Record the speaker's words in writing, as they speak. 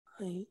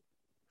Right.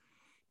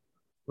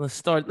 Let's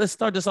start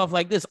this off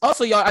like this.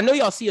 Also, y'all, I know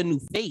y'all see a new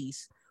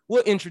face.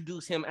 We'll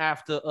introduce him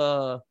after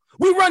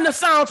we run the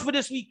sounds for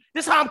this week.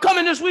 This how I'm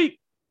coming this week.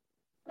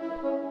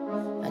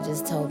 I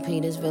just told P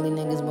this really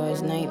niggas'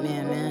 worst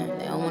nightmare, man.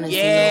 They don't want to see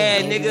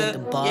Yeah, no baby nigga. with the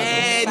barbs.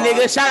 Yeah,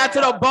 nigga. Shout out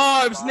to the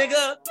Barbs,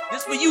 nigga.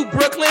 This for you,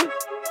 Brooklyn.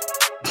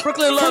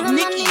 Brooklyn love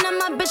Nikki.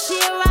 My bitch, she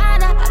a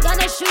rider. I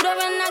got a shooter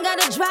and I got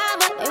a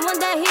driver. They want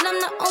that heat, I'm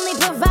the only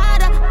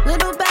provider.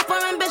 Little back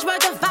foreign bitch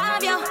worth of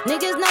 5, yo.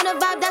 Niggas know the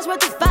vibe, that's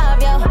worth of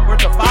 5, yo.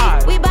 Worth of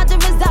 5. We about to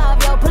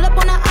resolve, yo. Pull up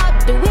on the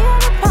up, do we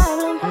have a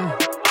problem?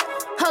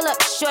 Hold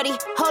up, shorty.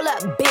 Hold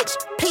up, bitch.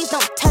 Please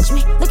don't touch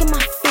me. Look at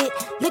my fit.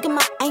 Look at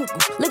my ankle.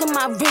 Look at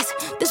my wrist.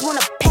 This one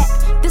a pack.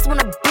 This one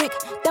a brick.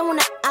 That one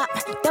a op.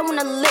 That one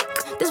a lick.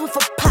 This one for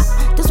pop.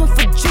 This one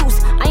for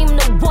juice. I am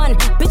the one.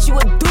 Bitch, you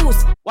a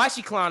deuce. Why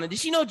she clowning? Did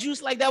she know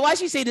Juice like that? Why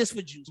she say this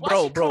for Juice? Why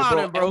Bro.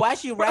 bro? Why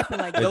she rapping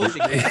like Doja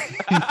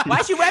Cat?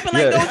 Why she rapping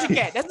like Doja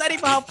Cat? That's not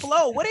even her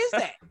flow. What is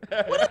that?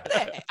 What is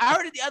that? I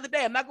heard it the other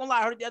day. I'm not gonna lie.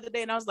 I heard it the other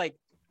day, and I was like,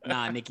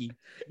 nah, Nikki,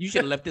 you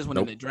should have left this one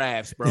in the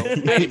drafts, bro. I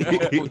ain't even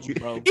gonna hold you,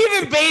 bro.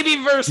 Even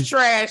Baby verse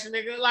trash,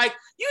 nigga. Like,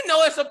 you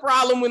know it's a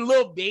problem when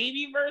Lil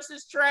Baby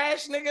versus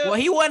trash, nigga. Well,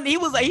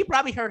 he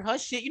probably heard her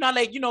shit. You know,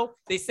 like, you know,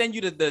 they send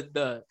you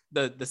the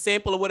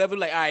sample or whatever.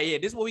 Like, all right, yeah,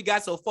 this is what we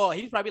got so far.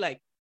 He's probably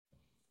like,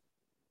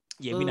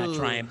 yeah, we're not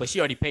trying, but she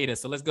already paid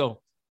us, so let's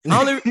go.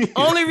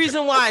 Only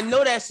reason why I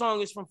know that song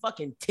is from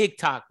fucking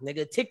TikTok,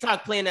 nigga.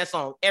 TikTok playing that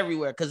song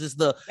everywhere because it's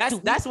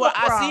that's why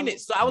I seen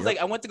it. So I was like,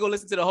 I went to go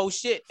listen to the whole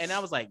shit, and I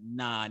was like,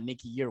 nah,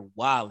 Nikki, you're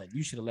wildin'.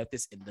 You should have left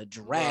this in the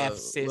draft,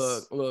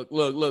 sis. Look.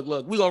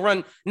 We gonna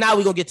run. Now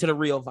we gonna get to the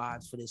real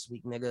vibes for this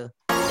week, nigga.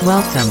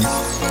 Welcome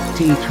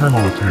to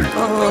Eternity.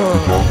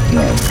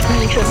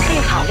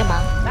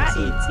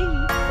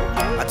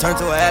 I turned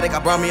to an addict, I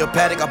brought me a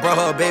paddock, I brought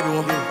her a baby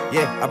one.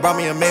 Yeah, I brought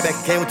me a Maybach,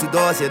 it came with 2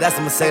 doors, yeah, that's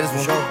a Mercedes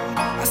one.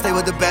 I stay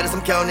with the baddest,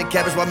 I'm counting the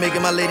cabbage while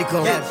making my lady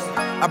come.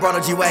 I brought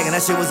a G-Wagon,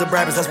 that shit was a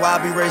Brabus, that's why I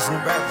be racing.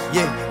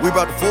 Yeah, we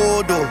brought the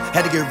 4 door,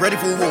 had to get ready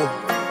for war.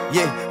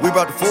 Yeah, we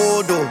brought the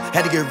 4 door,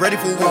 had to get ready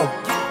for war.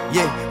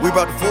 Yeah, we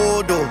brought the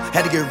 4 door,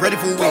 had to get ready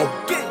for war.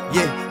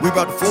 Yeah, we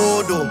brought the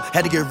 4 door,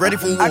 had to get ready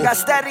for war. I got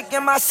static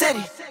in my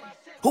city,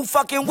 who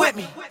fucking with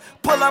me?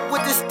 Pull up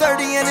with this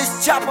 30 and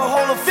this chopper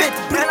hold a 50.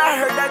 Man, I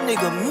heard that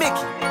nigga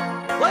Mickey.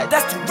 What?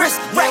 That's too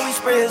risky. Yeah, we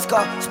spray his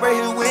car, spray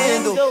his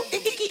window.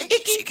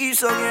 She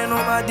keeps sucking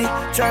on my dick,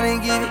 trying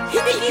to get it.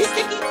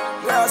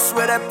 Girl, I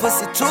swear that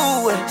pussy too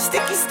wet.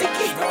 Sticky.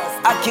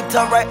 I kicked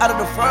her right out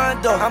of the front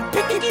door. I'm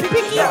picky.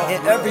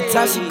 And every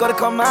time she go to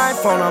call my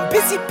phone, I'm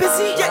busy.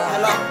 Yeah,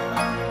 hello.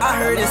 I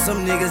heard it's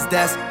some niggas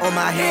that's on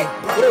my head.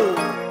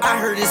 I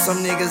heard it's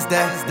some niggas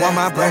that want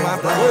my brain.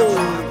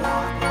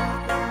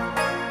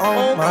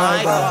 Oh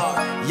my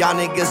God. Y'all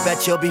niggas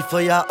bet you'll be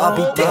for y'all, I'll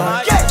be dead.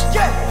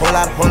 Yeah. Whole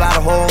lot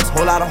of hoes,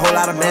 whole lot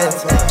of men.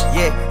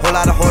 Yeah, whole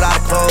lot of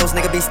clothes,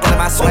 nigga be stealing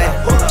my sweat.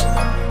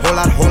 Whole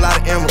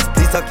lot of emeralds,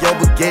 please tuck your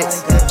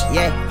baguettes.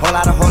 Yeah, whole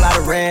lot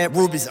of red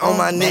rubies on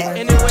my neck.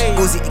 Anyway,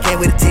 Uzi, you can't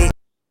with a T.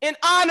 in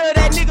honor of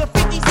that nigga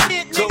 50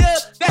 Cent,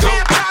 nigga, the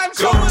halftime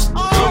show was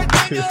on,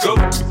 nigga.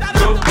 Shout out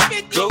to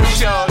 50, go, nigga.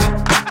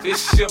 shawty,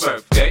 it's your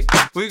birthday.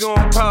 We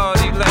gon'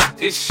 party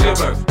like it's your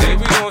birthday.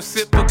 We gon'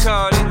 sip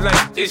Bacardi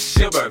like it's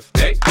your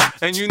birthday.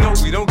 And you know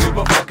we don't give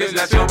a fuck, it's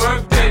not your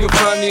birthday. You'll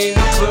find me in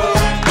the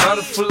club,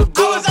 bottle full of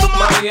buzz. But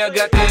mommy, I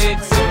got the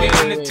X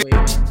in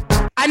the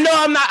I know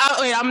I'm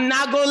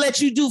not gonna let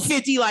you do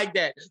 50 like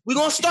that. We're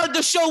gonna start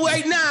the show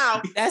right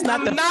now. It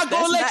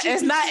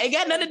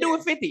got nothing to do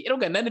with 50. It don't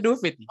got nothing to do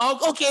with 50.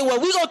 Oh, okay, well,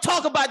 we're gonna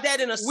talk about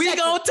that in a second. We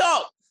gonna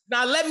talk.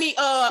 Now let me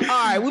all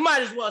right, we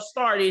might as well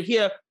start it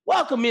here.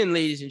 Welcome in,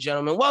 ladies and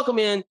gentlemen. Welcome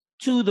in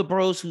to the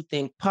Bros Who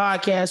Think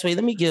podcast. Wait,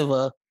 let me give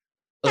for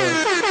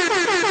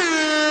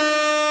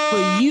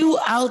you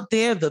out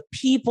there, the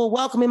people.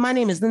 Welcome in. My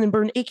name is Lyndon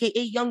Burton,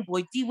 aka Young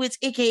Boy D-Wits,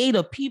 aka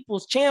the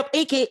People's Champ,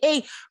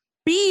 aka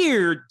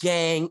Beard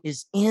Gang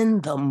is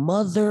in the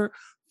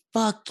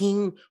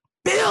motherfucking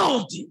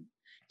building.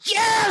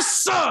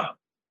 Yes, sir.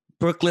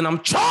 Brooklyn,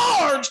 I'm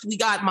charged. We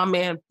got my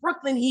man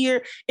Brooklyn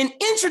here and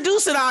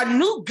introducing our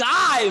new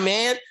guy,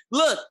 man.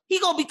 Look, he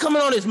gonna be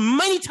coming on as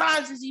many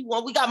times as he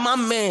wants. We got my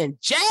man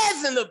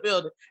Jazz in the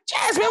building.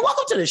 Jazz, man,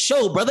 welcome to the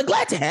show, brother.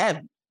 Glad to have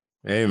you.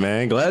 Hey,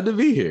 man, glad to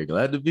be here.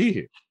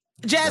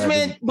 Jazz,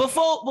 man,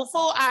 before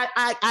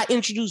I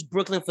introduce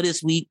Brooklyn for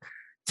this week,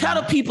 tell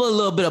the people a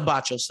little bit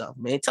about yourself,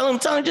 man. Tell them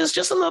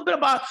just a little bit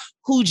about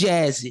who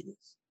Jazz is.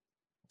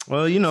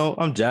 Well, you know,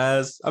 I'm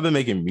Jazz. I've been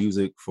making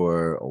music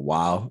for a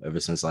while, ever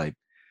since like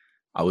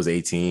I was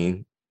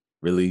 18,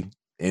 really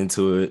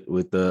into it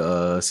with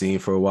the scene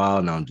for a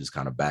while. Now I'm just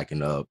kind of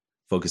backing up,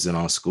 focusing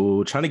on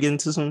school, trying to get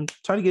into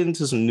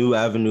some new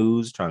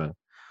avenues, trying to,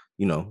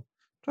 you know,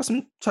 try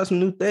some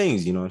new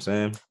things, you know what I'm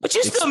saying? But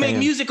you still make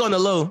music on the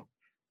low.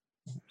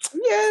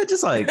 Yeah,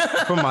 just like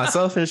for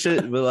myself and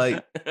shit,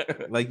 but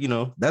like you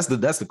know, that's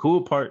the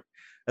cool part.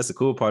 That's the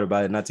cool part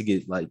about it, not to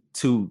get like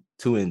too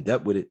in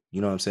depth with it, you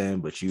know what I'm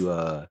saying? But you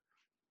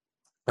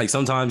like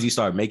sometimes you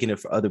start making it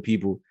for other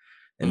people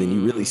and then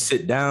you really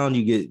sit down,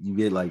 you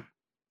get like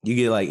you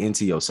get like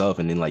into yourself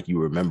and then like you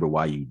remember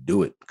why you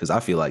do it. Because I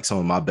feel like some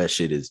of my best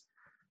shit is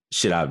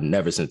shit I've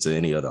never sent to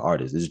any other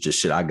artist. It's just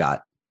shit I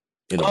got.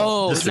 You know,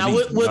 oh, now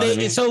will they? I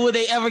mean? So will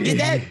they ever get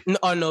that?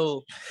 Or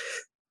no?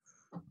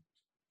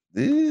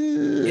 Yeah,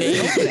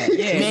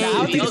 nah, I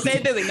was thinking the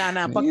same thing.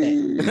 Nah, fuck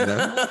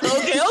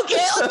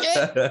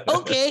that.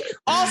 Okay.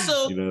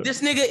 Also,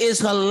 this nigga is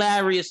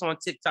hilarious on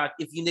TikTok.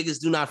 If you niggas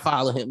do not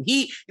follow him,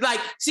 he like,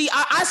 see,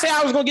 I say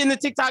I was gonna get into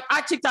TikTok.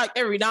 I TikTok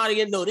every now and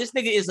again. No, this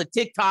nigga is a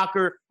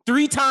TikToker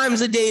 3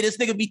 times a day. This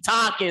nigga be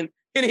talking,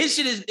 and his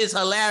shit is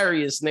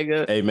hilarious,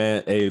 nigga. Hey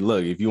man, hey,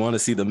 look, if you want to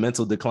see the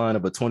mental decline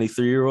of a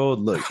 23-year-old,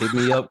 look, hit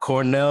me up,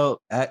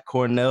 Cornell at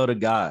Cornell the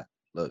God.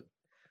 Look,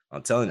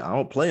 I'm telling you, I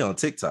don't play on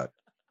TikTok.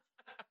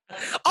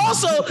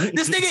 Also,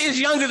 this nigga is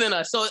younger than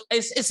us, so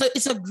it's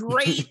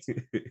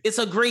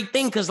a great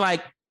thing because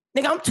like,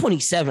 nigga, I'm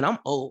 27, I'm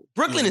old.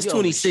 Brooklyn is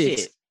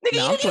 26. Nigga,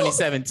 no, I'm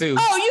 27 too.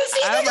 Oh, you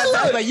see, I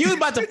was like, you was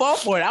about to fall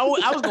for it. I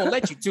was gonna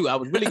let you too. I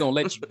was really gonna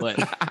let you, but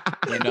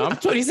you know, I'm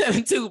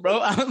 27 too, bro.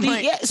 I'm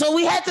like, yeah. So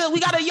we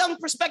got a young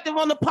perspective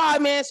on the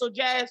pod, man. So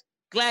Jazz,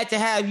 glad to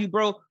have you,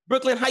 bro.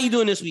 Brooklyn, how you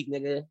doing this week,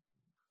 nigga?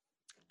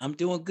 I'm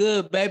doing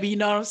good, baby. You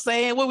know what I'm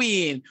saying? What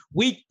we in?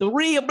 Week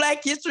 3 of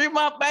Black History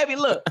Month, baby.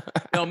 Look,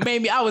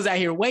 maybe I was out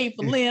here waiting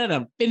for Lynn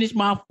to finish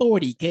my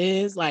 40,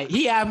 kids. Like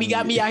he got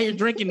me out here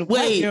drinking the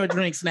white girl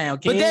drinks now,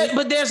 kids.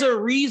 But there's a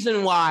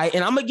reason why,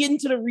 and I'm gonna get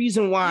into the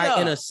reason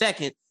why in a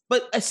second.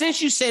 But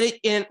since you said it,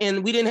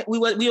 and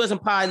we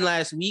wasn't podding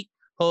last week.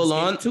 Hold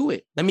on to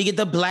it. Let me get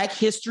the Black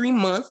History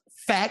Month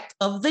fact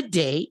of the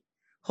day.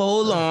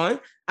 Hold on.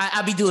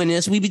 I be doing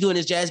this. We be doing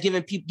this, Jazz,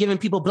 giving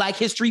people Black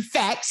history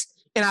facts.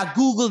 And I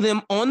Google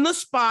them on the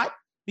spot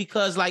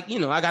because, like, you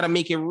know, I got to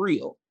make it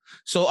real.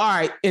 So, all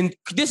right. And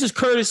this is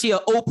courtesy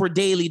of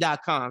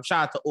OprahDaily.com.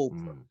 Shout out to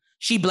Oprah.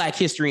 She Black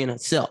history in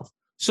herself.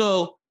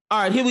 So,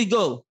 all right, here we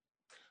go.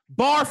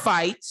 Bar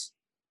Fights,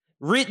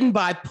 written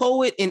by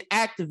poet and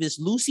activist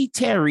Lucy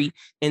Terry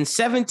in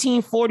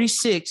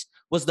 1746,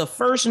 was the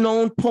first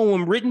known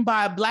poem written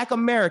by a Black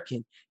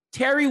American.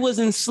 Terry was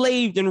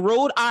enslaved in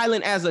Rhode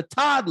Island as a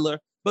toddler,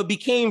 but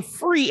became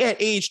free at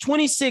age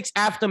 26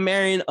 after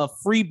marrying a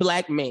free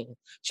Black man.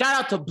 Shout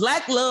out to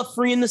Black love,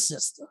 freeing the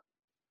sister.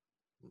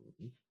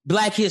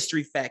 Black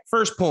history fact.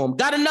 First poem.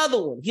 Got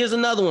another one. Here's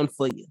another one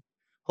for you.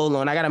 Hold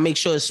on. I got to make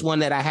sure it's one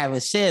that I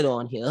haven't said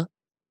on here.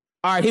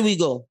 All right, here we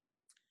go.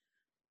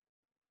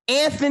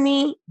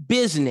 Anthony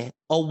Bisnet,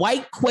 a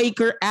white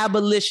Quaker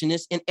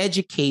abolitionist and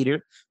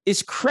educator,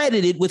 is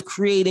credited with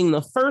creating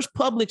the first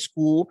public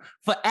school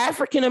for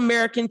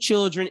African-American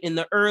children in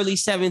the early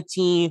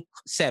 1770s.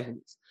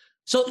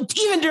 So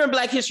even during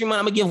Black History Month,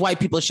 I'm gonna give white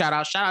people a shout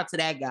out. Shout out to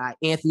that guy,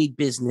 Anthony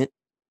Bisnet.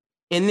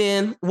 And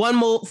then one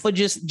more for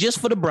just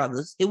for the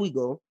brothers. Here we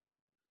go.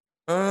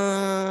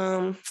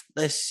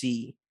 Let's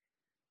see.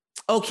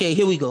 Okay,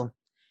 here we go.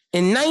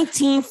 In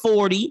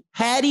 1940,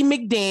 Hattie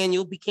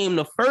McDaniel became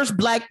the first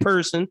Black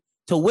person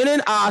to win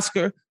an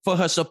Oscar for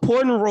her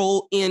supporting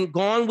role in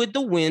Gone with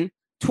the Wind.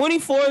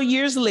 24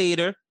 years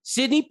later,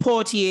 Sidney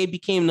Poitier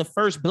became the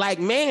first Black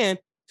man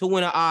to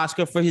win an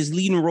Oscar for his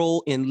leading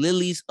role in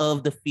Lilies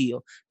of the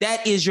Field.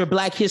 That is your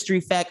Black history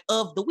fact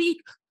of the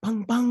week.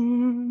 Bang,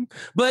 bang.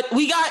 But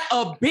we got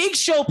a big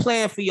show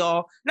planned for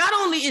y'all. Not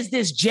only is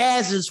this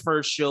Jazz's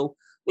first show,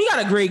 we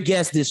got a great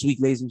guest this week,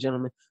 ladies and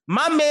gentlemen.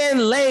 My man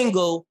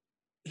Lango,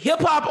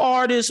 hip-hop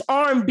artist,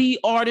 R&B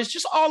artist,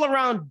 just all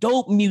around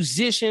dope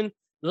musician.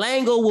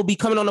 Lango will be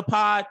coming on the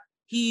pod.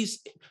 He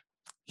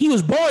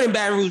was born in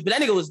Baton Rouge, but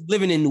that nigga was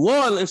living in New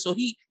Orleans, so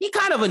he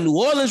kind of a New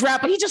Orleans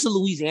rapper. He's just a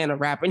Louisiana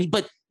rapper.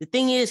 But the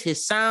thing is,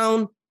 his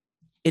sound,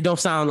 it don't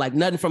sound like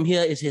nothing from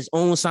here. It's his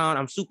own sound.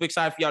 I'm super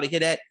excited for y'all to hear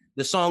that.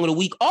 The song of the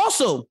week.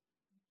 Also,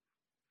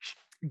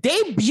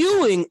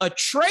 debuting a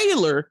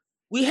trailer,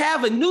 we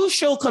have a new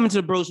show coming to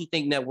the Bros Who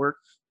Think Network,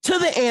 to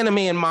the anime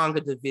and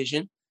manga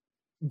division.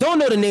 Don't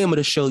know the name of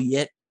the show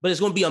yet, but it's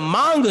going to be a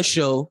manga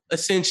show,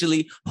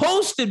 essentially,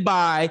 hosted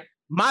by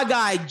my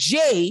guy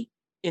Jay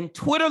and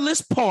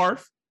Twitterless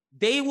Parf.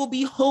 They will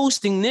be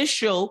hosting this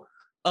show.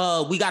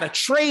 We got a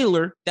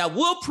trailer that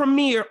will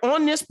premiere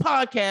on this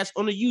podcast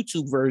on the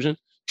YouTube version.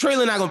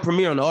 Trailer not going to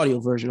premiere on the audio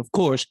version, of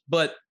course,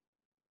 but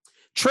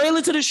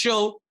trailer to the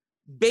show.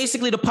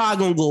 Basically, the pod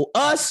going to go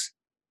us,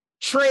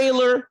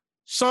 trailer,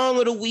 song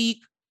of the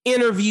week,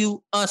 interview,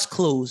 us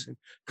closing.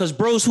 Because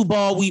Bros Who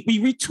Ball, we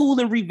retool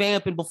and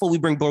revamping before we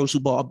bring Bros Who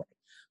Ball back.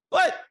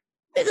 But,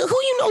 nigga, who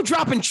you know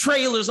dropping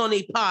trailers on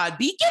a pod?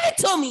 Give it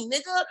to me,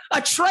 nigga.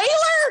 A trailer?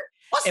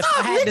 What's if up,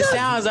 I had nigga? the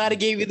sounds, I'd have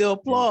gave you the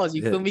applause.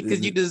 You feel me?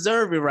 Because you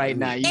deserve it right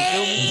now. You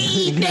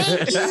feel me?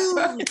 Thank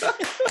you.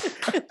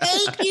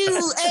 Thank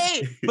you.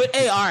 Hey. But,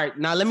 hey, all right.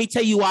 Now, let me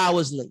tell you why I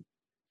was late.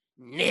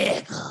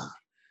 Nigga.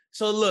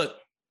 So, look,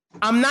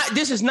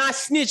 this is not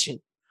snitching.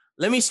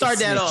 Let me start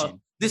that off.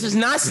 This is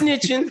not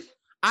snitching.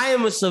 I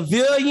am a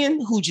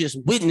civilian who just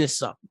witnessed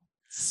something.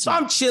 So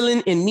I'm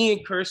chilling, and me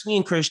and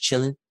Curse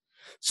chilling.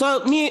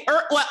 So let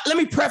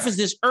me preface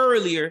this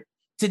earlier.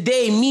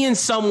 Today, me and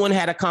someone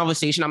had a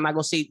conversation. I'm not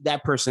going to say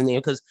that person's name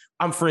because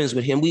I'm friends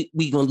with him.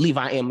 We going to leave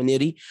our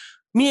anonymity.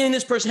 Me and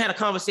this person had a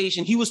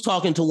conversation. He was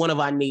talking to one of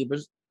our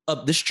neighbors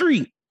up the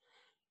street.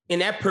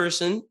 And that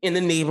person and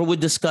the neighbor were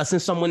discussing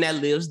someone that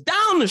lives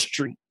down the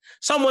street,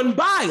 someone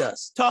by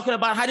us, talking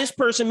about how this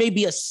person may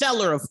be a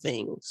seller of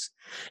things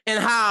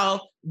and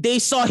how they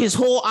saw his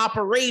whole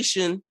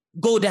operation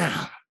go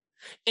down.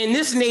 And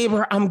this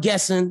neighbor, I'm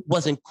guessing,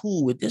 wasn't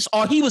cool with this,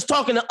 or he was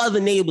talking to other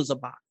neighbors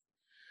about it.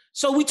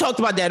 So we talked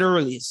about that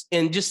earlier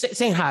and just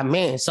saying, hi,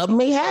 man, something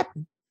may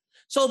happen.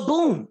 So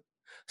boom,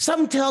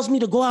 something tells me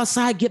to go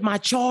outside, get my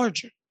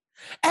charger.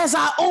 As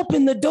I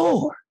open the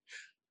door,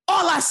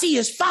 all I see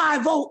is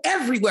 5-0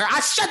 everywhere.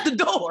 I shut the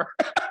door.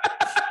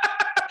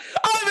 I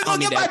don't even go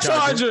get my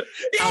charger.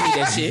 Yeah. I don't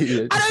need that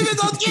shit. I don't even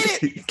go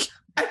get it.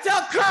 I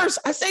tell Curse,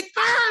 I say,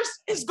 Curse,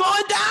 it's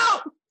going down.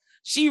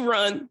 She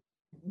run,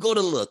 go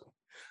to look.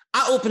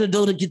 I open the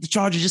door to get the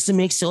charger just to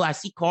make sure. I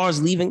see cars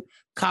leaving,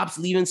 cops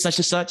leaving, such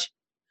and such.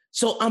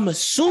 So I'm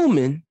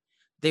assuming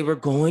they were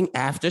going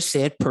after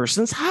said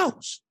person's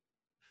house.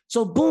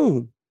 So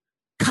boom,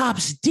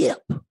 cops dip.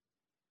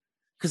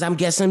 Because I'm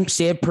guessing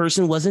said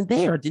person wasn't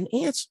there, didn't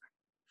answer.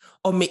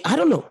 Or I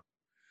don't know.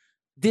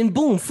 Then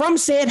boom, from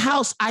said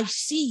house, I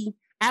see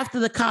after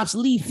the cops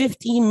leave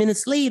 15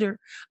 minutes later,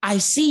 I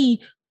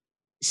see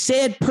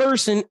said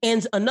person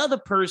and another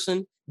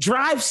person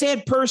drive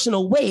said person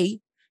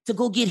away to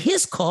go get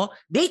his car.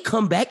 They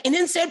come back and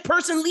then said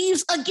person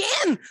leaves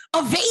again,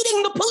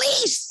 evading the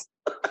police.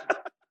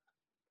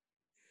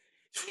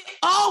 It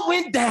all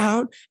went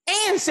down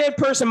and said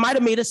person might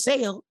have made a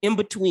sale in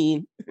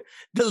between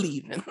the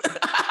leaving.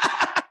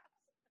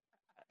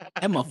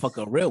 That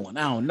motherfucker a real one.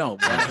 I don't know,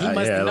 bro. He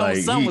must have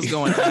known something was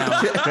going down.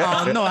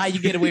 I don't know how you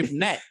get away from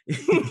that.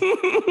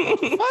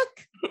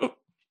 Fuck.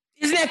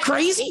 Isn't that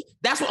crazy?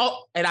 That's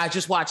what, and I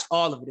just watched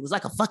all of it. It was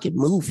like a fucking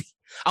movie.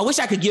 I wish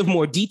I could give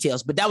more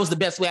details, but that was the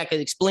best way I could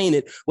explain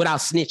it without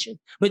snitching.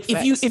 But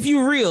if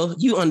you're real,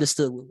 you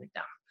understood what went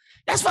down.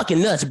 That's fucking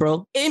nuts,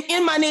 bro.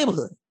 In my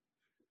neighborhood.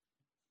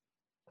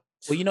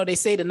 Well, you know, they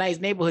say the nice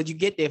neighborhood, you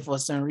get there for a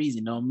certain reason.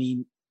 You know what I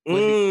mean?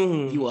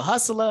 You a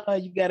hustler,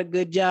 you got a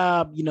good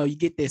job, you know, you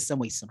get there some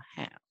way,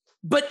 somehow.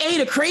 But hey,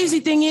 the crazy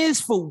thing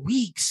is for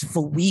weeks,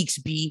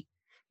 B,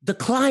 the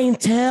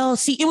clientele,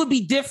 see, it would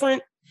be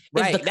different.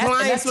 Right. If the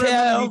clientele, that's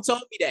what you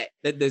told me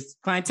that the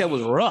clientele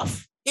was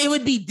rough. It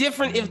would be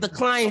different if the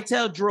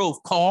clientele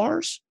drove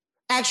cars,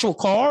 actual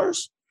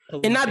cars,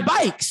 and not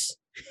bikes,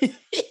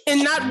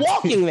 and not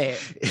walking there.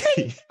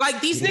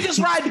 Like these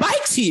niggas ride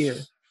bikes here,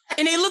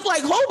 and they look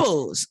like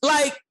hobos.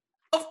 Like,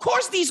 of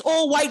course, these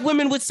old white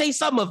women would say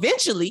something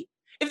eventually.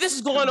 If this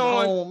is going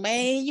on, oh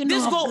man, you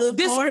know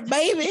this,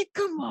 baby.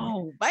 Come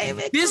on,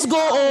 baby. This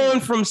go on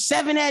from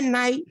 7 at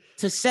night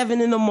to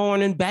 7 in the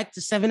morning, back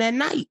to 7 at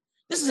night.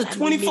 This is a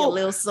 24. A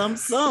little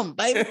something,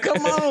 baby.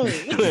 Come on.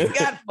 What you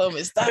got for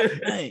me? Stop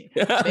it.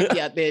 They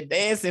be out there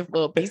dancing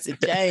for a piece of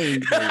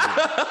change, baby.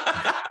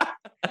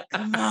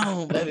 Come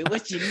on, baby.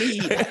 What you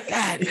need? I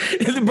got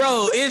it.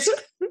 Bro,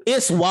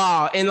 it's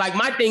wild. And like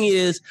my thing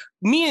is,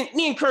 me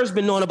and Kurt's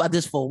been knowing about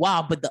this for a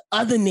while, but the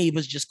other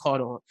neighbors just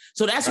caught on.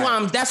 So that's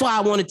why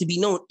I want it to be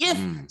known.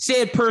 If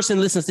said person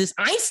listens to this,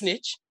 I ain't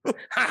snitch.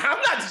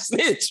 I'm not the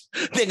snitch.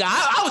 Nigga,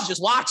 I was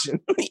just watching.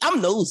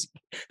 I'm nosy.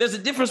 There's a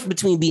difference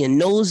between being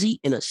nosy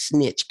and a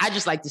snitch. I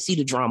just like to see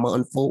the drama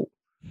unfold.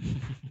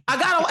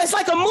 It's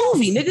like a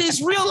movie, nigga.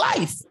 It's real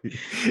life.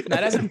 No,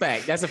 that's a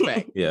fact. That's a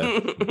fact. Yeah.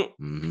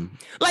 Mm-hmm.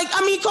 Like,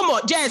 I mean, come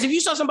on, Jazz, if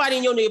you saw somebody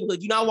in your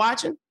neighborhood, you not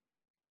watching?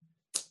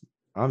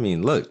 I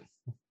mean, look,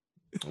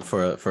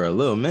 for a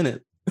little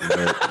minute,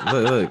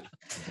 look,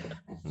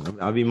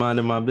 I'll be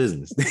minding my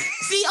business.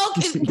 See,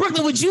 okay,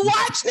 Brooklyn, would you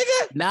watch,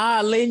 nigga?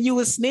 Nah, Lynn, you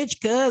a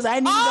snitch, cuz I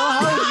ain't even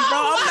gonna hold you,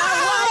 bro.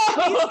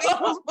 I'm not watching these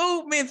people's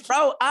movements,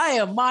 bro. I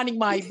am minding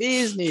my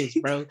business,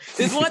 bro.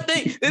 There's one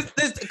thing,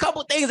 there's a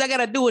couple things I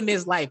gotta do in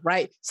this life,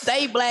 right?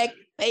 Stay black,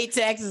 pay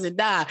taxes, and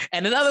die.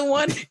 And another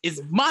one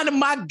is minding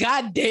my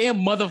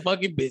goddamn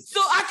motherfucking business.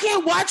 So I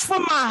can't watch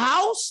from my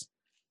house?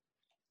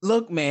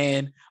 Look,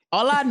 man.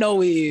 All I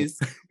know is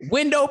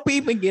window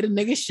peep and get a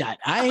nigga shot.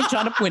 I ain't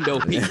trying to window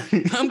peep.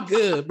 I'm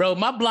good, bro.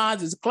 My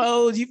blinds is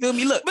closed. You feel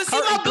me? Look, but see,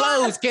 my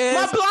blinds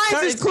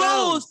is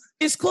closed.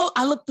 It's closed.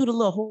 I look through the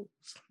little hole.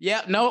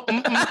 Yeah, no.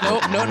 Put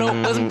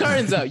some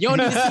curtains up. You don't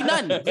need to see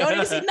nothing. You don't need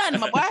to see nothing,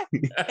 my boy.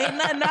 Ain't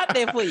nothing out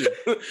there for you.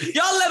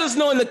 Y'all let us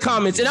know in the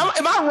comments. And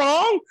am I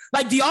wrong?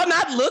 Like, do y'all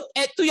not look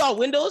through y'all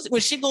windows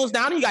when shit goes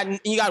down and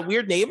you got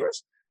weird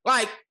neighbors?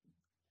 Like,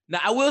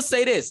 now I will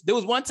say this. There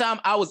was one time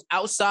I was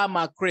outside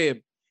my crib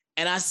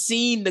and I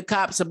seen the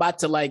cops about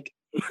to like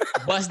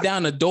bust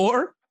down the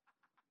door.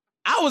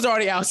 I was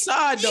already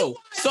outside though.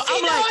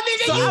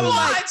 I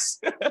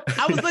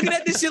was looking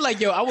at this shit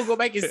like, yo, I will go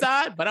back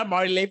inside, but I'm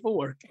already late for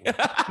work. But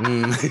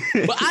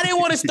I didn't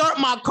want to start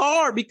my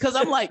car because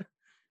I'm like,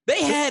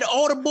 they had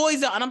all the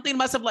boys out. And I'm thinking to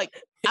myself, like,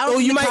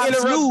 you might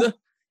interrupt.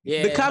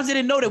 The cops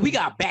didn't know that we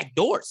got back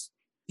doors.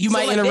 You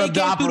might interrupt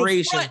the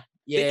operation.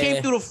 They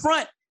came through the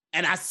front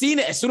and I seen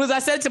it. As soon as I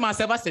said it to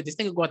myself, I said, this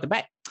thing will go out the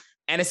back.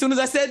 And as soon as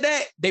I said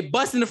that, they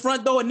bust in the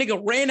front door. A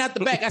nigga ran out the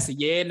back. I said,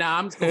 yeah, nah,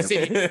 I'm just gonna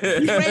sit here.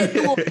 He ran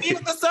through a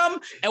field or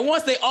something. And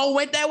once they all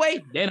went that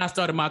way, then I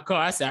started my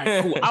car. I said, all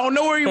right, cool. I don't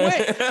know where he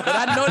went, but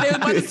I know they was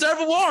about to serve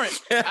a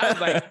warrant. I was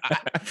like,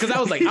 because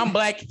I was like, I'm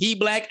black, he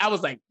black. I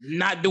was like,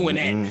 not doing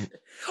that.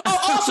 Oh,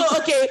 also,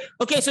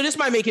 okay. So this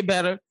might make it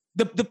better.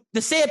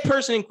 The said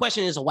person in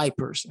question is a white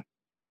person.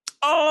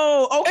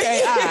 Oh,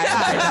 okay. All right.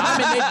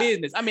 I'm in their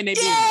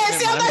business. Yeah,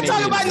 see, I'm not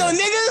talking about no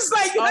niggas.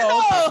 Like,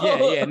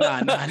 no. Yeah, nah.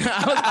 I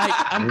was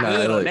like, I'm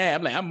good on that.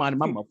 I'm like, I'm minding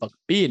my motherfucking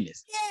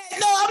business. Yeah,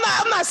 no,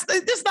 I'm not.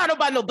 This is not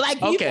about no black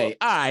people. Okay,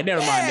 all right,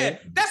 never mind then.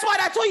 That's why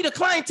I told you the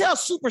clientele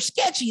super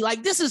sketchy.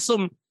 Like, this is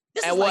some.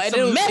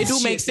 It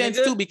do make sense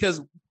too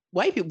because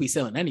white people be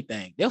selling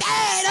anything. That's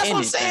what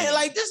I'm saying.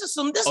 Like, this is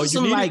some.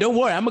 Don't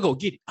worry, I'm gonna go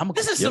get it.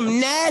 This is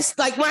some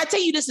nasty. Like, when I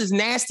tell you this is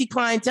nasty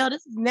clientele,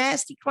 this is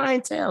nasty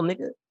clientele,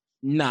 nigga.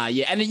 Nah,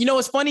 yeah. And you know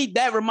what's funny?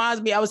 That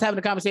reminds me, I was having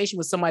a conversation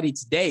with somebody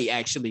today,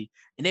 actually.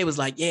 And they was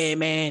like, yeah,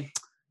 man,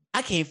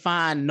 I can't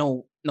find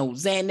no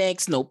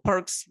Xanax, no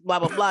perks, blah,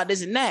 blah, blah,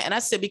 this and that. And I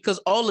said, because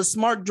all the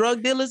smart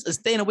drug dealers are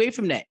staying away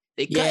from that.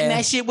 They cutting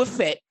that shit with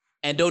fat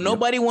and don't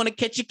nobody want to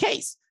catch a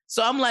case.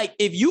 So I'm like,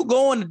 if you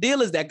go on the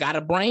dealers that got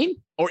a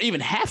brain or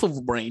even half of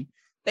a brain,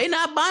 they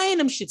not buying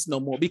them shits no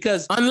more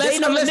because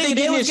unless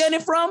they was getting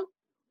it from.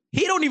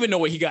 He don't even know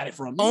where he got it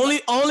from.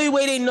 Only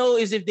way they know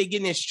is if they're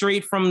getting it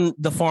straight from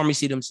the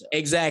pharmacy themselves.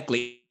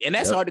 Exactly. And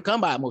that's hard to come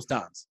by most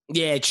times.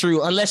 Yeah,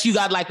 true. Unless you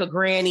got like a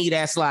granny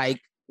that's like,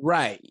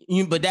 right.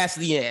 But that's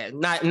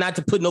not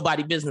to put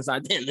nobody business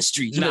out there in the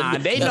streets. Nah,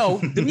 they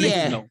know.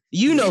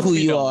 You know who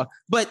you are.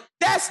 But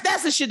that's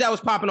the shit that was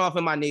popping off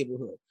in my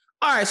neighborhood.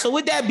 All right, so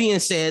with that being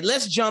said,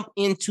 let's jump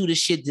into the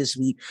shit this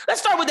week.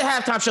 Let's start with the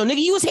halftime show. Nigga,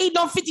 you was hating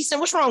on 50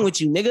 Cent. What's wrong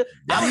with you, nigga?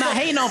 I'm not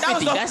hating on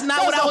 50. That's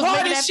not what I was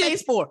making that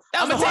face for.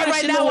 I'm going to tell you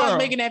right now why I was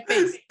making that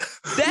face.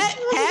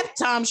 That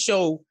halftime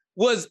show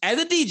was,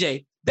 as a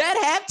DJ,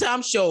 that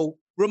halftime show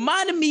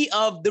reminded me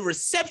of the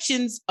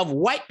receptions of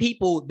white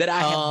people that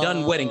I have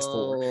done weddings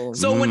for.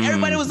 So when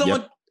everybody was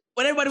on...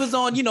 When everybody was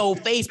on,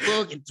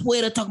 Facebook and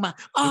Twitter talking about,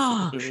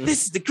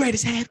 this is the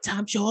greatest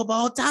halftime show of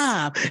all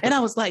time. And I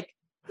was like,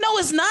 no,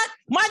 it's not.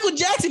 Michael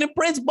Jackson and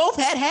Prince both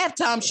had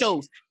halftime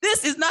shows.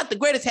 This is not the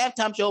greatest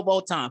halftime show of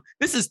all time.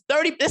 This is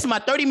my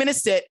 30-minute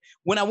set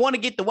when I want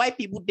to get the white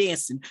people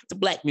dancing to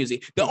black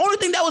music. The only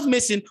thing that was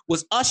missing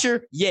was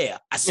Usher. Yeah,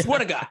 I swear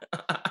to God.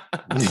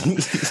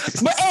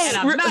 But hey,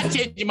 I'm not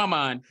changing my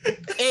mind.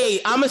 Hey,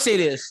 I'm gonna say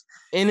this,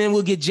 and then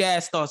we'll get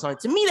Jazz thoughts on it.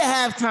 To me, the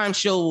halftime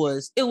show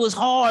was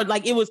hard.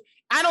 Like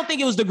I don't think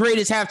it was the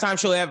greatest halftime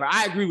show ever.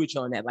 I agree with you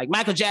on that. Like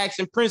Michael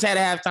Jackson, Prince had a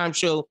halftime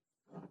show.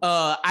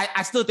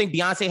 I still think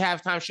Beyonce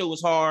halftime show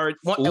was hard.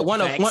 One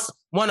of them.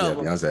 Beyonce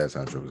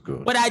halftime show was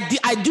good. But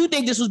I do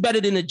think this was better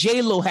than the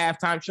J-Lo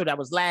halftime show that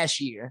was last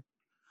year.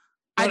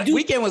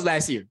 Weekend was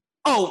last year.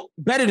 Oh,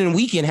 better than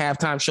Weekend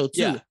halftime show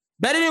too. Yeah.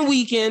 Better than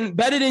Weekend,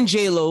 better than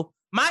J-Lo.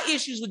 My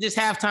issues with this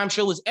halftime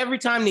show was every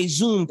time they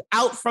zoomed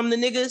out from the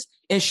niggas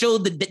and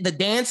showed the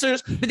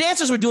dancers. The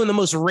dancers were doing the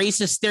most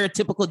racist,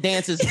 stereotypical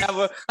dances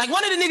ever. Like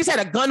one of the niggas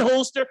had a gun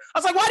holster. I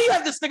was like, why do you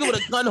have this nigga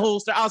with a gun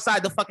holster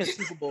outside the fucking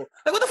Super Bowl?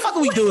 Like, what the fuck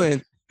are we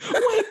doing?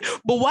 Wait,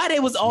 but why they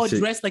was all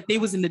dressed like they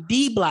was in the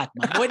D block,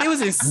 man? Boy, they was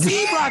in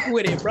C block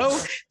with it, bro.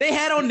 They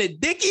had on the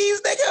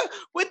Dickies, nigga,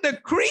 with the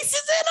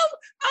creases in them.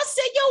 I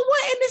said, yo,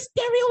 what in the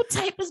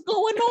stereotype is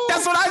going on?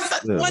 That's what I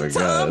said. One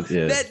time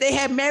that they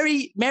had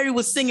Mary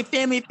was singing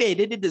Family Affair.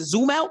 They did the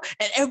zoom out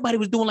and everybody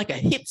was doing like a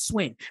hip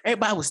swing.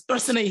 Everybody was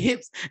thrusting their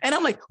hips. And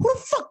I'm like, who the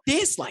fuck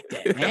dance like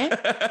that, man? Who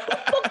the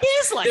fuck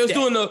dance like that? They was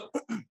doing the...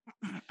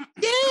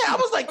 Yeah, I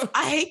was like,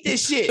 I hate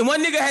this shit. And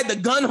one nigga had the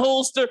gun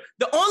holster.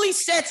 The only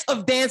sets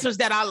of dancers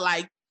that I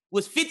liked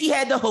was 50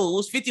 had the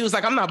hose. 50 was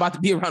like, I'm not about to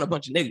be around a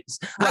bunch of niggas.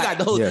 Right. I got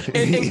the hose. Yeah.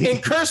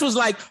 And Curse was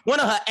like, one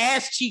of her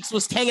ass cheeks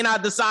was hanging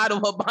out the side of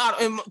her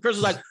bottom. And Curse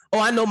was like, oh,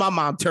 I know my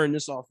mom turned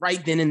this off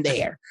right then and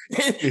there.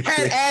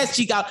 Had ass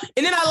cheek out.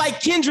 And then I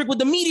like Kendrick with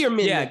the Meteor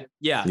Men.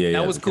 Yeah,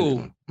 that was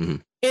cool. Mm-hmm.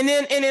 And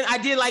then I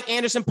did like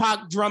Anderson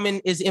 .Paak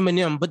drumming is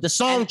Eminem, but the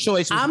song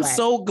choice was I'm black.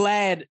 So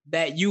glad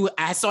that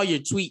I saw your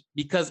tweet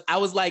because I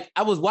was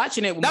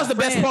watching it with that was the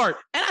best part.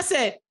 And I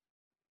said,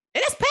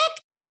 hey, that's Pac?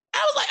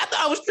 I was like, I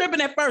thought I was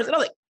tripping at first. And I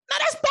was like, no,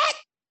 that's Pac.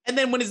 And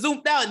then when it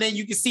zoomed out and then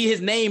you can see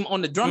his name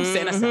on the drum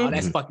set, I said, oh,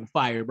 that's fucking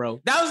fire,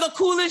 bro. That was the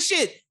coolest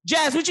shit.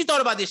 Jazz, what you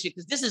thought about this shit?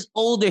 Because this is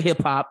older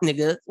hip hop,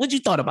 nigga. What you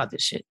thought about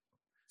this shit?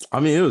 I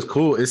mean, it was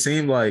cool. It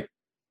seemed like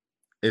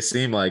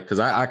because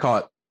I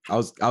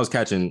was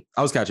catching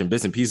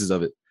bits and pieces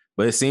of it,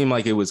 but it seemed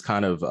like it was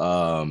kind of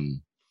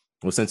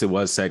since it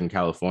was set in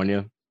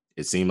California,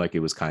 it seemed like it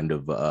was kind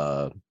of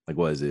like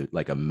what is it,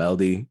 like a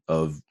melody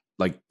of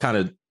like kind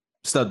of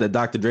stuff that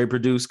Dr. Dre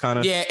produced, kind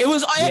of. Yeah, it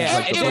was.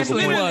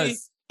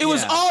 It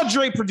was all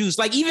Dre produced.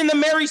 Like even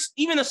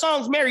the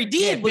songs Mary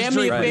did was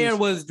Family Affair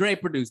was Dre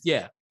produced.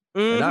 Yeah.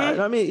 Mm-hmm.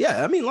 And I mean,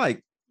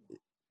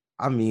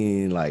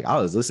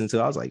 I was listening to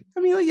it, I was like,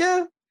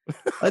 yeah.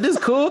 This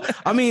is cool.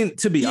 I mean,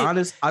 to be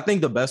honest, I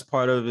think the best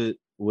part of it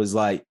was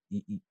like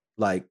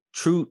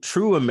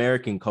true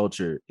American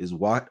culture is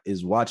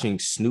watching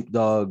Snoop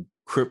Dogg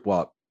Crip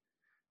walk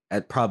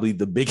at probably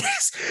the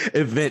biggest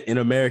event in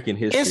American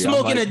history. And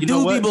smoking a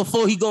doobie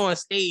before he go on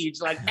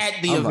stage, like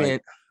at the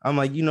event. I'm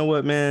like, you know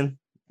what, man?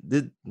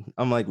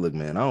 I'm like, look,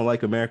 man, I don't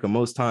like America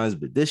most times,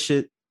 but this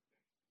shit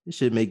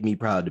make me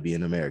proud to be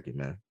an American,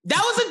 man. That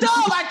was a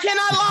dub. I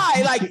cannot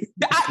lie. Like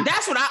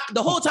that's what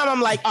the whole time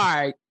I'm like, all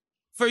right.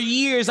 For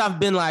years I've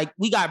been like,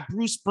 we got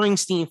Bruce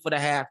Springsteen for the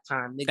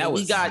halftime, nigga.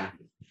 We got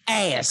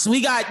Ass.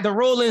 We got the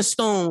Rolling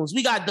Stones.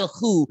 We got the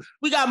Who.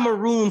 We got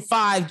Maroon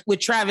 5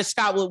 with Travis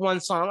Scott with one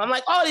song. I'm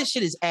like, all this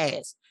shit is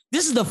ass.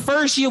 This is the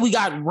first year we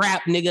got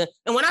rap, nigga.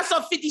 And when I saw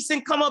 50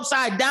 Cent come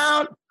upside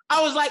down,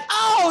 I was like,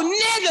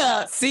 oh,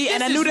 nigga. See,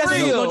 and I knew that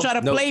nigga was going to try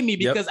to play me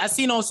because I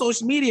seen on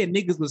social media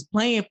niggas was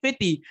playing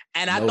 50.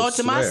 And I thought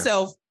to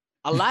myself,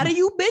 a lot of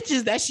you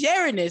bitches that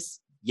sharing this,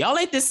 y'all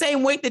ain't the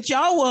same weight that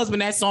y'all was when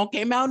that song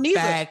came out neither.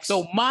 Facts.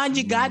 So mind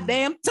your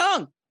goddamn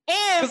tongue.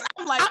 And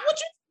I'm like,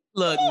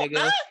 look,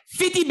 nigga,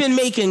 50 been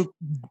making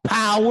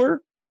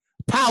Power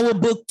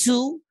Book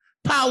 2,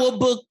 Power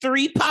Book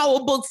 3, Power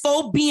Book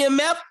 4,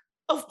 BMF.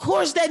 Of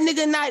course, that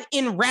nigga not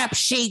in rap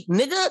shape,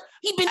 nigga.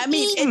 He been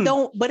eating.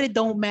 It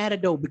don't matter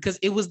though, because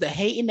it was the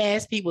hating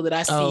ass people that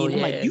I seen. Oh, I'm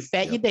like, you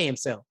fat your damn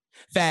self.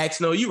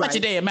 Facts. No, you right. Watch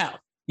your damn mouth.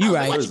 You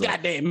right. Watch your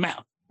goddamn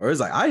mouth. Or it's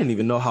like, I didn't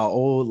even know how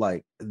old,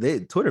 like,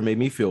 Twitter made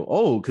me feel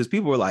old because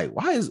people were like,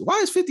 why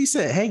is 50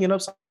 Cent hanging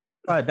upside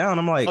down?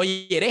 I'm like, oh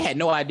yeah, they had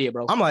no idea,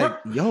 bro. I'm like,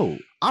 yo,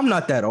 I'm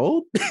not that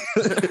old.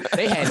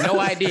 They had no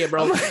idea,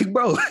 bro. I'm like,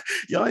 bro,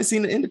 y'all ain't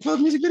seen the In the Club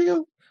music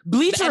video?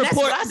 Bleacher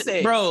Report,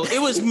 bro,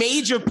 it was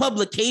major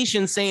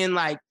publication saying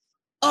like,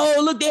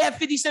 oh, look, they have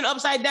 50 Cent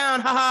upside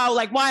down. Haha,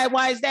 like,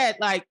 why is that?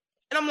 Like,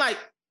 and I'm like,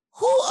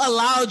 who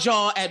allowed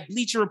y'all at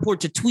Bleacher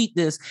Report to tweet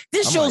this?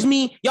 This shows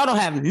me y'all don't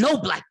have no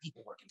black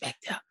people working back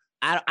there.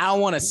 I don't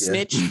want to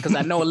snitch because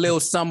I know a little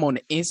something on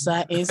the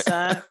inside.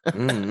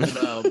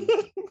 But,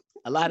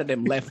 a lot of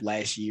them left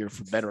last year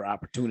for better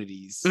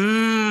opportunities.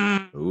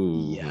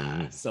 Ooh.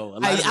 Yeah. So a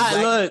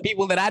lot of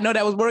people that I know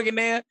that was working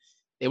there,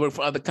 they work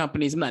for other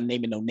companies. I'm not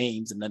naming no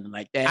names and nothing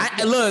like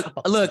that.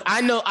 Look,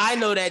 I know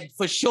that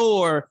for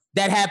sure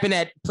that happened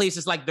at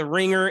places like The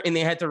Ringer, and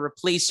they had to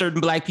replace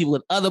certain black people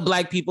with other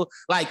black people.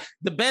 Like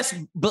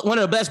one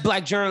of the best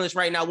black journalists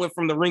right now went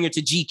from The Ringer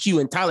to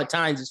GQ, and Tyler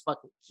Tynes is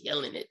fucking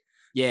killing it.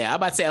 Yeah, I'm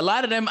about to say a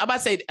lot of them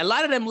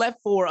left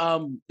for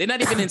they're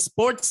not even in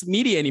sports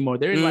media anymore.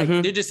 They're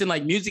in they're just in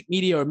like music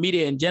media or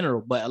media in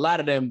general. But a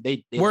lot of them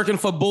they working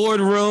for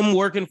Boardroom,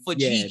 working for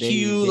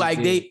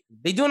GQ,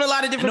 they doing a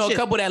lot of different shit. A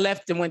couple that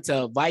left and went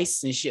to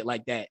Vice and shit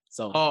like that.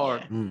 So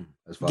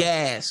that's fine.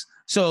 Gas.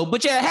 So,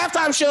 but yeah,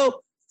 halftime show,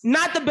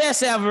 not the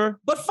best ever,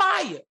 but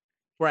fire.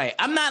 Right.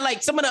 I'm not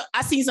like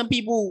I seen some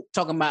people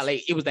talking about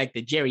like it was like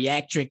the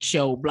geriatric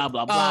show, blah,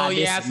 blah, blah. Oh,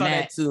 yeah, I saw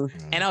that too.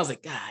 And I was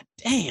like, God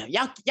damn,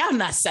 y'all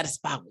not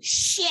satisfied with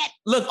shit.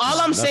 Look,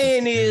 all I'm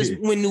saying is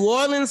when New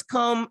Orleans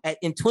come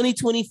in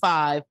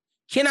 2025,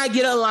 can I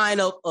get a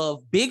lineup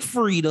of Big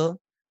Freedia,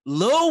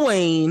 Lil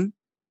Wayne,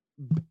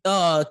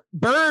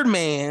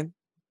 Birdman,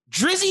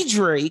 Drizzy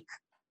Drake,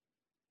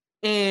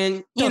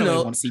 and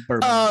Trombone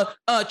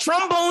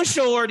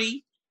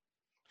Shorty,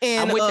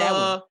 and I'm with that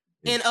one.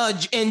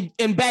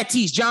 And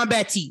Baptiste, John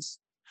Baptiste.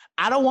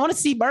 I don't want to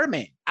see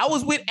Birdman. I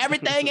was with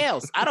everything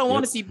else. I don't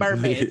want to see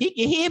Birdman. If he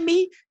can hear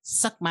me,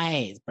 suck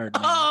my ass, Birdman.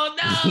 Oh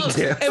no!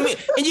 Yeah.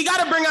 And you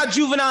got to bring out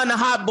Juvenile and the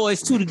Hot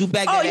Boys too to do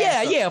back. Oh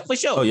yeah, for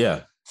sure. Oh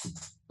yeah.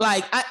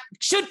 Like,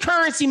 should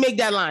Currency make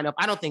that lineup?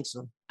 I don't think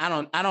so. I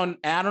don't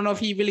know if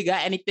he really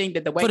got anything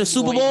that the white for the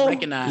Super Bowl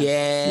recognize.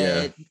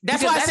 Yeah.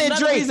 That's why I said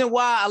Drake. Reason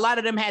why a lot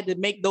of them had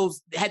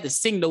to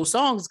sing those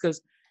songs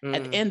because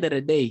at the end of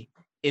the day,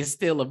 it's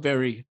still a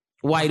very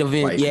white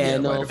event.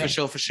 For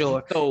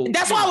sure. So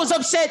that's why I was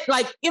upset.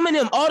 Like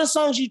Eminem, all the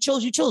songs you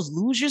chose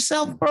Lose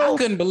Yourself, bro. I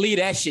couldn't believe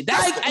that shit.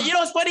 That's you know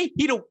what's funny?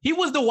 He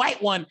was the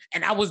white one,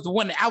 and I was the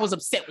one that I was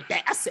upset with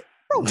that. I said,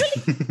 bro,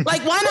 really?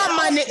 Like, why not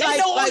my name? Like,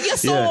 know all your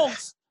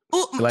songs.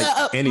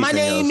 My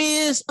name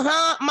is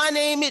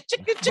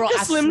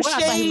Chicka Slim Shady.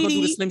 I thought he was gonna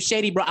do the Slim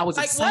Shady, bro. I was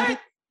like, excited,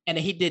 what? And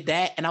then he did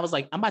that, and I was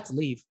like, I'm about to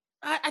leave.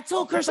 I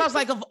told Chris, I was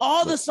like, of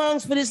all the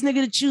songs for this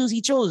nigga to choose,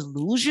 he chose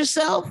Lose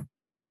Yourself.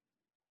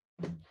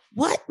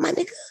 What, my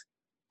nigga?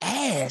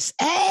 Ass.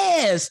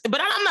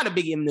 But I'm not a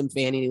big Eminem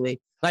fan anyway.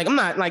 Like, I'm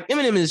not, like,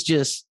 Eminem is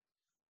just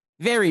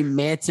very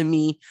mad to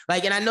me.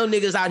 Like, and I know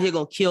niggas out here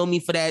gonna kill me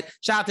for that.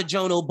 Shout out to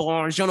Jono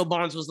Barnes. Jono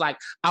Barnes was like,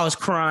 I was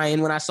crying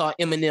when I saw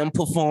Eminem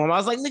perform. I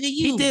was like, nigga,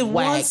 you did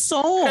one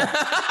song.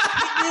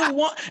 He did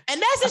one.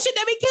 And that's the shit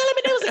that be killing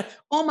me. They was like,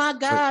 oh my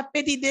God,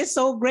 50 did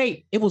so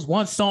great. It was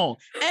one song.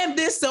 And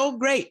this so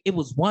great. It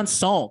was one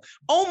song.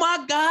 Oh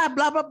my God,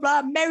 blah, blah,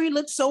 blah. Mary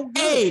looked so good.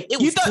 Hey,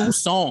 it was two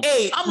songs.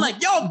 Hey, I'm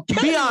like, yo,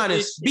 be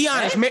honest.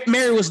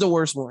 Mary was the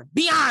worst one.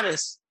 Be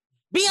honest.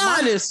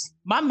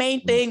 My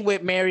main thing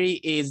with Mary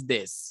is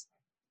this.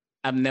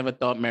 I've never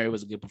thought Mary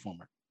was a good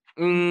performer.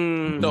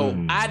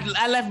 So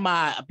I left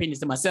my opinions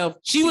to myself.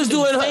 She was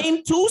doing the her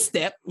same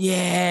two-step.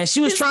 Yeah,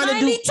 she was trying to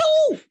do.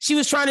 She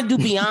was trying to do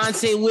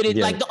Beyonce with it.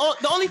 Yeah. Like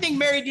the only thing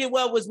Mary did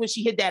well was when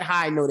she hit that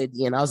high note at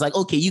the end. I was like,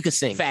 okay, you could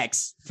sing.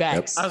 Facts. I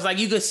was like,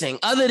 you could sing.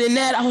 Other than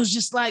that, I was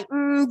just like,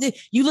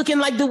 you looking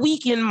like The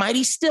Weeknd,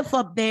 mighty stiff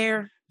up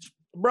there.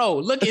 Bro,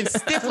 looking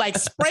stiff like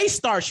spray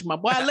starch, my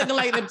boy. Looking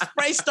like them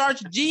spray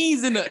starch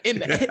jeans at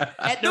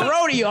the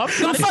rodeo.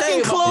 I'm Them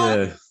fucking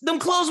clothes. Them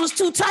clothes was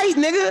too tight,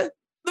 nigga.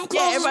 Them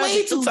clothes was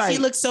way too tight. She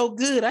looked so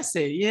good. I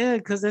said, yeah,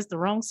 because that's the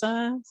wrong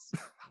size.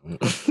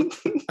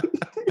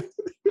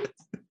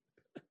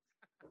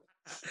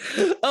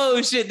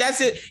 Oh shit, that's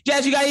it.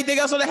 Jazz, you got anything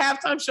else on the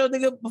halftime show,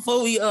 nigga?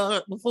 Before we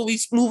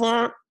move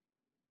on.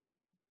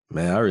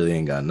 Man, I really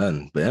ain't got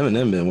nothing. But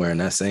Eminem been wearing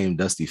that same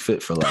dusty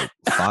fit for like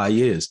 5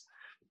 years.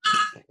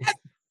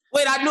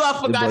 Wait, I knew I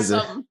forgot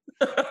something.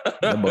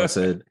 That boy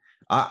said,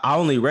 I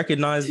only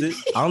recognized it.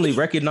 I only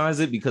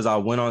recognized it because I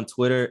went on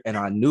Twitter and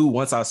I knew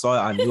once I saw it,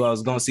 I knew I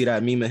was gonna see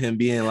that meme of him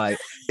being like,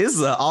 "It's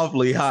an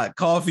awfully hot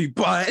coffee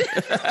pot."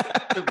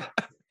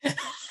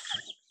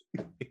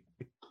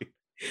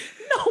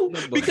 No,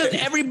 because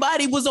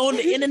everybody was on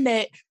the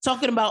internet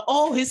talking about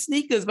all his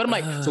sneakers. But I'm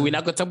like, so we're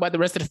not gonna talk about the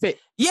rest of the fit.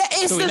 Yeah,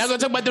 we're not gonna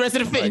talk about the rest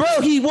of the fit.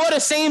 Bro, he wore the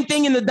same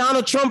thing in the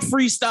Donald Trump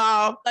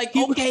freestyle. Like,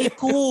 okay,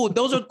 cool.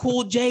 Those are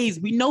cool J's.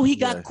 We know he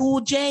got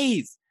cool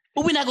J's.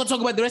 But we're not gonna talk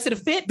about the rest of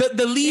the fit.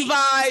 The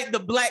Levi,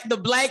 the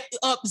black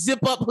up zip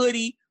up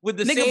hoodie with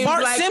the nigga same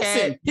Bart black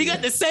Simpson. hat. He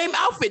got the same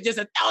outfit just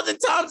 1,000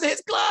 times in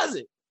his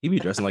closet. He be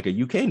dressing like a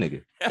UK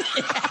nigga.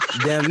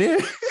 Damn near.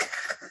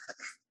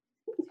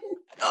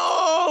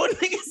 Oh,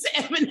 nigga,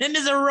 Eminem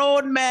is a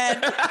road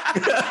man.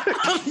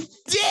 I'm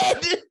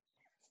dead.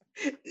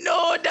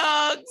 No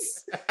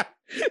dogs.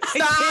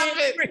 Stop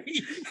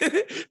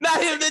it.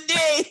 Not him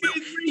today.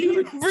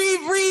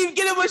 Breathe.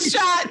 Get him a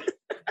shot.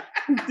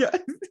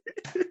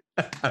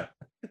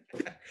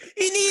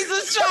 He needs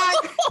a shot.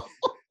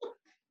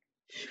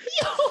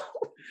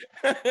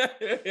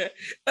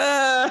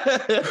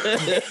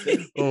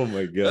 Oh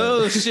my god.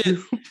 Oh shit.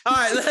 All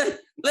right,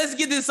 let's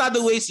get this out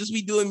the way since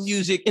we doing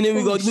music, and then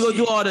we go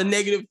do all the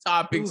negative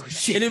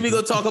topics, and then we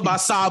go talk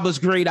about Saba's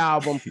great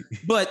album.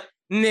 But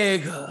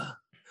nigga,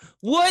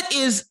 what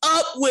is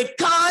up with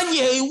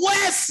Kanye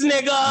West,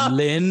 nigga?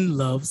 Lynn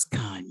loves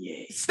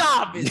Kanye.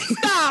 Stop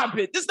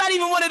it. This is not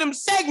even one of them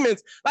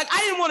segments. Like, I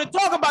didn't want to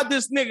talk about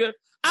this nigga.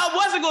 I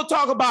wasn't gonna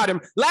talk about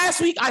him. Last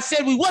week I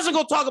said we wasn't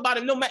gonna talk about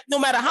him no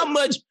matter how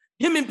much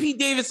him and Pete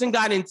Davidson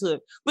got into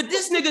it. But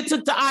this nigga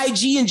took to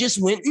IG and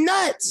just went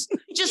nuts.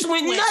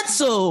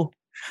 So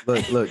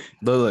Look.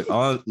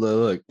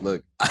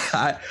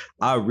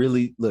 I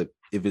really look.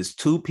 If it's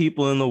two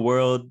people in the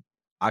world,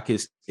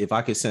 if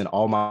I could send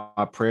all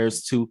my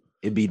prayers to,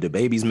 it'd be the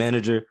baby's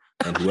manager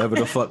and whoever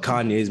the fuck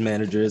Kanye's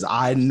manager is.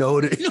 I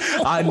know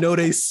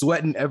they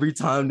sweating every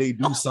time they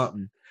do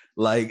something.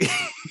 Like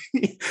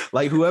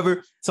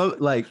whoever,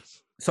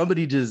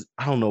 somebody just,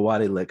 I don't know why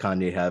they let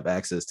Kanye have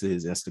access to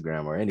his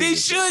Instagram or anything. They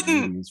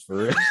shouldn't. For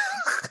real.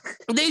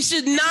 They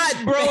should not,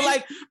 bro.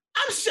 Like,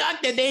 I'm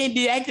shocked that they didn't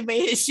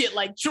deactivate his shit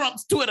like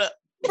Trump's Twitter.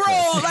 Bro,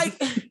 like,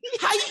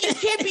 how you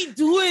can't be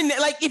doing that?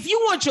 Like, if you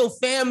want your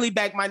family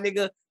back, my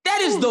nigga,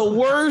 that is the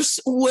worst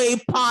way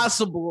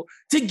possible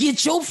to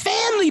get your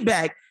family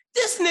back.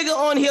 This nigga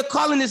on here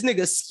calling this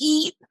nigga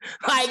Skeet.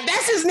 Like,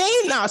 that's his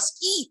name now,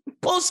 Skeet.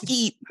 Post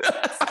Skeet.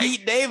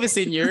 Pete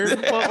Davidson,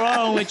 what's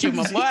wrong with you,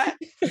 my boy?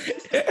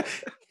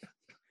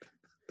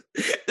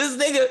 This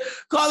nigga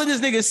calling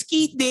this nigga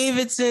Skeet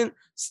Davidson,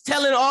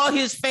 telling all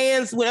his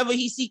fans whenever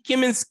he see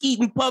Kim and Skeet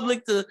in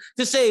public to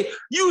say,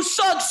 you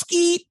suck,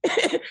 Skeet.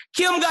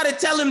 Kim got to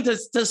tell him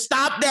to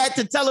stop that,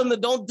 to tell him to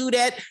don't do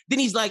that. Then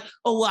he's like,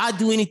 oh, well, I'd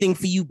do anything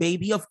for you,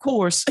 baby, of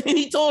course. And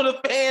he told the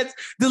fans,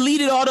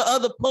 deleted all the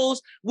other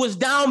posts, was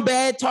down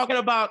bad talking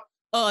about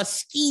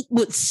Skeet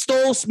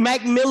stole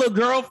Mac Miller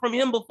girl from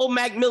him before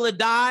Mac Miller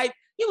died.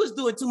 He was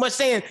doing too much,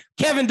 saying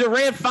Kevin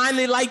Durant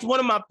finally liked one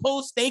of my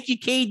posts. Thank you,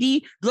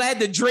 KD. Glad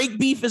the Drake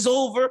beef is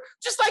over.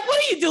 Just like, what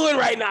are you doing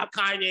right now,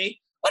 Kanye?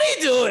 What are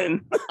you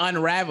doing?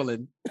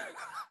 Unraveling.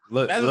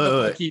 Look, that's what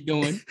the fuck keep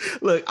doing.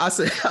 Look, I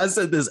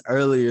said this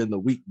earlier in the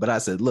week, but I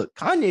said, look,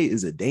 Kanye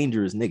is a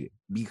dangerous nigga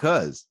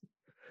because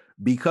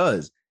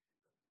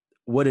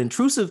what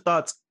intrusive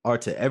thoughts are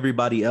to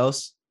everybody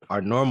else are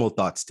normal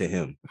thoughts to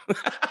him.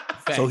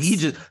 So he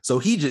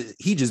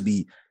just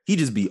be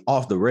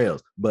off the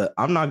rails. But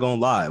I'm not gonna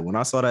lie, when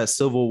I saw that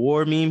Civil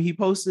War meme he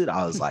posted,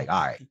 I was like,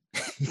 all right.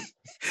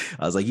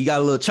 I was like, you got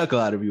a little chuckle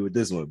out of me with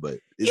this one, but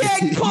yeah,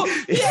 had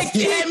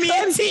me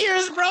in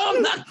tears, bro.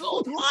 I'm not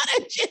gonna lie,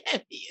 that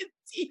had me in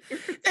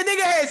tears. That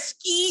nigga had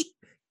Skeet,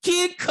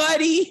 Kid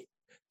Cudi,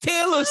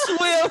 Taylor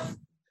Swift,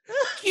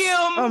 Kim,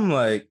 I'm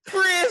like,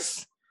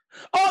 Chris,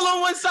 all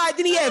on one side.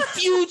 Then he had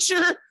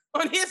Future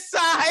on his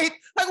side.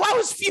 Like, why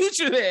was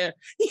Future there?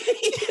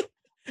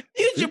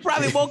 Future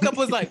probably woke up and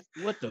was like,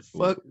 what the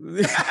fuck?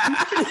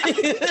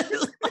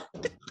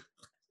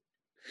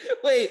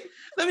 Wait,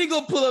 let me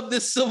go pull up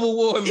this Civil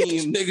War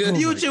meme, nigga.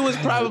 Future was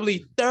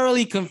probably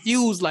thoroughly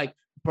confused, like,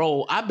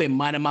 bro, I've been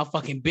minding my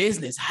fucking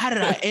business. How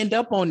did I end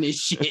up on this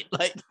shit?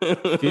 Like,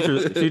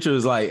 Future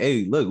was like,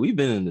 hey, look, we've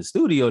been in the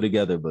studio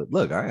together, but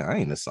look, I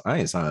ain't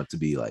signed up to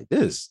be like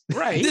this.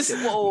 Right. This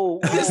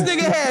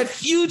nigga had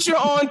Future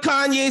on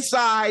Kanye's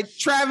side,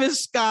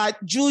 Travis Scott,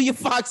 Julia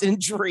Fox, and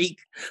Drake.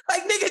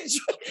 Like, nigga,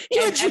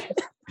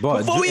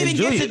 before we even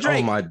get to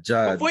Drake, oh my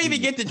God. Before we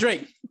even get to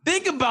Drake,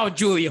 think about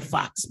Julia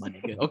Fox, my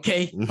nigga.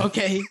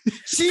 Okay.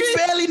 She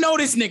barely know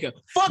this nigga.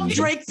 Fuck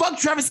Drake, fuck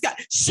Travis Scott.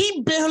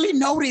 She barely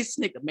know this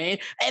nigga, man.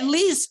 At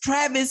least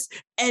Travis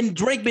and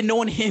Drake been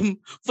knowing him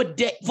for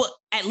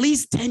at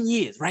least 10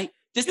 years, right?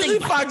 Just Julia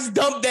Fox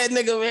dumped that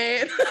nigga,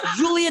 man.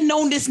 Julia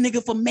known this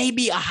nigga for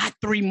maybe a hot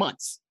 3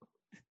 months.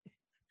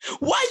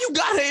 Why you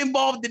got her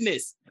involved in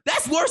this?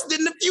 That's worse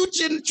than the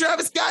Future and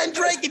Travis Scott and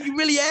Drake, if you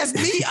really ask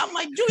me. I'm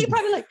like, Julia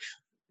probably like,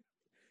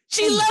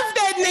 she left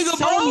that nigga,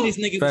 bro. Told me this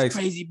nigga was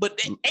crazy, but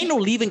ain't no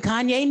leaving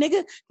Kanye,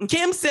 nigga.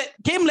 Kim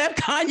left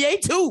Kanye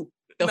too.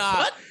 The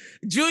fuck?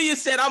 Julia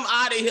said, I'm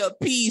out of here,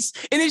 peace.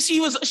 And then she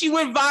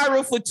went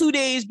viral for 2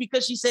 days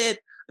because she said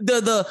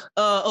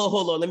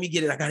hold on, let me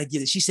get it. I gotta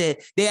get it. She said,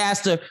 they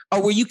asked her,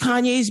 were you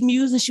Kanye's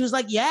muse? And she was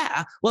like,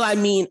 yeah. Well, I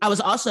mean, I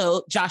was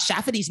also Josh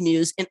Safdie's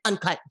muse in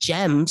Uncut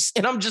Gems.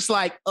 And I'm just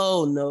like,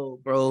 oh no,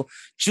 bro.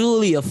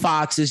 Julia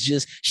Fox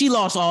is she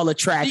lost all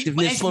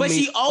attractiveness for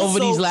me over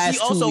these last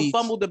 2 weeks. She also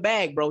fumbled the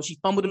bag, bro. She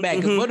fumbled the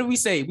bag. Because what did we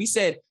say? We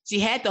said she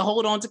had to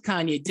hold on to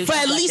Kanye till for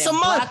at least a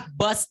month.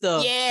 Blockbuster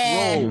role.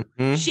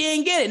 Mm-hmm. She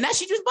ain't get it. Now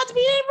she just about to be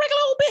a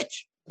regular old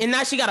bitch. And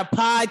now she got a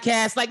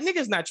podcast. Like,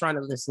 niggas not trying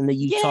to listen to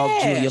you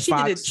talk, Julia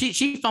Fox.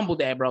 She fumbled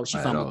that, bro. She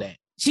fumbled that.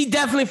 She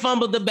definitely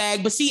fumbled the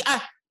bag. But see, I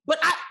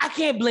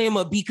can't blame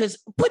her because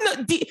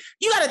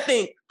you got to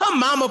think, her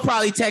mama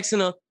probably texting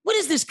her, what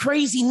is this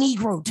crazy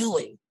Negro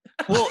doing?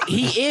 Well,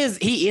 he is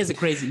a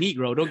crazy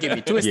Negro. Don't get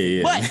me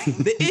twisted. Yeah. But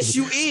the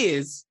issue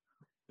is,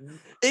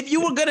 if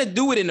you were going to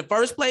do it in the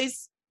first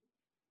place,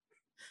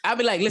 I'd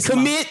be like, listen,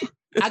 commit.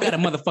 I got a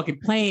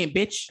motherfucking plan,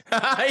 bitch.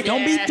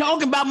 Don't be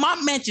talking about my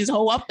mentions,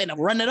 ho. I'm finna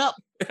run it up.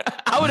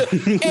 I'd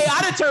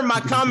have turned my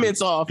comments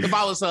off if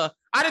I was her.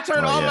 I'd have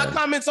turned all my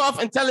comments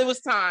off until it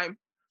was time.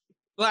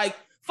 Like,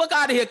 fuck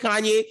out of here,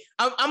 Kanye.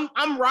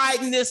 I'm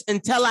riding this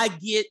until I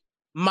get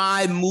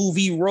my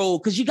movie role.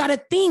 Cause you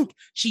gotta think,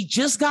 she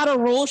just got a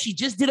role. She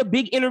just did a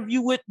big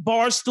interview with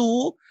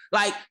Barstool.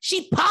 Like,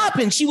 she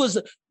popping. She was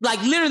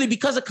like, literally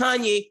because of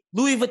Kanye,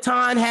 Louis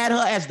Vuitton had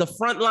her as the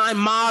frontline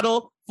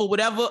model for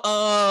whatever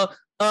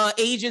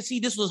agency.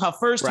 This was her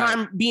first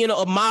time being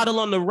a model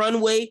on the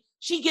runway.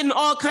 She getting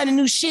all kind of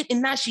new shit,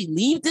 and now she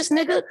leave this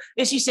nigga,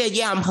 and she said,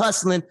 "Yeah, I'm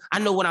hustling. I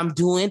know what I'm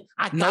doing.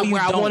 I got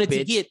where I wanted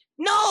to get."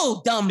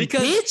 No, dumb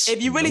bitch.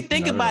 If you really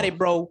think about it,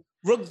 bro,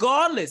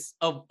 regardless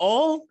of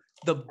all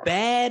the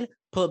bad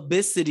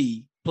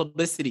publicity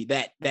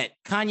that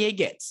Kanye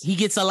gets, he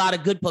gets a lot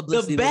of good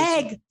publicity. The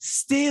bag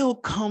still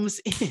comes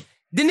in.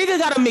 The nigga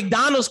got a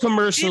McDonald's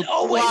commercial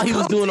while he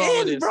was doing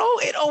all this. Bro,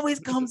 it always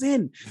comes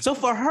in. So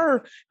for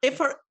her,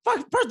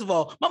 first of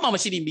all, my mama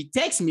shouldn't even be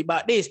texting me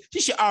about this. She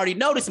should already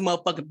know this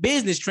motherfucking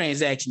business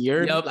transaction. You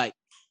heard? Yep. Like,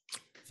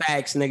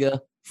 facts,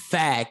 nigga.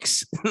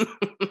 Facts.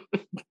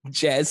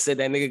 Jazz said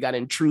that nigga got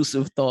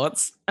intrusive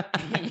thoughts.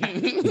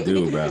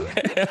 Dude, bro.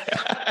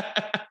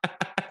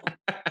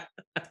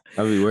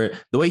 I mean,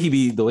 the way he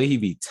be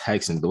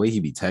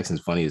texting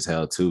is funny as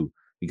hell too.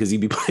 Because he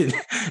be putting,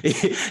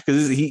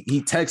 because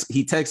he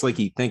texts like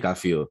he think I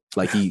feel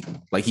like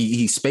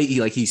he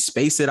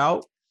space it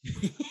out.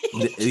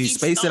 He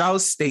space it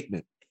out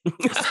statement.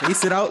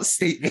 Space it out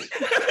statement.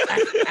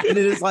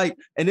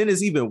 And then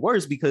it's even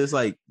worse because it's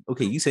like,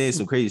 okay, you saying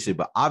some crazy shit,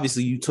 but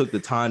obviously you took the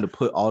time to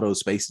put all those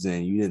spaces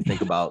in. You didn't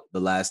think about the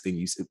last thing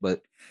you said,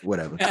 but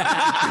whatever.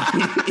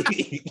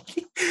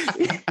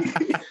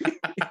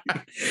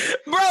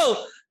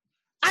 Bro,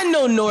 I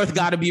know North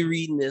got to be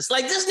reading this.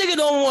 Like, this nigga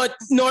don't want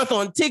North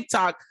on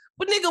TikTok.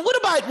 But nigga, what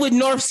about when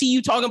North see you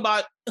talking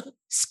about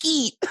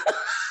Skeet?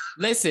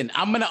 Listen,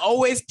 I'm going to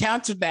always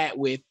counter that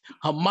with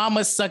her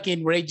mama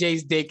sucking Ray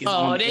J's dick.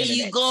 Oh, there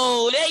you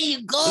go. There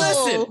you go.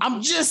 Listen,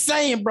 I'm just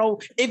saying, bro,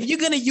 if you're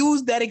going to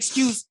use that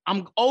excuse,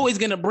 I'm always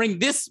going to bring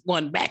this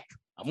one back.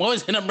 I'm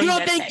always going to bring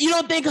that back. You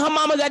don't think her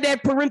mama got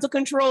that parental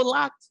control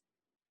locked?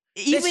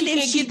 Even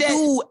if she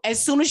do,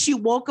 as soon as she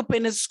woke up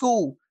in the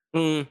school,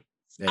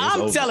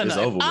 I'm telling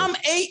her, I'm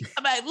 8.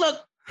 I'm like,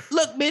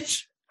 look,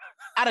 bitch,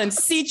 I done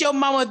seen your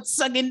mama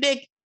sucking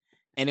dick,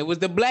 and it was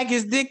the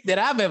blackest dick that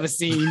I've ever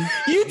seen.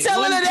 You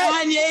telling her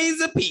that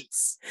Kanye's a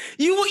piece?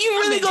 You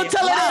really gonna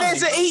tell her that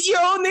as an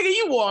 8-year-old nigga?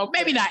 You walk,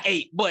 maybe not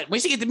 8, but when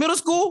she get to middle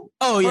school,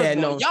 no,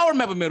 y'all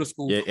remember middle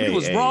school? It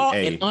was raw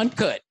and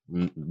uncut,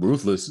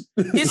 ruthless.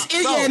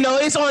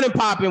 It's on and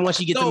popping when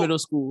she get to middle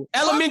school.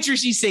 Elementary,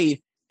 she's safe.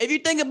 If you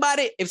think about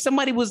it, if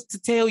somebody was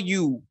to tell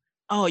you,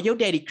 oh, your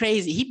daddy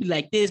crazy, he'd be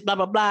like this, blah,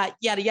 blah, blah,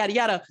 yada, yada,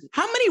 yada.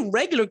 How many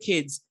regular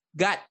kids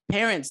got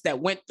parents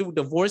that went through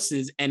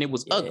divorces and it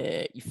was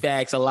ugly? You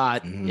facts a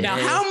lot. Now,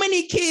 how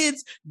many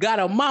kids got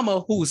a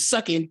mama who's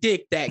sucking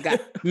dick that got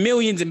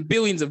millions and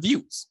billions of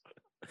views?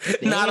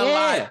 Not a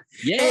lot.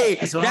 Yeah, Hey,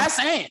 that's what I'm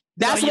saying.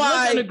 That's You know, you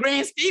why look in the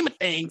grand scheme of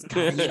things,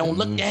 you don't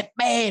look that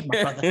bad,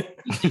 my brother.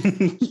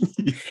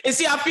 And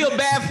see, I feel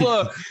bad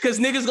for because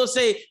niggas gonna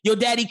say your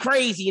daddy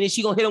crazy, and then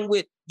she gonna hit him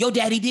with your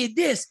daddy did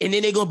this, and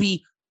then they gonna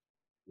be,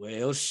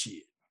 well,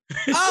 shit.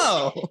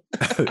 Oh,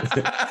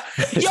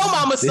 your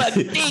mama sucked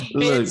dick,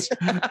 bitch.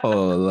 Look,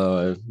 oh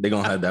Lord, they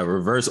gonna have that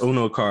reverse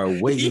Uno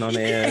card waiting on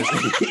their ass.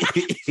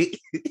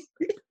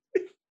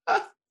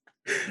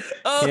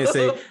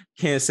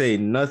 Can't say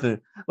nothing.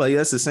 Like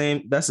that's the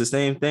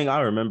same thing.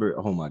 I remember.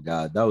 Oh my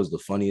God, that was the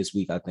funniest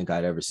week I think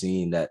I'd ever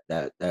seen.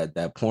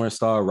 That porn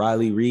star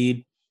Riley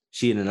Reid.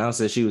 She had announced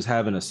that she was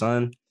having a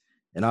son,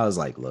 and I was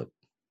like, look,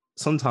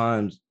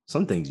 sometimes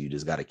some things you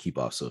just got to keep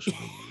off social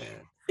media,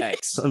 man.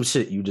 Some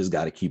shit you just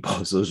got to keep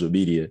off social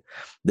media.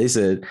 They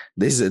said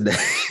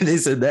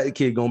that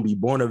kid gonna be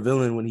born a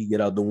villain when he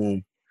get out the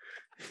womb.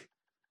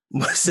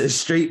 But said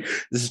straight.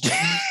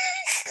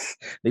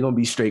 They're gonna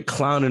be straight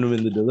clowning him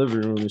in the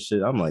delivery room and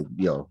shit. I'm like,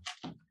 yo.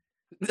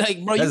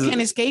 Like, bro, you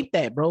can't escape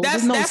that, bro.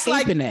 There's no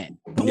escaping that.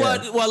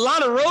 Well,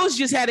 Lana Rose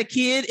just had a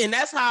kid, and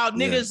that's how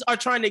niggas are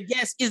trying to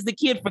guess, is the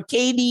kid for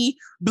KD,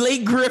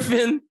 Blake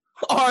Griffin,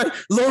 or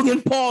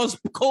Logan Paul's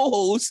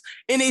co-host?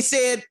 And they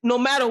said, no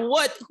matter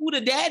what, who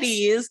the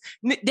daddy is,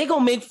 they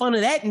gonna make fun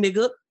of that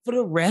nigga for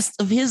the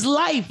rest of his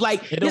life.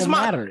 Like his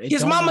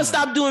mama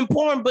stopped doing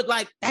porn, but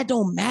like that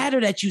don't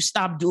matter that you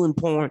stopped doing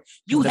porn.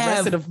 The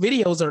rest of the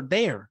videos are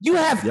there. You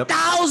have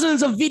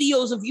thousands of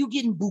videos of you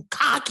getting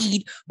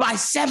bukkakied by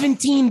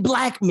 17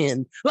 black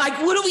men. Like,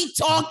 what are we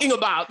talking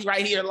about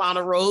right here,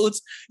 Lana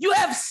Rhodes? You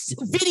have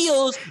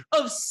videos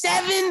of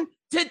 7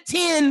 to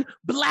 10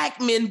 black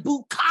men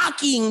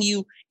bukkakking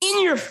you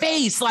in your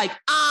face, like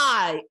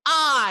eye,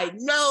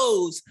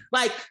 nose.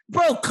 Like,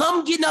 bro,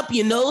 come getting up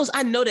your nose.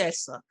 I know that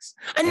sucks.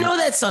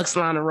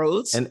 Lana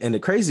Rhodes. And the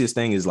craziest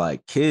thing is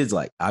like kids,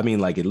 like, I mean,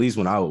 like at least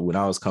when I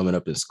was coming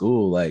up in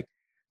school, like,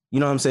 you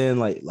know what I'm saying?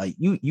 Like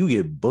you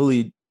get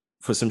bullied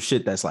for some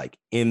shit that's like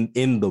in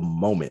the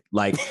moment.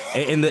 Like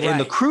and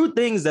the crude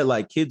things that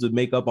like kids would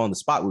make up on the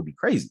spot would be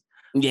crazy.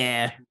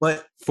 Yeah.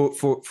 But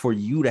for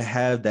you to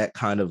have that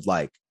kind of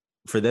like,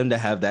 for them to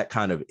have that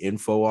kind of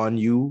info on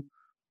you,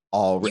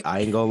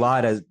 I ain't gonna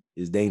lie, that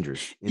is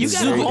dangerous. You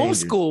got to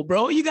homeschool,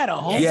 bro. You got to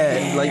homeschool.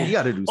 Yeah, like you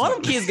got to do something. All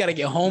them kids got to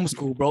get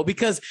homeschooled, bro.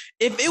 Because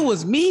if it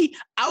was me,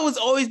 I was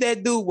always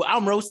that dude where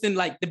I'm roasting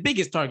like the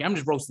biggest target. I'm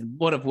just roasting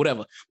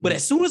whatever. But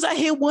as soon as I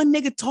hear one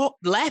nigga talk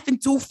laughing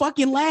too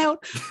fucking loud,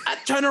 I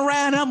turn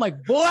around and I'm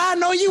like, boy, I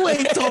know you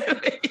ain't talking.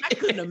 I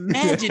couldn't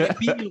imagine it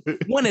being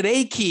one of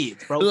they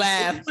kids, bro.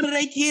 Laugh. One of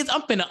they kids,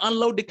 I'm finna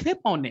unload the clip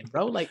on them,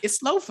 bro. Like, it's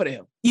slow for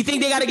them. You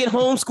think they got to get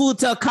homeschooled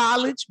till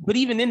college? But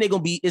even then, they're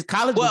gonna be. Is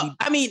college? Well,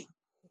 I mean,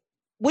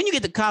 when you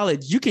get to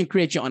college, you can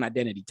create your own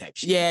identity type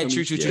shit. Yeah,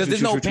 true. Because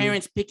there's no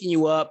parents picking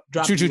you up,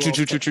 dropping you off.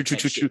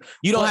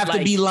 You don't have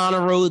to be Lana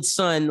Rhodes'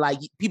 son. Like,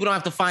 people don't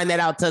have to find that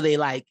out till they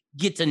like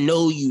get to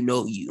know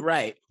you.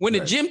 Right. When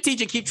the gym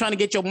teacher keep trying to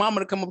get your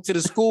mama to come up to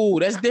the school,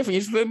 that's different.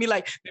 You feel me?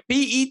 Like the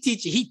PE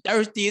teacher, he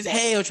thirsty as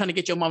hell trying to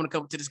get your mama to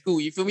come up to the school.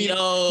 You feel me?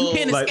 You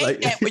can't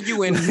escape that when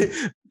you in.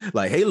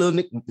 Like, hey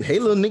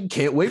little Nick,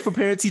 can't wait for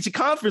parent teacher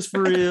conference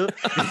for real.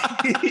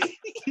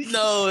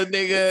 No,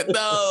 nigga,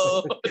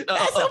 no.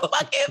 That's a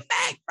fucking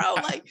fact, bro.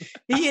 Like,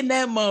 he and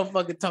that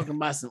motherfucker talking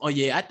about some, oh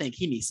yeah, I think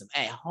he needs some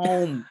at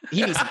home.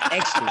 He needs some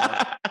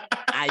extra.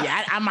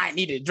 I might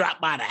need to drop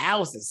by the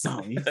house or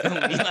something. You feel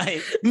me?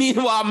 Like,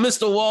 meanwhile,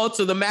 Mr.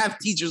 Walter, the math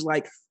teacher's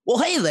like, well,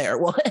 hey there,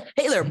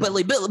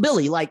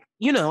 Billy, like,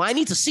 you know, I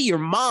need to see your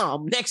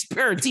mom next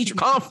parent-teacher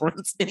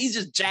conference. And he's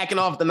just jacking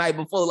off the night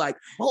before, like,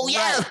 oh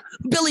yeah,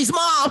 Billy's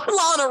mom,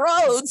 Lana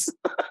Rhodes.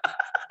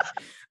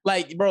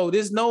 Like, bro,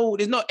 there's no,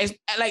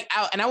 like,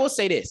 and I will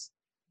say this.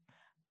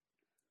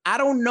 I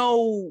don't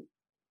know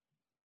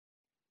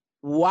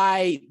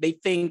why they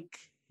think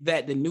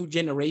that the new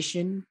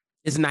generation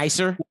is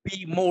nicer, will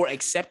be more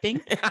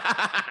accepting,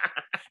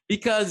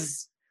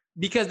 because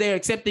they're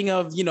accepting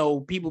of, you know,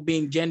 people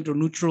being gender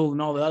neutral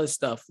and all the other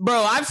stuff.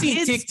 Bro, I've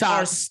seen TikTok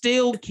are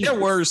still kids. They're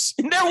worse.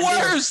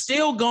 They're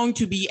still going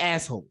to be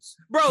assholes,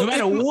 bro. No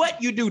matter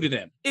what you do to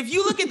them. If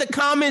you look at the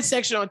comment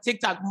section on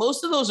TikTok,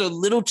 most of those are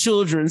little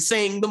children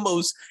saying the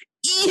most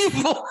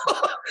evil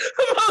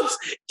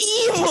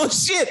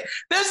shit.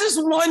 There's this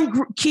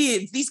one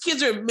kid. These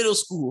kids are in middle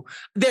school.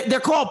 They're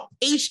called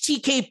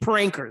HTK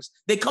prankers.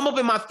 They come up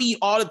in my feed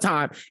all the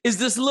time. It's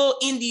this little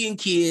Indian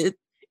kid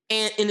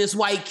and this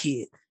white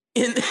kid.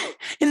 And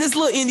this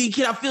little Indian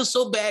kid, I feel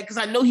so bad because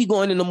I know he's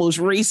going in the most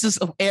racist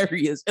of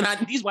areas, and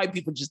these white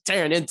people just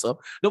tearing into him.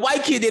 The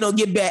white kid they don't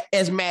get back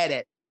as mad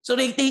at. So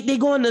they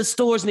go in the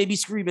stores and they be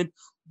screaming,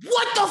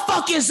 "What the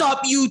fuck is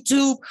up,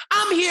 YouTube?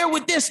 I'm here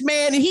with this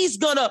man, and he's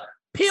gonna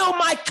peel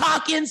my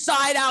cock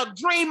inside out,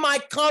 drain my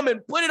cum,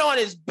 and put it on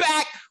his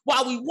back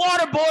while we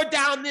waterboard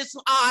down this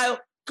aisle.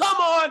 Come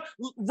on,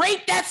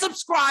 rate that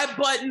subscribe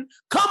button.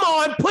 Come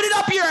on, put it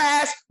up your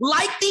ass.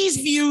 Like these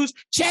views.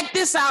 Check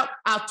this out.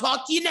 I'll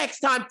talk to you next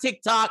time,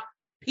 TikTok.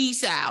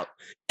 Peace out."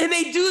 And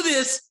they do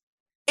this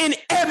in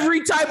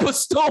every type of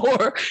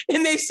store,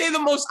 and they say the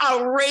most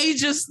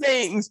outrageous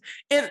things.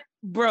 And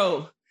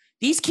bro,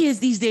 these kids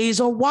these days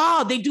are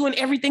wild. They doing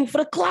everything for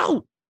the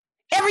clout.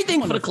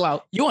 Everything for the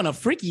clout. You on a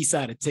freaky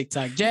side of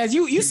TikTok, Jazz?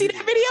 You see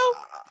that video?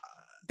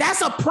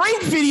 That's a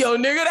prank video,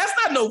 nigga. That's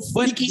not no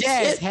freaky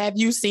Jazz, shit. have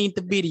you seen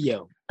the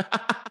video?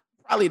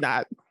 Probably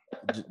not.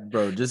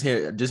 Bro, just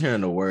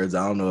hearing the words,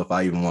 I don't know if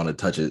I even want to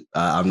touch it.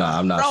 I'm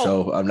not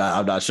sure. I'm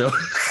not sure.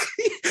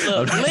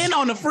 Look, Lynn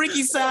on the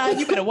freaky side,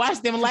 you better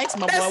watch them likes,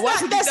 my boy. Watch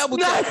the double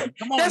tap.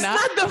 Come on that's now.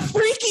 not the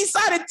freaky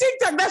side of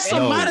TikTok. That's It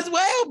might as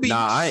well be.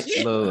 Nah, I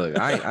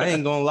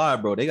ain't gonna lie,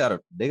 bro. They got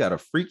a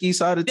freaky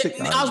side of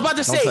TikTok. I was about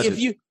to say,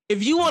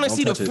 if you want to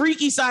see the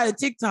freaky side of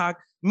TikTok,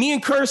 me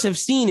and Curse have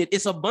seen it.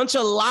 It's a bunch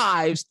of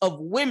lives of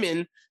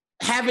women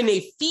having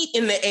their feet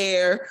in the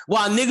air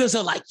while niggas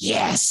are like,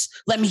 yes,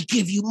 let me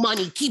give you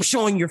money. Keep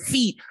showing your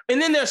feet.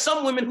 And then there's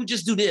some women who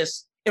just do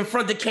this in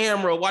front of the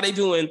camera while they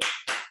doing,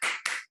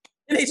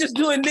 and they just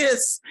doing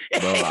this.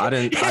 Bro, I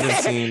didn't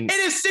see. It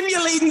is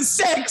simulating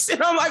sex.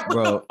 And I'm like,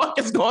 what the fuck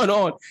is going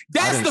on?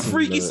 That's the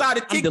freaky side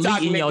of TikTok. I'm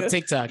deleting your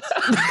TikTok.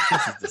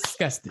 This is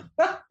disgusting.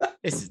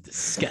 This is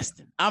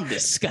disgusting. I'm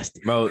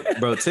disgusted.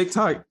 Bro,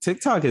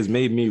 TikTok has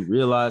made me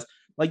realize,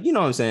 like, you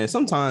know what I'm saying?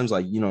 Sometimes,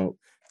 like,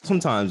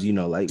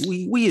 like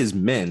we as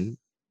men,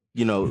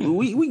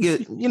 we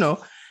get,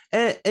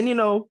 and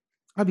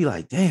I'd be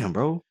like, damn,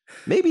 bro,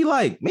 maybe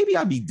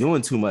I be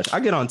doing too much. I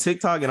get on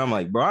TikTok and I'm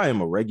like, bro, I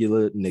am a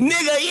regular nigga.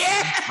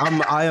 Yeah.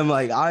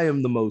 I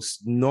am the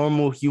most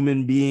normal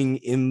human being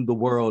in the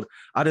world.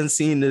 I done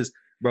seen this,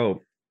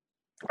 bro.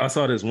 I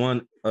saw this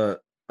one, it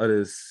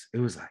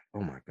was like,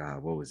 oh my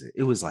God, what was it?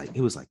 It was like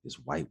this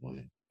white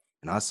woman.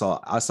 And I saw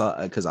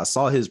because I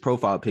saw his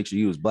profile picture.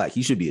 He was black.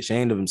 He should be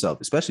ashamed of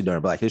himself, especially during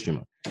Black History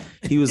Month.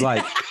 He was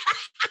like,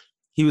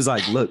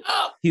 look,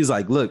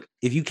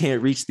 if you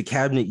can't reach the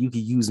cabinet, you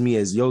can use me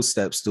as your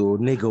step stool.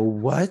 Nigga,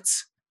 what?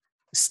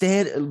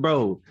 Stand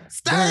up.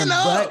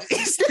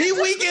 He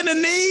weak in the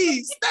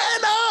knees.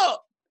 Stand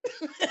up.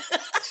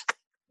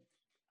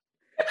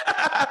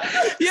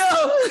 Yo,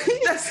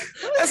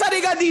 that's how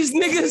they got these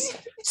niggas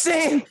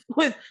saying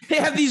they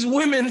have these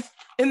women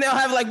and they'll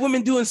have like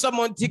women doing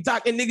something on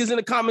TikTok and niggas in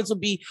the comments will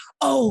be,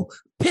 oh,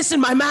 piss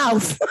in my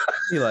mouth.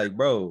 You're like,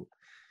 bro,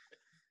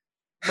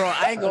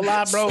 I ain't gonna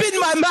lie, bro. Spit in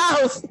my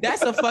mouth.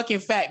 That's a fucking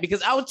fact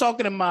because I was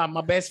talking to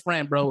my best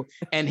friend, bro,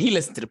 and he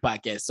listened to the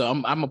podcast, so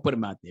I'm gonna put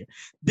him out there.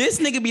 This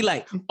nigga be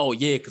like, oh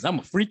yeah, because I'm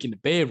a freak in the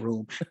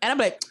bedroom. And I'm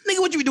like, nigga,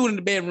 what you be doing in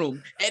the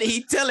bedroom? And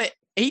he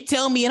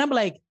tell me, and I'm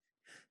like,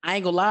 I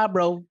ain't gonna lie,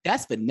 bro,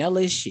 that's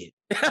vanilla as shit.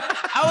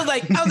 I was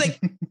like,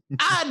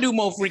 I do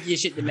more freaky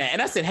shit than that.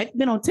 And I said, have you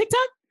been on TikTok?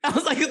 I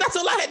was like, that's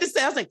all I had to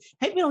say. I was like,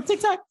 have you been on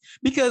TikTok?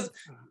 Because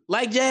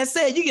like Jazz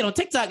said, you get on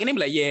TikTok and they be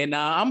like, yeah,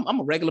 nah, I'm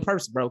a regular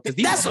person, bro. Because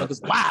these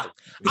motherfuckers wild.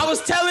 I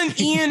was telling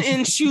Ian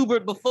and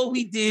Schubert before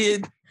we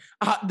did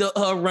the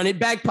Run It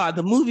Back pod,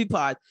 the movie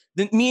pod,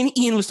 me and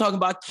Ian was talking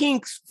about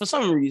kinks for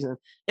some reason.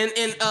 And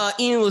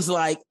Ian was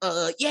like,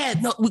 yeah,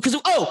 no, because,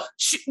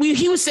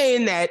 he was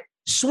saying that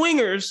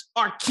swingers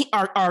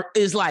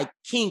is like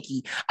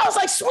kinky. I was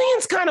like,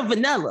 swinging's kind of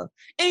vanilla.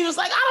 And he was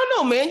like, I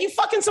don't know, man. You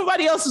fucking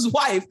somebody else's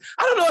wife.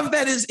 I don't know if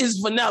that is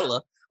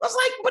vanilla. I was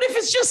like, but if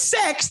it's just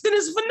sex, then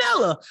it's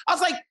vanilla. I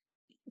was like,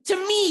 to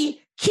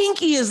me,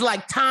 kinky is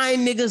like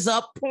tying niggas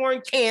up,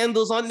 pouring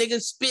candles on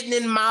niggas, spitting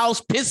in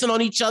mouths, pissing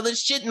on each other,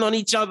 shitting on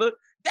each other.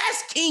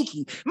 That's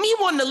kinky. Me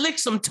wanting to lick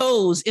some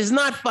toes is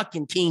not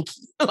fucking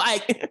kinky.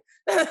 Like,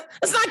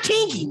 it's not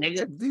kinky,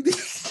 nigga.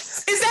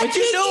 Is that what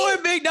you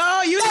doing, big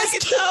dog? You licking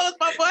toes,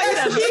 my boy. You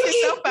done lick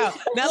yourself out.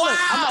 Now look,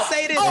 I'm gonna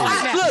say this.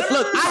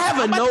 Look, I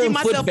have a known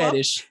foot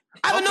fetish.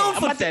 I have a known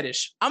foot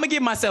fetish. I'm gonna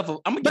give myself a.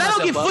 But I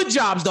don't get foot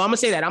jobs though. I'm gonna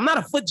say that I'm not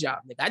a foot job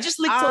nigga. I just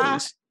lick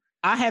toes.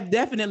 I have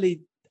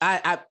definitely.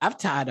 I've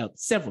tied up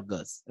several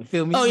guts. You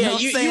feel me? Oh yeah,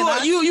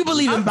 you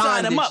believe in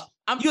bondage. Them up.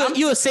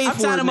 You a safe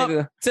word,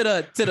 nigga. To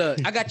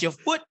the. I got your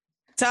foot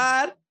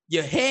tied,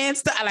 your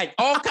hands tied, like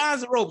all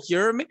kinds of ropes. You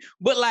heard me?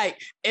 But like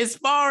as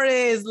far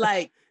as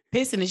like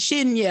pissing and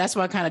shitting, yeah, that's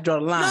why I kind of draw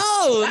the line.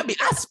 No,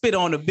 I spit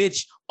on a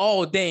bitch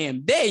all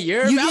damn day.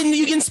 You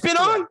can spit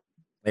on.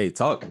 Hey,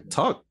 talk,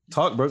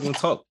 Brooklyn,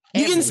 talk.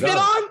 You can spit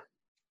on.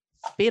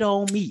 Spit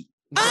on me.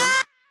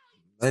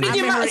 I'm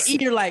in her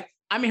ear like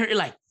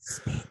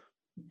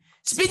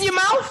spit in your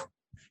mouth.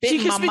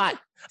 Spit in my mouth.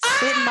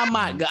 Spit in my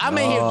mouth. I'm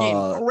in here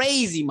getting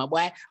crazy, my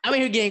boy.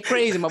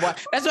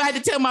 That's why I had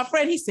to tell my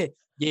friend. He said,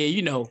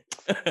 yeah,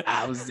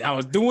 I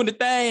was doing the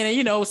thing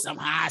and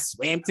somehow I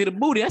swam to the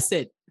booty. I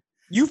said,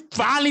 you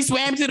finally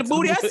swam to the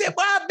booty? I said,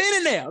 well, I've been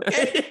in there.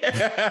 Okay?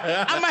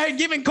 I'm out here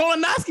giving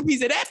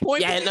colonoscopies at that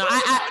point. Yeah, no,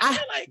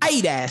 I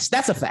eat ass.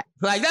 That's a fact.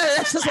 Like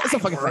that's a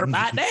fucking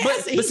fact.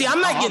 But see, I'm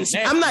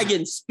not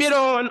getting spit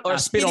on or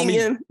spit on me.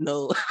 In.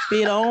 No,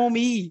 spit on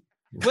me.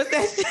 What's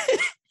that?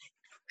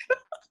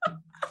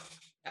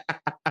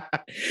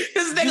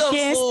 This nigga You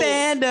can't fool.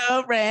 stand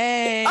up,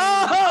 Ray.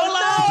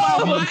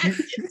 Oh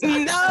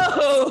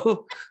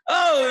no!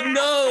 Oh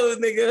no,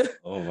 nigga!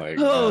 Oh my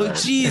Oh god.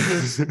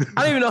 Jesus! I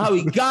don't even know how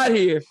we got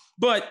here,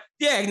 but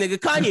yeah, nigga,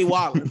 Kanye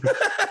wildin'.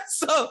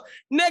 So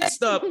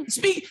next up,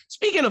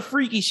 speaking of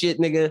freaky shit,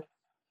 nigga.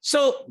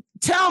 So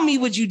tell me,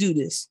 would you do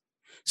this?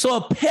 So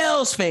a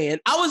Pels fan,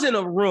 I was in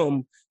a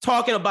room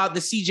talking about the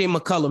CJ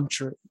McCollum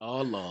trade.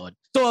 Oh Lord.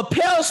 So a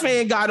Pels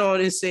fan got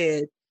on and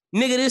said,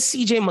 nigga, this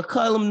CJ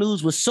McCollum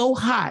news was so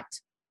hot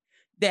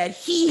that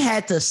he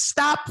had to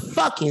stop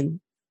fucking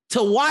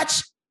to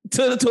watch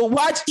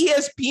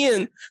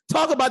ESPN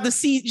talk about the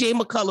CJ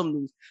McCollum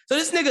news. So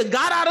this nigga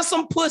got out of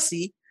some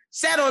pussy,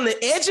 sat on the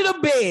edge of the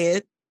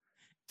bed,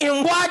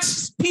 and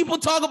watched people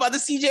talk about the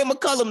CJ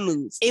McCollum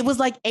news. It was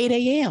like 8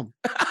 a.m.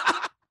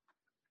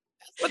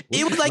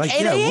 It was like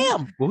 8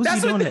 a.m. What was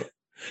That's he what doing?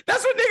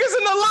 That's what niggas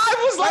in the live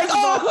was like.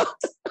 Oh,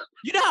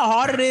 You know how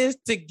hard it is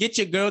to get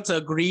your girl to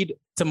agree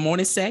to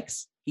morning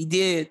sex? he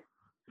did.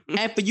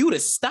 And for you to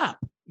stop.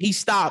 He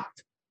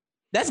stopped.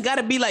 That's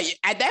gotta be like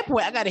at that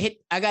point, I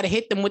gotta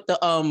hit them with the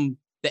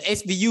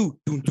SVU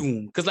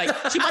doom. Cause like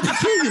she about to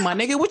kill you, my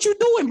nigga. What you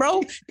doing,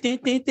 bro?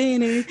 Like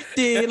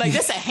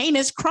that's a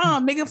heinous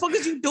crime, nigga. Fuck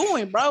is you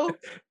doing, bro?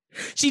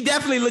 She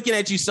definitely looking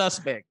at you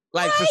suspect,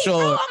 like for Right, sure.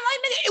 Bro, I'm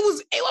like, nigga, it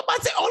was about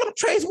to say all them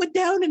trades went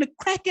down in the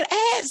cracking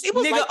ass. It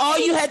was Nigga, like all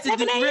you had to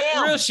 7 do,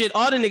 a.m. real shit,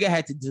 all the nigga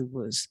had to do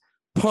was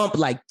pump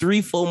like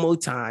 3-4 more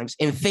times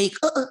and fake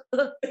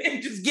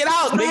and just get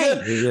out,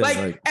 nigga. Yeah,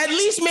 like, at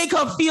least make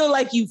her feel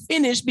like you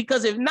finished,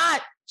 because if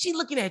not, she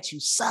looking at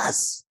you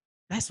sus.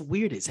 That's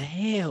weird as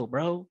hell,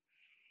 bro.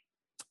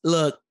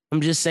 Look,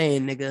 I'm just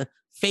saying, nigga,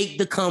 fake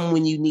the cum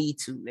when you need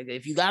to, nigga.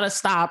 If you gotta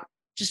stop,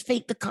 just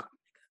fake the cum, nigga.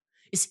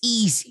 It's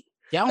easy.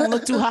 Y'all don't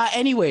look too hot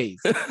anyways.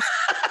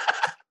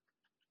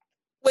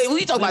 Wait,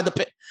 we talking about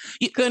the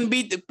You couldn't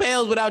beat the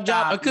Pels without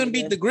Ja. Nah, I couldn't nigga.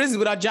 beat the Grizzlies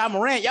without Ja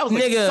Morant. Y'all was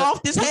like Nigga,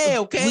 soft as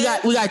hell, okay?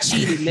 we got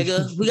cheated,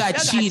 nigga. We got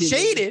Y'all cheated. got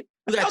cheated.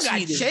 We got Y'all got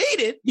cheated.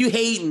 cheated. You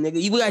hating, nigga.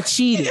 We got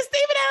cheated. Nigga,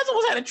 Steven Adams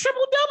almost had a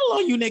triple double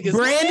on you niggas.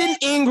 Brandon man.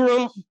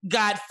 Ingram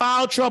got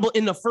foul trouble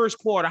in the first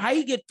quarter. How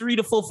you get 3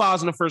 to 4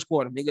 fouls in the first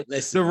quarter, nigga?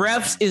 Listen, The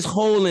refs is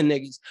holding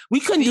niggas. We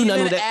couldn't do Steven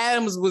nothing with that.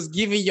 Adams was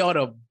giving y'all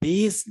the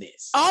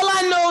business. All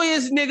I know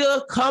is,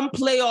 nigga, come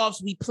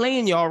playoffs, we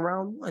playing y'all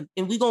round one,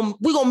 and we gonna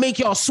make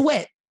y'all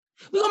sweat.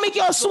 We gonna make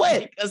y'all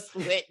sweat. Make us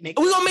sweat, nigga.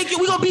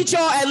 We gonna beat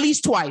y'all at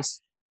least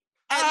twice.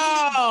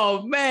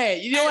 Oh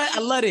man, you know what? I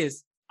love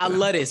this. I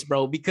love this,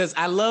 bro, because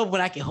I love when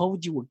I can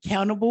hold you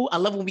accountable. I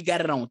love when we got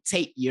it on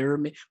tape, you hear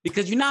me?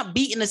 Because you're not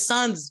beating the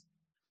Suns.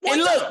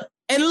 And look,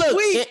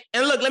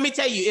 let me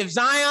tell you, if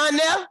Zion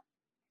there,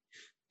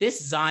 This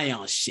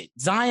Zion shit.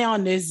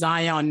 Zion this,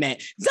 Zion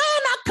that.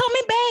 Zion not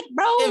coming back,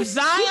 bro. if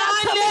Zion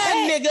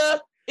there, nigga,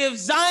 if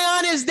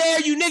Zion is there,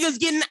 you niggas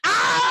getting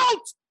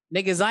out.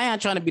 Nigga, Zion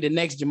trying to be the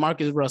next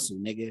Jamarcus Russell,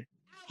 nigga.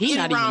 He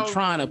not even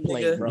trying to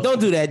play, nigga. bro. Don't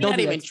do that. He Don't not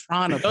do even that.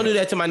 trying to Don't play. do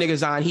that to my nigga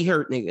Zion. He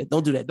hurt, nigga.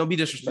 Don't do that. Don't be He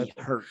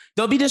disrespectful. hurt.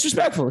 Don't be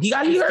disrespectful. He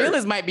got His hurt.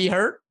 feelings might be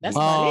hurt. That's Oh,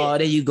 about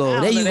it. there you I go.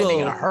 don't There you let that go.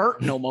 nigga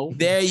hurt no more.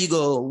 There you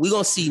go. We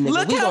gonna see, nigga.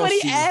 Look we how gonna many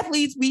see.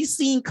 athletes we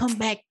seen come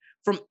back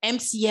from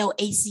MCL,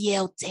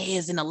 ACL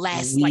tears in the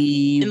last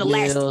We in the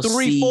last will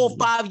 3, see. 4,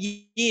 5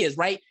 years,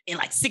 right? In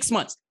like 6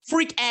 months.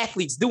 Freak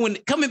athletes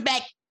coming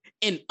back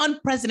in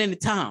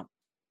unprecedented time.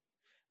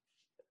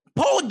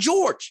 Paul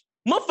George,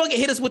 motherfucker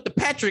hit us with the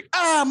Patrick.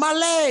 My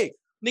leg.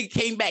 Nigga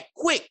came back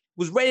quick,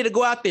 was ready to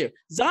go out there.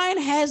 Zion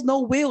has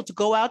no will to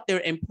go out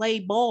there and play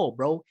ball,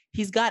 bro.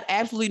 He's got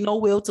absolutely no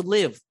will to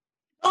live.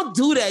 Don't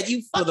do that.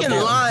 You For the fucking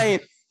ball. lying.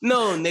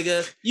 No,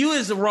 nigga. You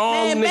is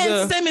wrong, Man, Ben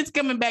nigga. Simmons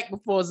coming back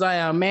before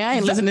Zion, man. I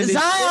ain't listening to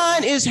this shit.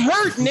 Zion is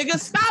hurt, nigga.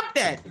 Stop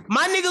that.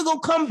 My nigga gonna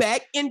come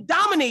back and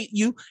dominate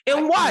you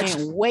and watch.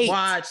 Can't wait.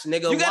 Watch,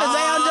 nigga. You got a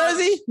Zion watch.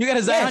 jersey? You got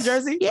a Zion Yes.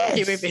 jersey? Yes.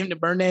 Can't wait for him to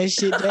burn that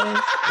shit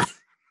down.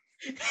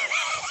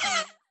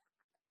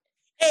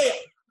 Hey,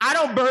 I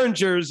don't burn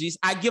jerseys.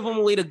 I give them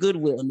away to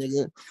Goodwill,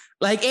 nigga.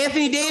 Like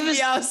Anthony Davis.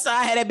 Be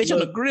outside, had that bitch on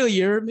the grill,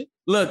 you heard me?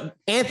 Look,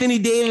 Anthony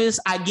Davis,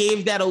 I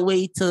gave that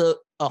away to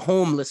a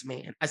homeless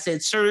man. I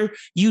said, sir,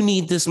 you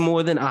need this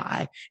more than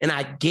I. And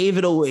I gave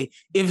it away.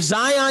 If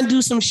Zion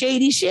do some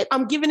shady shit,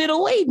 I'm giving it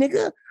away,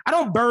 nigga. I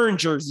don't burn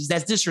jerseys.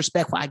 That's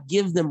disrespectful. I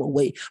give them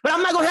away. But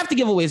I'm not going to have to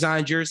give away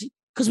Zion jersey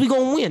because we're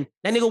going to win.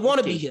 That nigga want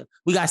to be here.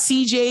 We got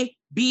CJ,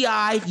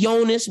 B.I.,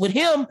 Jonas. With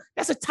him,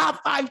 that's a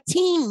top 5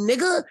 team,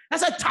 nigga.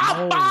 That's a top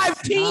No, 5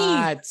 it's team.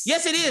 not.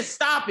 Yes, it is.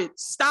 Stop it.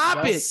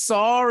 Stop Yo, it.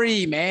 sorry,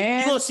 You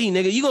man. gonna see,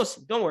 nigga. You gonna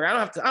see. Don't worry. I don't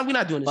have to. We're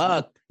not doing this.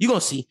 Fuck. You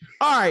gonna see.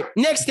 All right.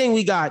 Next thing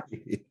we got.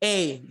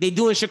 Hey, they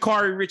doing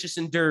Sha'Carri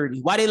Richardson dirty.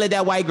 Why they let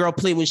that white girl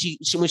play when she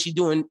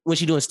doing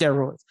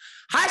steroids?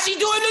 How she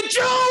doing the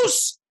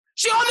juice?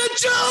 She on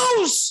the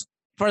juice.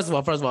 First of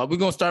all, we're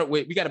gonna start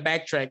with we gotta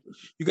backtrack.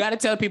 You gotta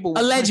tell people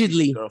where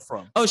Allegedly. this girl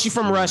from. Oh, she's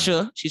from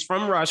Russia. She's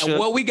from Russia. And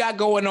what we got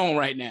going on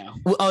right now.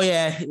 Oh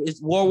yeah,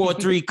 it's World War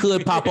III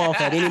could pop off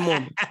at any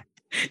moment.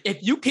 If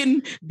you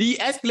can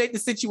de-escalate the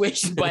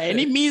situation by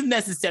any means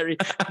necessary,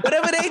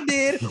 whatever they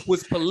did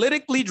was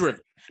politically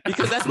driven.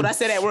 because that's what I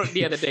said at work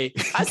the other day.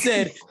 I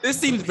said, this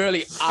seems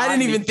very I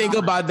didn't even think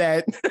about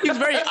that. It was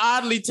very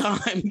oddly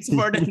timed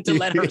for them to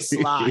let her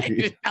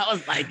slide. I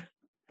was like,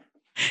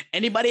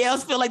 anybody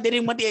else feel like they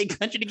didn't want the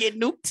country to get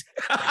nuked?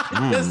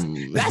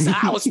 That's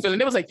how I was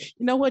feeling. It was like,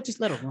 you know what? Just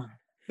let her run.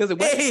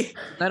 Hey,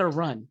 let her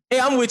run. Hey,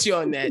 I'm with you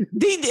on that.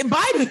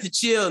 Biden needs to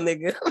chill,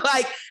 nigga.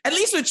 Like, at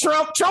least with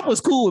Trump was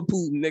cool with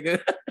Putin,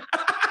 nigga.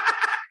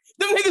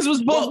 Them niggas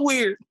was both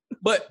weird.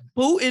 But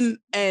Putin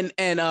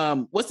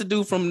and what's the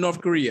dude from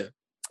North Korea?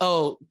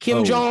 Oh,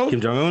 Kim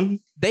Jong-un?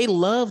 They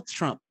loved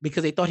Trump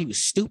because they thought he was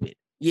stupid.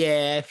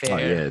 Yeah, fair. Oh,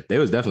 yeah, they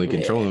was definitely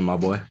controlling my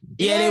boy.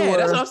 Yeah, they were.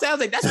 That's what I'm saying. I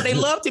was like, that's why they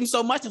loved him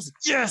so much. I was like,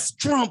 yes,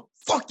 Trump.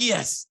 Fuck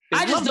yes.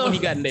 I just know he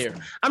got in there.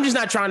 I'm just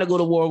not trying to go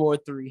to World War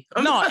III.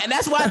 No, and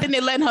that's why I think they're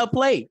letting her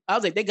play. I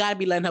was like, they gotta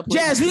be letting her play.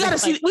 Jazz, we gotta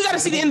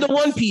see the end of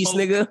One Piece,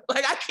 nigga.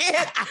 Like I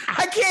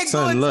can't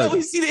Son, go until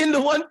we see the end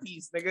of One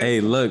Piece, nigga.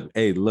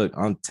 Hey, look,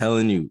 I'm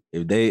telling you,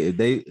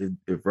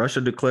 if Russia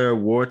declare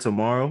war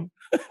tomorrow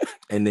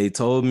and they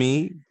told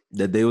me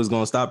that they was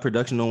gonna stop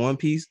production on One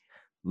Piece,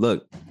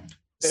 look,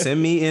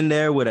 send me in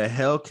there with a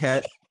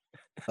Hellcat,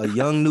 a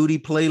Young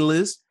Nudie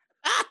playlist,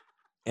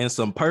 and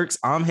some perks.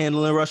 I'm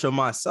handling Russia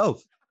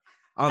myself.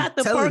 I'm Not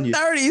the telling you.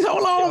 30s.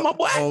 Hold on, my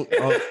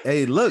boy.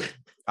 Hey, look,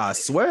 I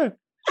swear.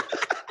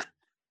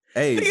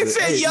 Hey, nigga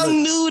said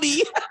Young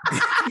Nudie.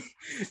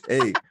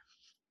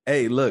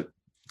 hey, look.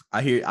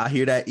 I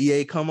hear that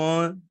EA come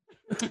on.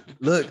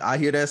 Look, I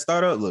hear that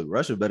startup. Look,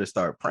 Russia better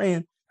start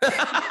praying.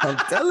 I'm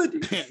telling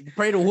you.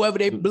 Pray to whoever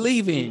they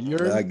believe in.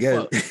 I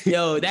guess.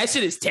 Yo, that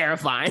shit is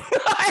terrifying.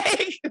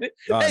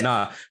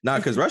 Nah,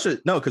 because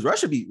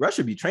Russia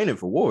be training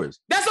for wars.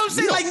 That's what I'm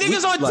saying. Like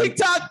niggas on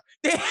TikTok,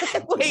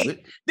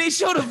 they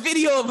showed a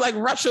video of like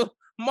Russia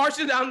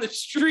marching down the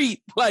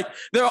street, like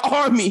their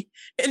army,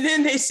 and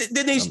then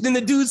then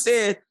the dude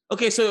said,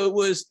 okay, so it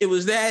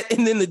was that,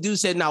 and then the dude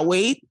said, now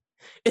wait,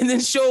 and then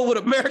show what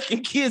American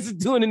kids are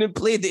doing, and then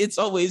played the It's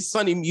Always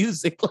Sunny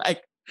music,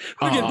 like.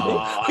 We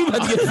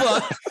about to get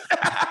fucked.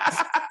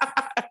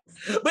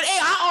 But hey,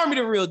 our army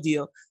the real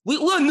deal.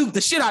 We'll nuke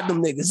the shit out of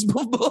them niggas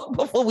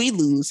before we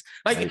lose.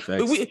 Like we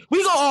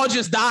gonna all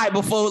just die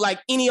before like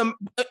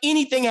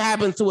anything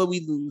happens to where we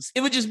lose. It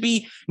would just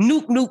be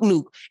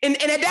nuke.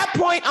 And at that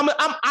point,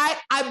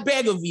 I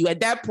beg of you.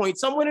 At that point,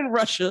 someone in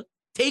Russia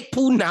take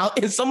Putin out,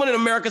 and someone in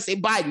America say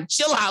Biden,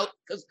 chill out,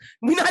 because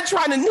we're not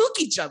trying to nuke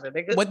each other,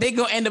 nigga. What they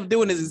gonna end up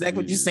doing is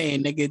exactly what you're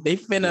saying, nigga. They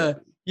finna.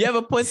 You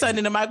ever put something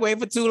in the microwave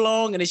for too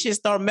long and the shit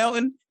start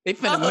melting? They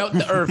finna melt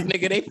the earth,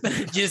 nigga. They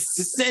finna just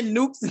send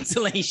nukes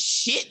until ain't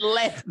shit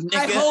left, nigga.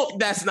 I hope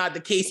that's not the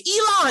case.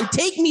 Elon,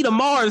 take me to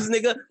Mars,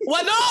 nigga.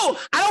 Well, no,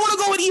 I don't want to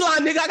go with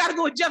Elon, nigga. I gotta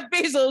go with Jeff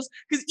Bezos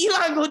because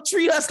Elon gonna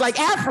treat us like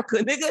Africa,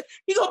 nigga.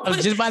 He gonna I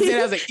was just about to say that.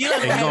 I was like, Elon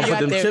gonna have you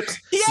out there. Chips?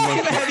 Yeah,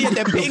 he's gonna have you out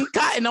there picking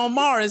cotton on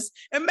Mars.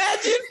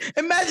 Imagine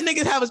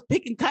niggas have us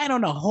picking cotton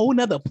on a whole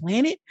nother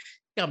planet.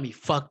 Got me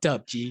fucked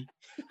up, G.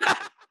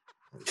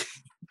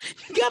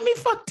 You got me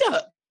fucked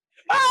up.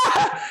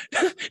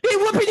 They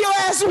whipping your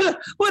ass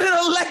with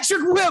an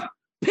electric whip.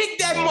 Pick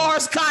that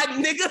Mars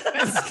cotton, nigga.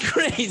 That's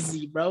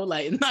crazy, bro.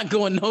 Like, not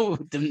going over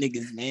with them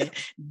niggas, man.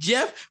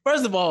 Jeff,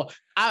 first of all,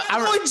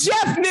 I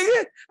Jeff,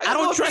 nigga. I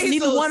don't trust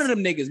neither one of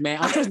them niggas, man.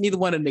 I don't trust neither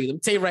one of them niggas. I'm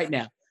tell you right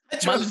now. I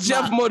trust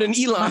Jeff more than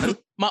Elon.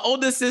 My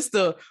older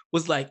sister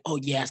was like, oh,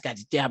 yeah, I got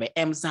this job at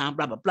Amazon,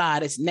 blah, blah, blah,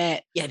 this and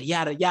that, yada,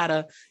 yada,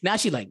 yada. Now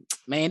she like,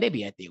 man, they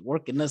be out there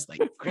working us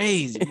like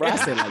crazy, bro. I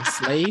said, like,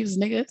 slaves,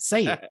 nigga?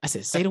 Say it. I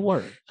said, say the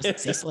word. I said,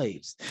 say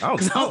slaves.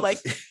 Because I was like,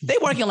 they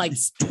working like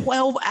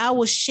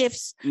 12-hour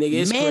shifts,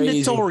 nigga,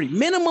 mandatory, crazy.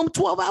 Minimum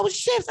 12-hour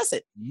shifts. I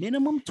said,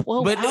 minimum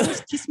 12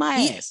 hours? Kiss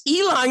my ass.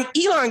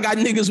 Elon got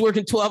niggas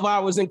working 12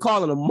 hours and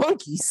calling them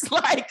monkeys.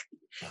 Like,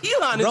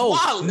 Elon is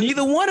wild.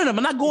 Neither one of them.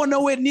 I'm not going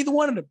nowhere. Neither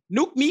one of them.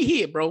 Nuke me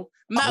here, bro.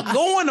 I'm not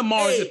going to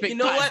Mars to pick. You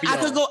know what?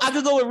 I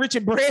could go with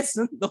Richard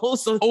Branson, the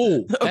host of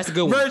that's a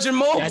good one. Virgin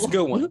Mobile. That's a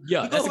good one.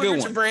 Yeah, that's a good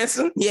Richard one.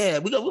 Branson. Yeah,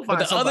 we'll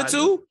find the other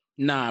two.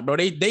 Nah, bro.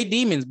 They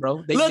demons,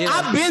 bro. Look,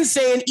 I've been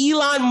saying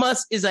Elon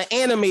Musk is an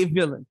anime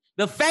villain.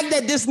 The fact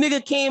that this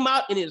nigga came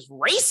out and is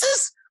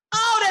racist.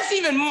 Oh, that's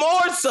even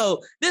more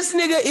so. This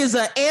nigga is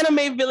an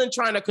anime villain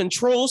trying to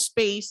control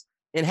space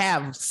and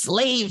have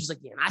slaves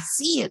again. I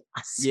see it.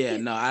 Yeah,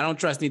 no, I don't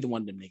trust neither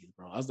one of them niggas,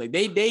 bro. I was like,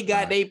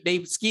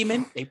 they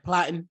scheming, they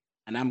plotting,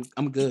 and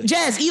I'm good.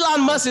 Jazz,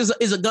 Elon Musk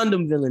is a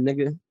Gundam villain,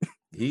 nigga.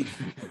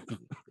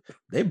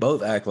 They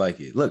both act like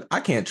it. Look,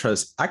 I can't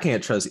trust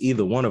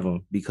either one of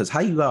them because how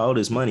you got all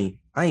this money?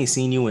 I ain't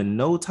seen you in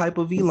no type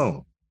of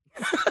Elon.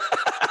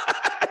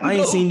 I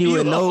ain't seen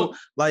you in no,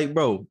 like,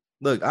 bro.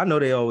 Look, I know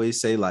they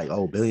always say like,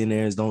 oh,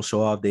 billionaires don't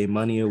show off their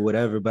money or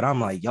whatever, but I'm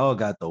like, y'all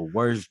got the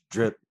worst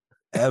drip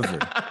ever.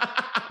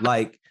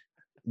 Like,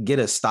 get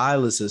a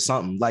stylist or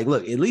something. Like,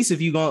 look, at least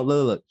if you gonna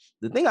look,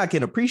 the thing I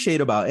can appreciate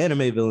about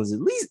anime villains,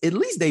 at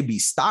least they be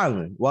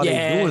styling while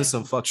they're doing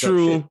some fucked up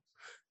shit.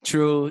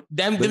 True.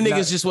 Them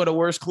niggas just wear the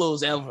worst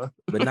clothes ever.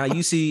 But now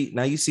you see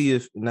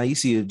if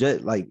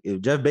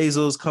Jeff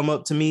Bezos come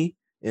up to me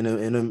in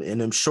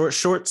them short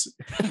shorts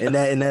and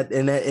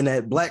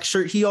that black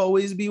shirt he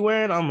always be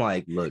wearing. I'm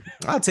like, look,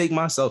 I'll take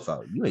myself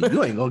out. You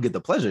ain't gonna get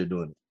the pleasure of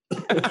doing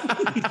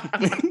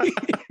it.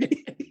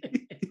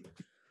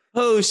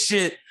 Oh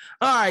shit.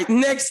 All right,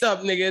 next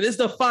up, nigga. This is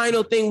the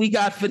final thing we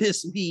got for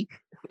this week.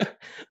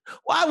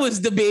 Why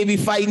was the baby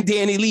fighting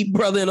Danny Lee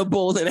brother in a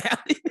bowling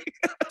alley?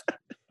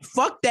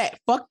 Fuck that.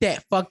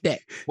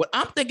 What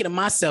I'm thinking to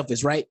myself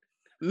is, right,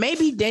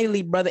 maybe Danny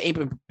Lee brother ain't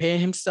been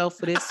preparing himself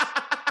for this.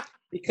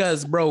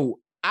 Because, bro,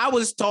 I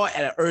was taught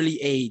at an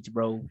early age,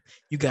 bro,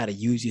 you got to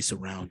use your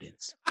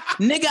surroundings.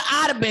 Nigga,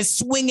 I'd have been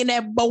swinging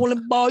that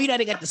bowling ball. You know,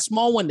 they got the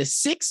small one, the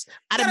 6.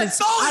 I'd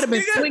have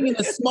been swinging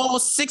the small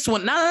 6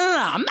 one. No.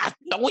 I'm not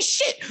throwing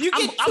shit.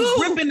 I'm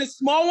gripping the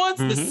small ones,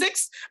 the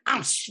 6.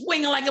 I'm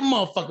swinging like a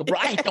motherfucker, bro.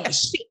 I ain't throwing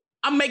shit.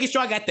 I'm making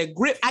sure I got the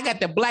grip. I got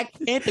the Black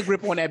Panther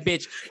grip on that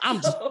bitch.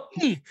 I'm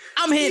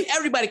hitting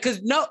everybody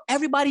because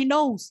everybody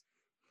knows.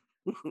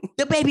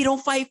 The baby don't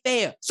fight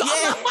fair. So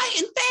I'm not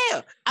fighting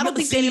fair. I don't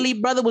think Danny Lee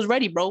brother was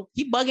ready, bro.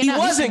 He bugging out.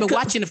 Wasn't. He been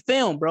watching the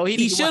film, bro.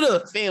 He should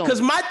have.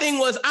 Because my thing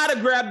was, I'd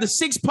have grabbed the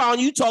 6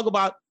 pound you talk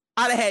about.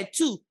 I'd have had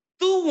 2.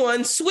 Threw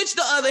one, switch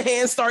the other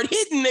hand, start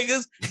hitting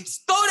niggas,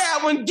 throw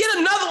that one, get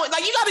another one.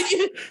 Like you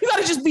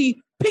gotta just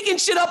be picking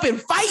shit up and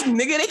fighting,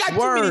 nigga. They got too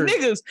many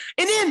niggas.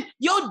 And then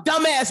your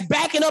dumbass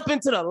backing up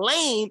into the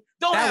lane,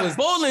 don't have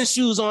bowling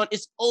shoes on.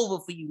 It's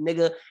over for you,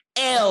 nigga.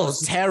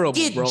 L's. Terrible,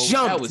 get bro.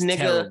 jumped,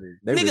 nigga.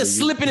 Nigga really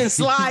slipping and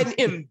sliding,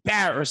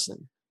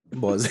 embarrassing. The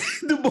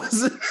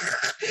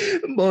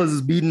boys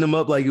is beating them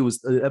up like it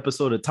was an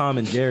episode of Tom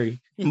and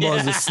Jerry.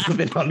 Boys is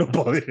slipping on the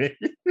bowling.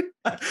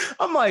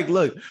 I'm like,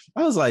 look,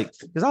 I was like,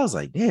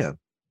 damn,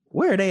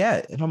 where are they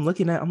at? And I'm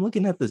looking at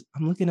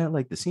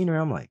like the scenery.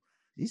 I'm like,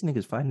 these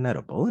niggas fighting at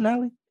a bowling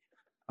alley.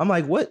 I'm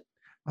like,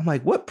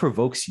 what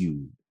provokes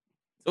you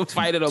to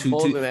fight at a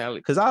bowling alley?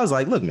 Because I was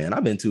like, look, man,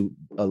 I've been to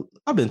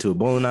a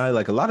bowling alley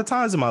like a lot of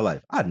times in my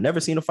life. I'd never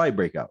seen a fight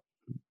break out.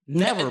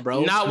 Never,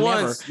 bro. Not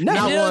once. The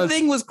other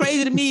thing was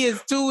crazy to me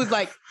is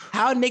like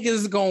how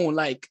niggas gonna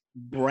like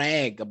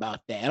brag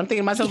about that. I'm thinking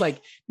to myself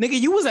like, nigga,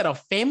 you was at a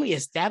family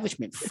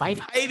establishment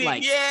fighting.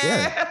 Like,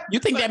 yeah. You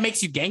think that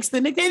makes you gangster,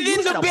 nigga? And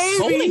you then the baby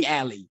bowling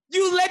alley.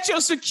 You let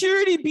your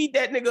security beat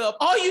that nigga up.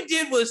 All you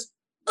did was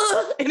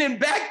and then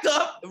backed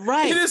up.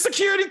 Right. And then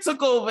security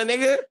took over,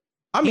 nigga.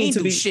 I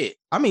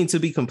mean, to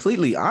be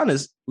completely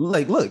honest,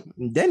 like, look,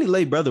 Danny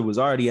Lee brother was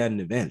already at an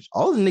advantage.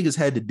 All the niggas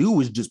had to do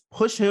was just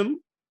push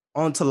him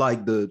onto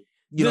like the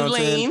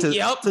lane,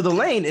 to the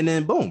lane, and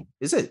then boom,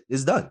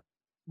 it's done.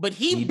 But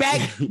he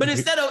backed, but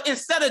instead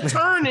of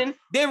turning,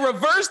 they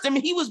reversed him.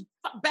 He was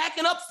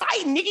backing up,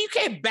 fighting. Nigga, you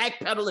can't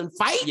backpedal and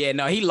fight. Yeah,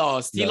 no, he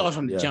lost. He lost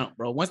from the jump,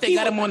 bro. Once they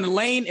got him on the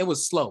lane, it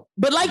was slow.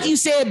 But like you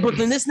said,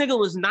 Brooklyn, this nigga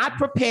was not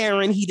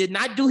preparing. He did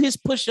not do his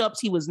push-ups.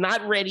 He was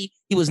not ready.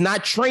 He was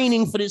not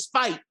training for this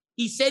fight.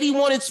 He said he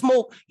wanted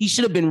smoke. He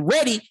should have been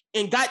ready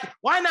and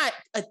why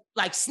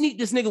not sneak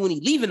this nigga when he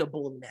leaving the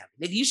bowling alley?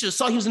 Nigga, you should have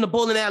saw he was in the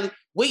bowling alley,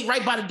 wait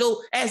right by the door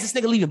as this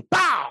nigga leaving,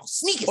 bow,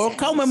 sneak his or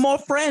come with more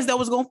friends that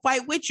was going to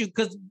fight with you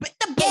because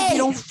the baby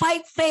don't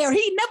fight fair.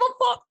 He never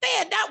fought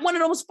fair. Not one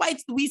of those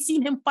fights that we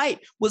seen him fight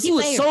was He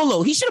was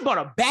solo. He should have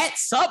brought a bat,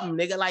 something,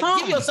 nigga. Like,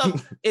 give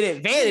yourself an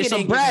advantage,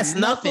 some brass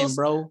knuckles.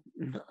 Bro.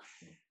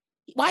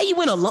 Why you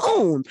went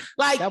alone?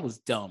 Like, that was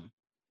dumb.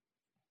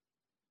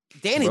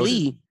 Danny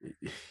Lee.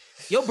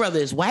 Your brother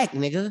is whack,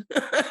 nigga.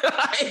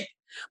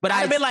 But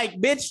I've been like,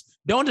 bitch,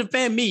 don't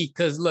defend me.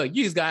 Cause look,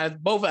 you guys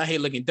both out here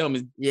looking dumb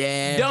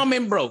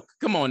and broke.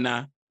 Come on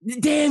now.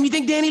 Damn, you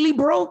think Danny Lee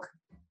broke?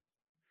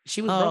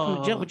 She was broke from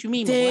the jump. What you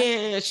mean?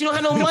 Damn, she don't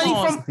have no money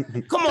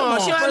from. Come on,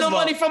 she don't have no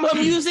money from her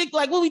music.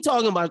 Like, what we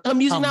talking about? Her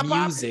music not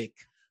pop? Music.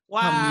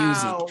 Wow. Her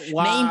music.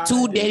 Wow. Name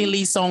 2 Danny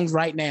Lee songs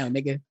right now,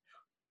 nigga.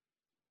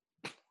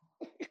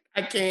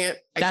 I can't.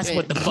 That's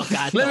what the fuck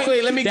I thought.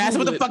 Let me. That's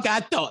what the fuck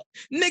I thought.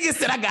 Nigga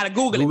said I gotta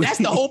Google it. That's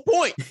the whole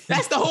point.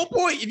 That's the whole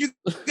point. If you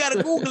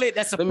gotta Google it,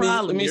 that's a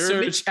problem. Let me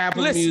search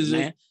Apple Music.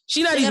 Man.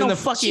 She's not even the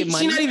fucking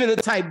money. She's not even the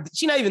type.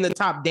 She's not even the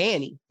top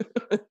Danny.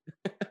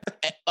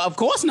 Of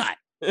course not.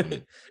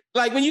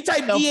 Like when you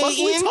type what are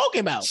we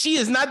talking about? She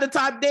is not the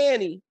top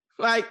Danny.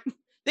 Like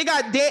they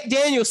got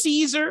Daniel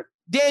Caesar,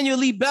 Daniel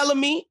Lee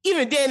Bellamy,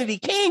 even Danny Lee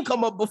King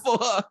come up before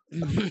her.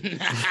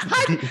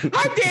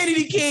 How Danny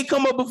Lee King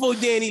come up before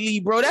Danny Lee,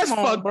 bro? That's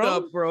fucked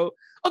up, bro.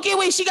 Okay,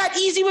 wait, she got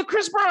Easy with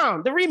Chris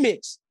Brown, the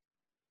remix.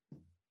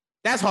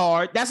 That's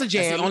hard. That's a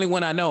jam. That's the only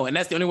one I know, and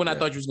that's the only one I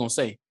thought you was gonna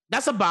say.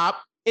 That's a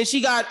bop. And she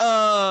got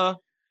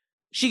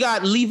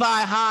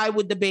Levi High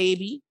with the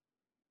baby,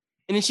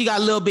 and then she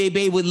got Lil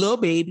Baby with Lil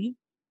Baby.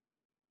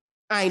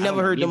 I ain't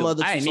never heard them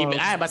other two songs.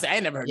 I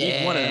ain't never heard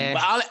either one of them.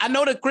 But I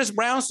know the Chris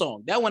Brown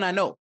song. That one I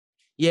know.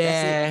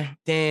 Yeah,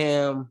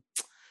 damn.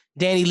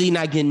 Danny Lee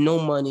not getting no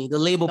money. The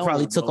label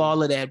probably took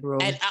all of that, bro.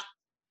 And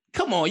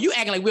come on, you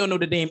acting like we don't know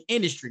the damn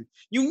industry.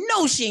 You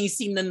know she ain't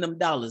seen none of them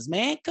dollars,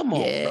 man. Come on,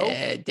 bro.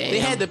 Damn. They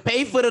had to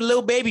pay for the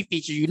Lil Baby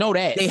feature. You know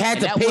that. They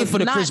had to pay for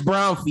the Chris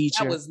Brown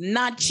feature. That was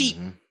not cheap.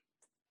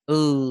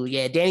 Oh,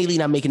 yeah. Danny Lee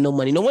not making no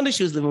money. No wonder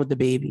she was living with the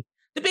baby.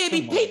 The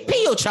baby,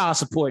 pay your child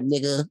support,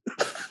 nigga.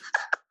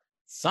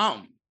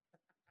 something.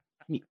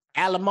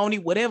 Alimony,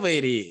 whatever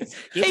it is.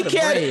 Take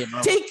care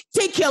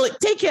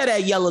of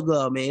that yellow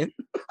girl, man.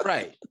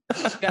 Right.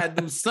 Gotta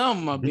do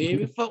something, my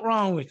baby. What the fuck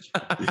wrong with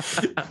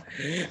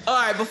you? All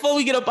right, before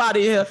we get up out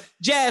of here,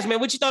 Jazz, man,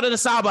 what you thought of the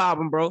Saba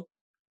album, bro?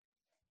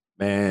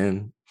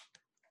 Man,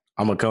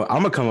 I'm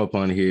gonna come up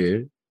on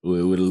here with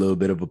a little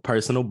bit of a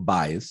personal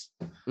bias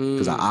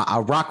because I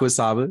rock with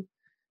Saba.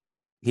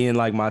 He in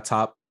like my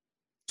top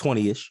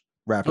 20-ish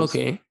rappers.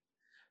 Okay.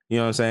 You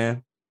know what I'm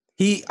saying?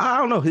 I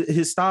don't know,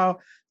 his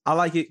style, I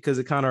like it because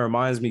it kind of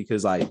reminds me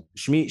because like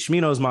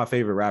Shmino's my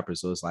favorite rapper.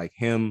 So it's like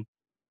him,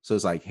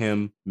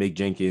 Mick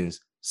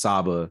Jenkins,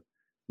 Saba,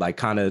 like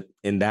kind of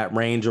in that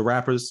range of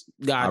rappers.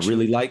 Gotcha. I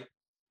really like.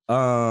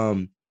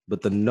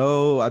 But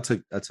I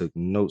took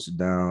notes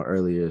down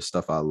earlier,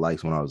 stuff I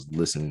liked when I was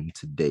listening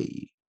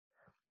today.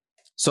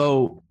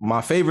 So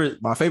my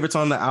favorites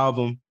on the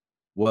album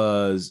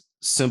was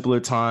Simpler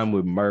Time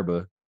with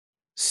Merba,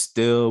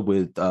 Still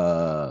with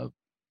I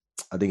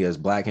think it's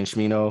Black and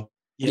Shmino.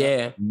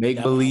 Yeah.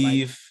 Make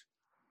Believe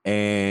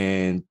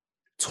and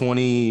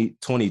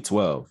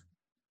 2012.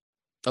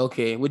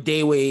 Okay, with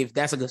Daywave,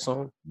 that's a good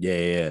song.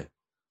 Yeah.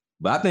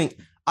 But I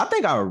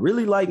think I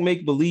really like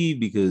Make Believe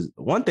because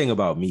one thing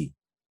about me,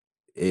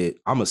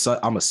 I'm a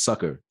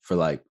sucker for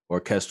like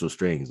orchestral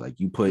strings. Like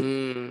you put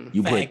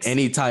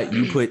any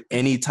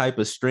type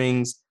of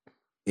strings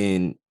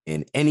in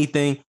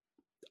anything,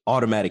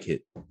 automatic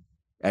hit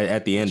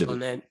at the end of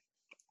it.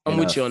 I'm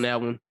with you on that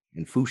one.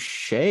 And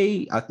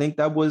Fouché, I think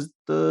that was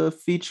the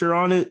feature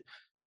on it.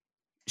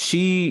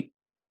 She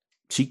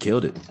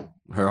killed it.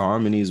 Her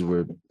harmonies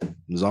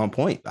was on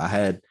point. I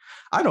had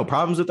no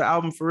problems with the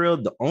album for real.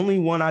 The only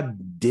one I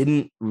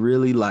didn't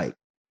really like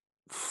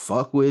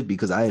fuck with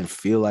because I didn't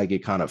feel like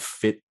it kind of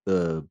fit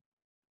the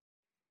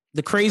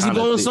Crazy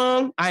Bone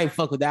song. I ain't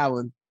fuck with that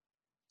one.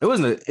 It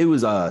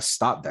was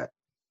Stop That.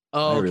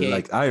 Oh, okay. I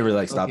didn't really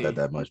like Stop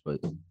That much, but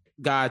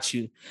got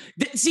you.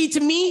 See, to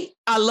me,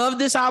 I love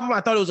this album.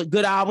 I thought it was a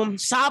good album.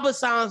 Saba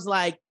sounds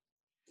like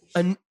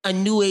a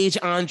new age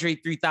Andre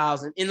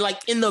 3000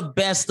 in the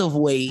best of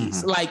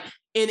ways. Mm-hmm. Like,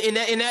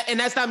 and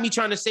that's not me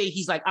trying to say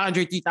he's like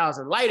Andre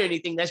 3000 light or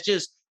anything. That's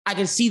just I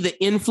can see the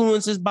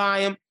influences by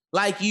him.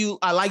 Like you,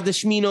 I like the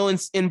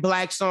Shmino in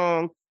Black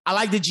song. I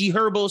like the G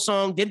Herbo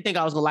song. Didn't think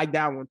I was gonna like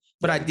that one,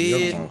 but I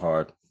did.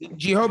 Hard.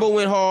 G Herbo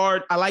went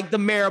hard. I like the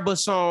Merba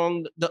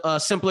song, the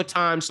Simpler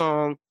Time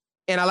song.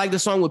 And I like the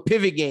song with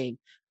Pivot Gang.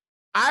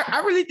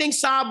 I really think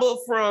Saba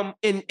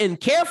and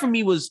Care For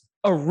Me was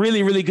a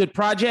really, really good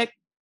project.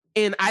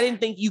 And I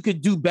didn't think you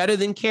could do better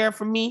than Care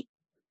For Me.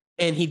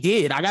 And he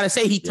did. I got to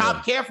say, he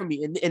topped Care For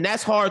Me. And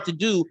that's hard to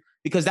do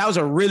because that was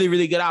a really,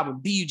 really good album.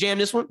 Do you jam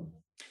this one?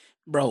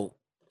 Bro,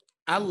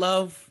 I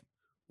love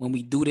when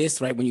we do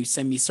this, right? When you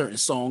send me certain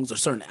songs or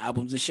certain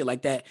albums and shit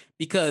like that.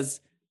 Because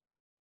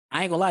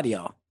I ain't gonna lie to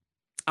y'all.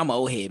 I'm an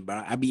old head,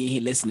 bro. I be in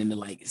here listening to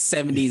like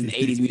 70s and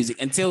 80s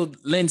music until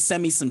Lynn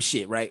sent me some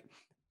shit, right?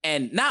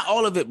 And not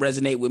all of it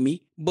resonate with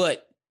me,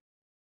 but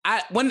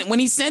when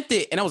he sent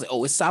it and I was like,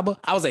 oh, it's Saba.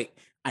 I was like,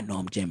 I know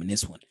I'm jamming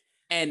this one.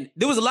 And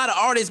there was a lot of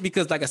artists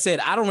because, like I said,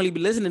 I don't really be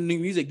listening to new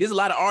music. There's a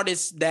lot of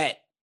artists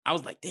that I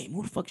was like, damn,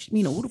 who the fuck is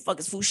Shmino? Who the fuck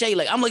is Fouché?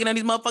 Like, I'm looking at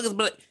these motherfuckers,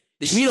 but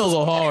the Shminos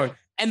are hard.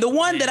 And the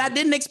one that I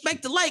didn't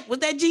expect to like was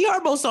that G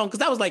Herbo song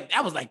because I was like,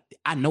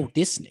 I know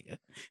this nigga.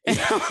 And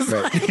I was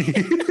like,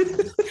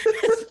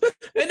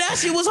 and that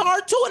shit was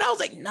hard too. And I was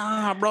like,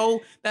 nah,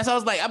 bro. That's how I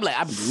was like, I've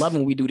been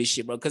loving when we do this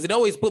shit, bro. Because it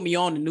always put me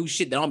on the new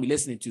shit that I don't be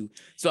listening to.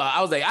 So I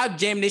was like, I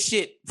jammed this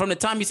shit from the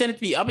time you sent it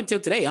to me up until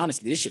today.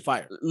 Honestly, this shit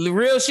fire.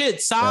 Real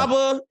shit.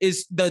 Saba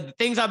is the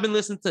things I've been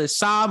listening to.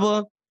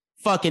 Saba,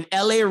 fucking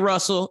L.A.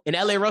 Russell, and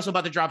L.A. Russell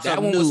about to drop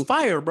something new. That one was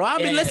fire, bro.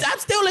 I'm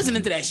still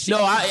listening to that shit.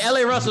 No,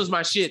 L.A. Russell's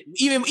my shit.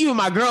 Even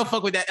my girl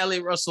fuck with that L.A.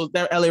 Russell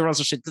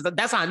shit because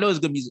that's how I know it's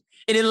good music.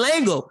 And then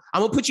Lango,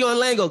 I'm gonna put you on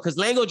Lango because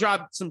Lango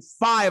dropped some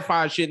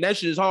fire shit, and that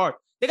shit is hard.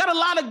 They got a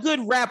lot of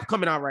good rap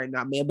coming out right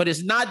now, man. But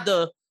it's not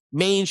the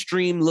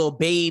mainstream Lil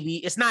Baby.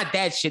 It's not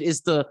that shit.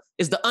 It's the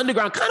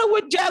underground, kind of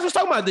what Jazz was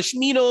talking about. The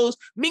Shminos.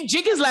 Mick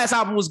Jenkins' last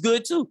album was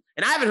good too,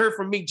 and I haven't heard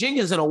from Mick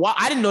Jenkins in a while.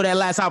 I didn't know that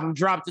last album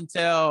dropped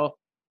until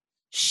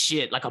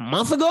like a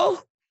month ago.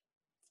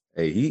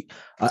 Hey,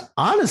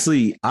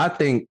 honestly, I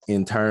think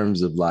in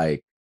terms of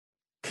like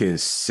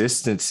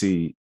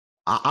consistency,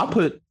 I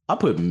put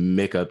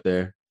Mick up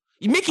there.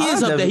 Mickey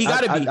is up there. He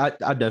gotta be. I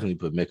definitely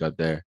put Mick up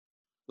there.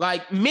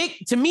 Like Mick,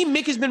 to me,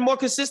 Mick has been more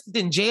consistent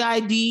than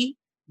JID,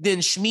 than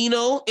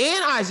Shmino,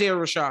 and Isaiah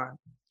Rashad.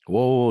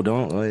 Whoa,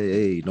 don't.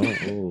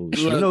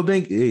 Shmino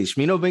Bink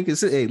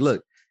is. Hey,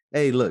 look.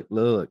 I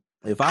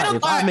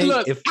don't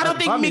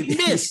think Mick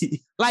missed.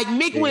 Like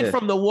Mick went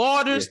from The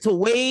Waters to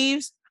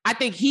Waves. I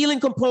think Healing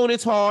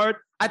Component's hard.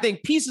 I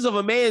think Pieces of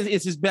a Man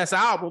is his best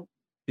album.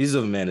 Pieces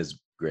of a Man is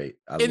great.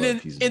 And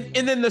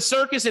then The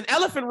Circus and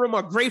Elephant Room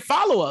are great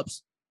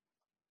follow-ups.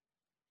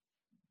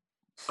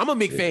 I'm a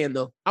Mick fan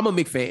though. I'm a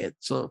Mick fan.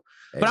 So,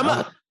 but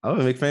I'm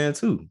a Mick fan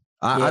too.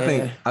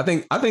 I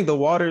think The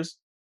Waters.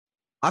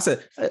 I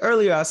said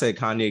earlier. I said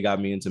Kanye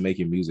got me into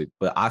making music,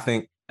 but I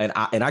think, and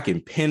I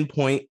can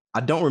pinpoint I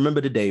don't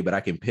remember the day, but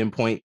I can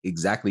pinpoint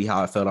exactly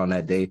how I felt on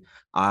that day.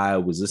 I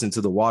was listening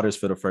to The Waters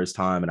for the first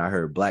time, and I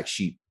heard Black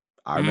Sheep.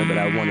 I remember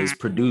that one is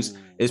produced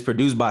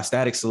by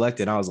Static Select,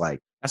 and I was like,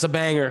 that's a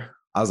banger.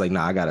 I was like,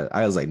 I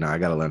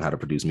gotta learn how to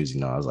produce music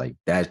now. I was like,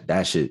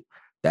 that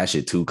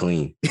shit too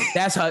clean.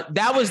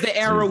 That was the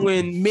era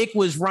when Mick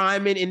was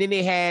rhyming, and then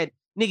they had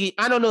nigga.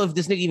 I don't know if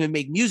this nigga even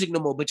make music no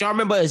more, but y'all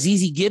remember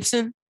Azizi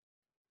Gibson?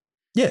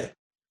 Yeah.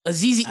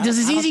 Does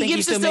Azizi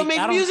Gibson still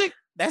make music?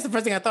 That's the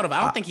first thing I thought of.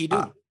 I don't think he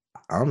do.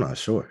 I'm not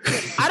sure.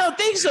 I don't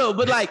think so,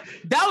 but like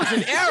that was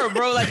an era,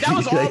 bro. Like that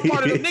was all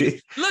part of the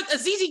niggas. Look,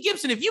 Azizi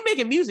Gibson, if you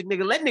making music,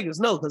 nigga, let niggas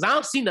know because I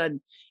don't see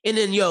nothing. And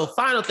then,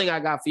 final thing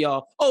I got for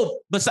y'all. Oh,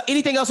 but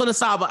anything else on the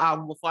Saba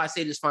album before I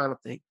say this final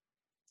thing?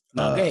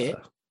 No, go ahead.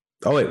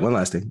 Oh wait, one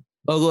last thing.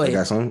 Oh, go ahead. I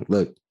got something.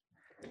 Look,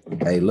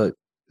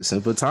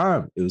 Simple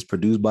Time. It was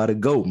produced by the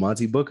GOAT,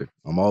 Monty Booker.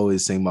 I'm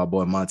always singing my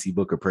boy Monty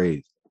Booker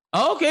praise.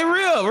 Okay,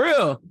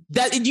 real.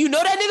 That do you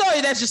know that nigga,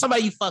 or that's just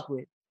somebody you fuck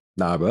with?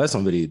 Nah, bro, that's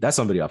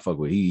somebody I fuck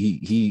with.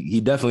 He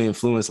definitely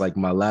influenced like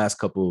my last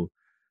couple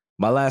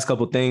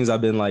things I've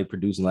been like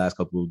producing, last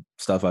couple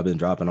stuff I've been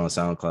dropping on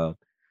SoundCloud.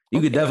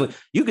 You could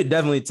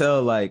definitely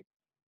tell, like,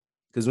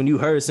 because when you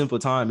heard Simple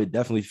Time, it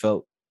definitely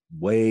felt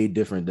way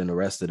different than the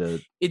rest of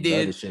the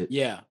other shit.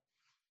 Yeah.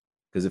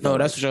 Because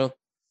that's for sure.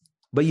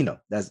 But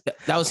that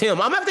was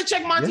him. I'm gonna have to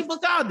check Monty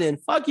Book out then.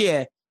 Fuck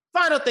yeah.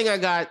 Final thing I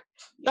got.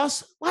 Y'all,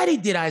 why they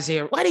did that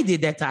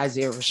to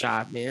Isaiah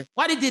Rashad, man?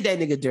 Why they did that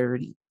nigga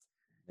dirty?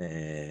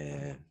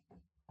 Man,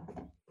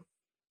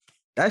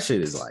 that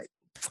shit is like,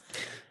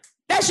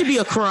 that should be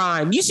a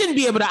crime. You shouldn't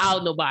be able to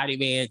out nobody,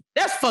 man.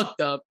 That's fucked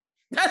up.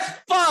 That's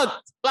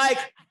fucked. Like,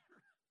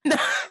 I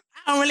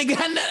don't really got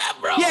none of that,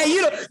 bro.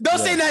 Yeah, don't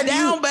say that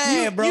down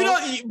bad, bro. You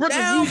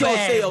don't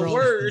say a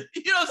word.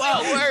 You don't say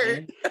a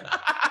word.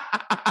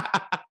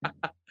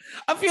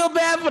 I feel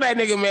bad for that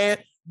nigga, man.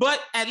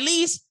 But at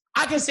least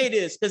I can say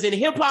this, because in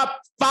hip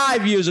hop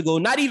 5 years ago,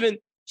 not even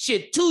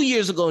 2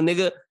 years ago,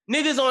 niggas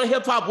on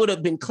hip hop would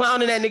have been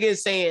clowning that nigga and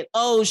saying,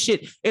 oh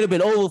shit, it'd have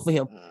been over for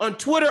him. On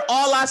Twitter,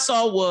 all I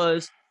saw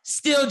was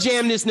still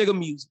jam this nigga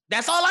music.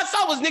 That's all I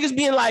saw was niggas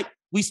being like,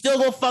 we still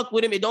gonna fuck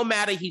with him. It don't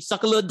matter. He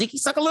suck a little dick.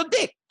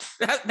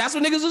 That's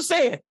what niggas was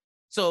saying.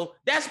 So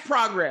that's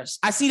progress.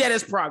 I see that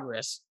as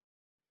progress.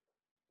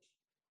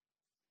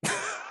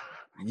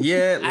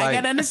 Yeah, I ain't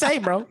got nothing to say,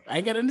 bro. I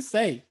ain't got nothing to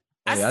say.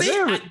 I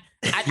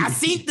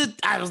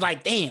was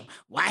like, damn,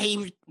 why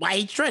he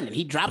trending?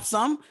 He dropped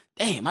something.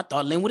 Damn, I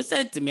thought Lynn would have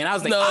said it to me. And I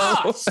was like,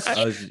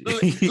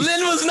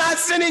 Lynn was not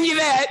sending you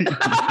that.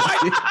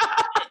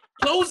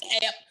 Close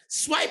app,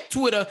 swipe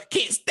Twitter.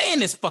 Can't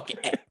stand this fucking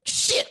app.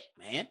 Shit,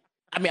 man.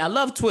 I mean, I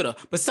love Twitter,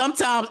 but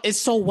sometimes it's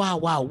so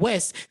wild, wild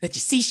west that you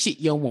see shit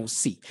you won't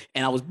see.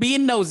 And I was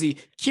being nosy,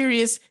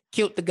 curious,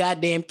 killed the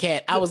goddamn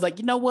cat. I was like,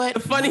 you know what? The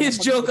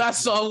funniest joke I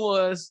saw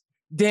was,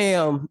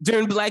 damn,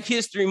 during Black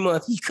History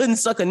Month, he couldn't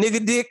suck a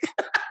nigga dick.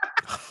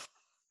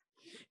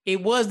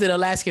 It was the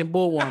Alaskan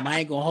bullworm. I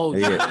ain't gonna hold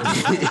you.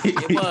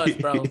 It was,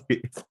 bro.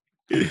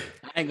 I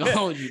ain't gonna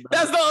hold you, bro.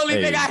 That's the only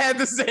thing I had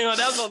to say on.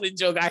 That's the only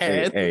joke I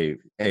had. Hey,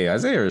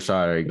 Isaiah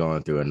Rashad ain't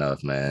going through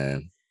enough,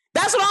 man.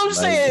 That's what I'm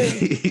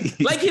saying.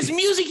 Like his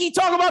music, he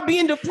talk about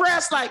being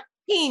depressed. Like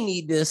he ain't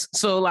need this.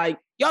 So like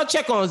y'all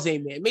check on Zay,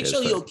 man. Make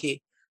sure he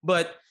okay.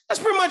 But that's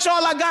pretty much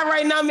all I got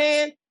right now,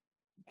 man.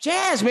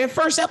 Jazz, man.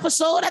 First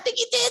episode. I think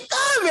you did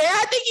good, man.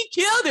 I think you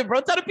killed it,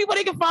 bro. Tell the people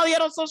they can follow you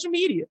out on social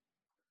media.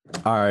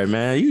 All right,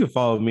 man. You can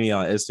follow me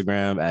on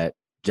Instagram at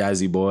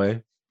Jazzy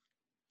Boy.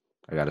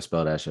 I gotta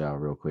spell that shit out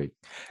real quick.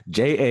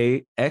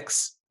 JAXZYBOI.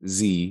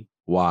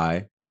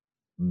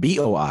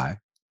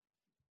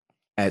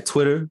 At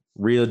Twitter,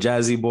 Real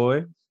Jazzy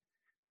Boy.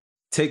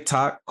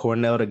 TikTok,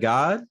 Cornell to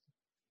God. I'm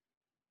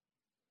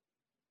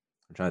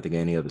trying to think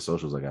of any other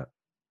socials I got.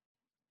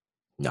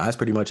 No, that's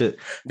pretty much it.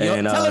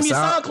 And tell them your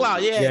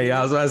SoundCloud, Yeah,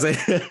 I was about to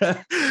say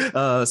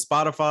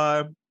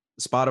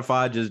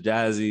Spotify, just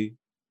Jazzy.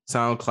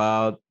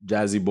 SoundCloud,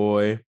 Jazzy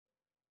Boy.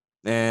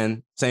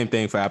 And same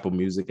thing for Apple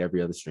Music,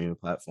 every other streaming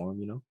platform,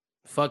 you know.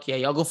 Fuck yeah.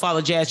 Y'all go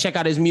follow Jazz. Check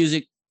out his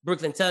music.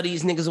 Brooklyn, tell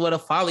these niggas where to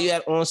follow you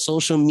at on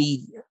social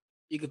media.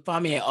 You can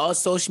find me at all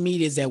social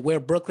medias at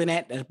Where Brooklyn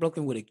At. That's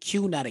Brooklyn with a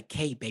Q, not a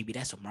K, baby.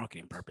 That's for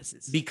marketing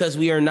purposes. Because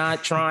we are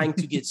not trying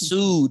to get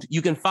sued.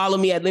 You can follow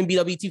me at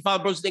LynBWT.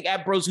 Follow Bros Who Think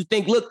at Bros Who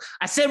Think. Look,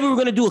 I said we were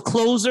going to do a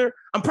closer.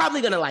 I'm probably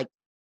going to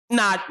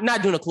not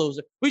doing a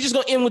closer. We're just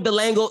going to end with the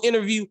Lango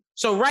interview.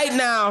 So right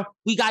now,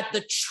 we got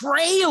the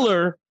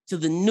trailer to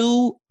the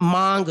new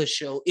manga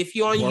show. If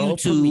you're on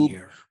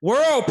YouTube,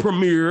 world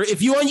premiere.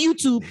 If you're on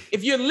YouTube,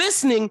 if you're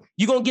listening,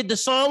 you're going to get the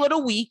song of the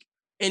week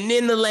and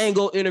then the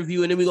Lango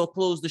interview, and then we're going to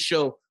close the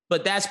show.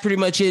 But that's pretty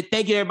much it.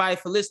 Thank you, everybody,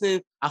 for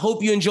listening. I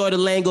hope you enjoyed the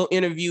Lango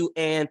interview.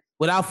 And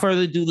without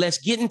further ado, let's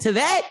get into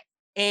that.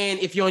 And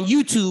if you're on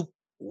YouTube,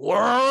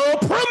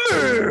 world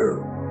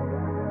premiere.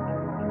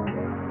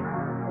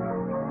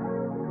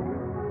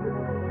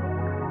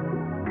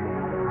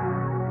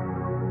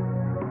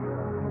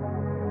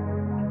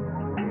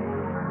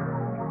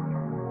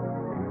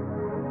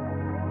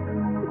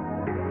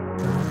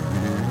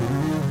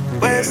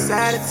 West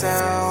side of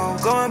town,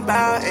 going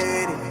about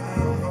 80.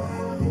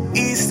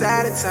 East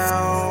side of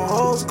town,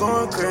 hoes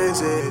going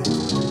crazy.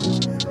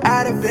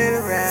 I done been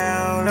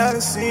around, I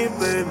done seen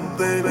baby,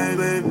 baby,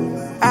 baby.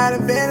 I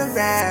done been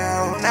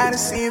around, I done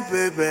seen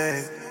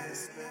baby.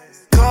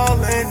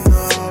 Calling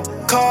up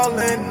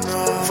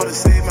for the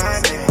save my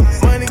name.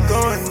 Money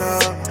going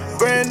up,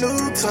 brand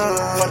new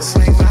tub for the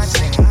swing my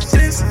chain.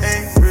 This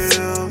ain't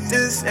real,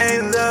 this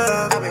ain't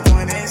love. I've been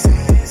going insane.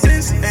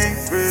 This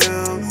ain't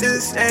real,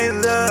 this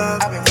ain't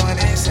love. I've been going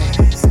insane.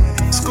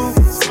 Scoop,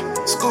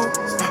 scoop.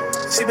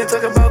 She been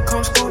talking about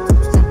come scoop.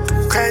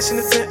 Crash in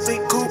the Bentley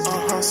coupe.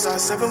 Saw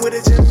 7 with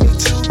a Jimmy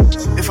Choo.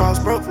 If I was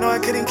broke, no, I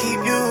couldn't keep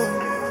you.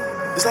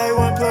 It's like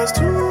 1 +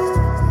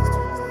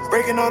 2.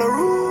 Breaking all the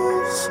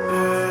rules.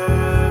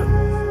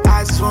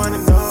 I just wanna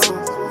know.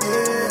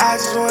 I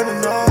just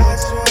wanna know.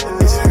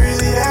 Is it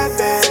really that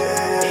bad?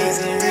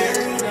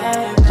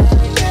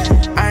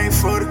 I ain't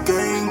for the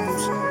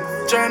games.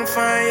 Trying to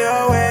find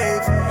your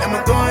wave. Am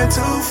I going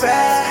too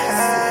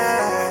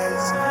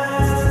fast?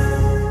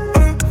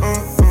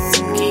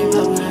 Keep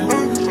up now.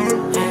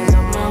 And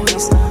I'm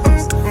always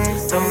lost.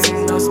 Don't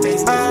need no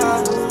space. Keep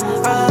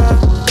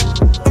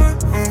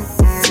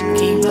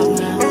up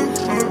now.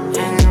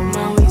 And I'm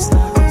always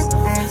lost.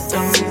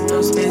 Don't need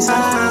no space.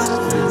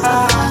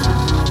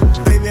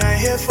 Baby, I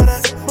ain't here for the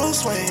mood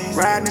swing.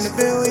 Riding in the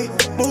Bentley,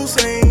 mood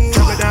swing.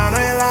 Drop it down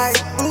on you like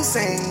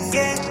Hussein.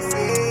 Yeah,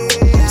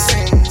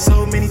 Hussein.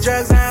 So many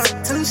drugs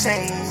out to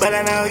shame. But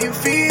I know you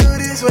feel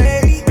this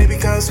way. Baby,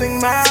 come swing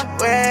my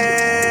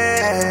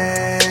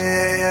way.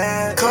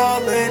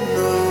 Calling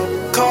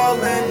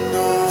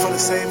up for the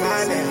save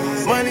my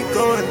name. Money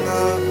going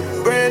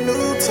up, brand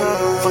new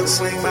tub for the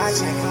swing my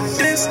chain.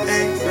 This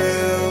ain't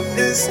real,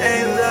 this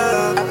ain't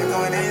love. I've been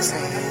going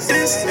insane.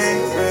 This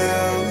ain't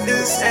real,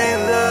 this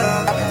ain't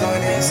love. I've been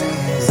going insane.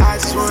 I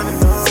just wanna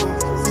know.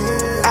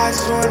 I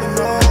just wanna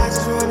know.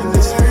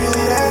 Is it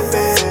really that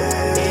bad?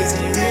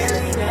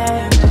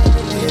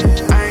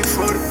 I ain't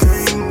for the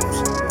games.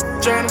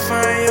 Trying to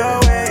find your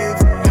wave.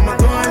 Am I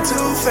going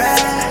too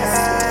fast?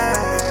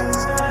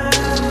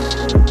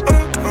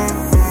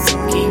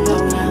 Keep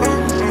up now.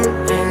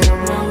 And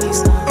I'm always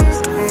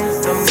lost.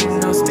 Don't need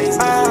no space.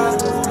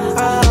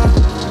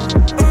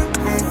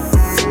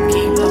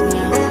 Keep up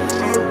now.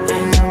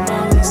 And I'm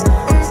always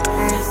lost.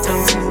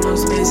 Don't need no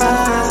space.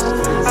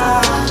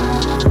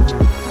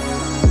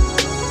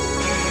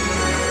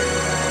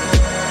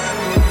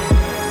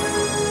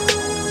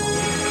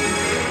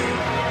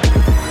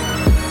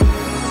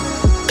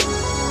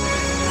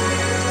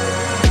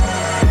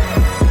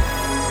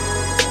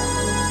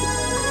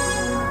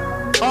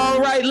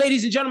 All right,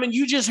 ladies and gentlemen,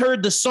 you just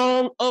heard the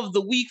song of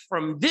the week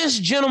from this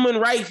gentleman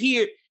right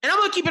here. And I'm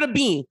gonna keep it a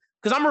bean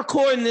because I'm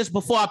recording this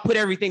before I put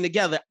everything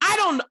together. I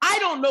don't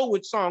know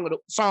which song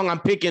I'm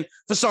picking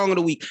for song of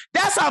the week.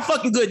 That's how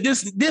fucking good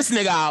this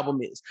nigga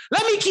album is.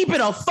 Let me keep it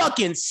a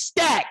fucking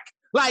stack,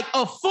 like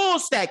a full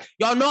stack.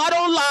 Y'all know I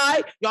don't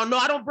lie. Y'all know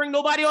I don't bring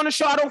nobody on the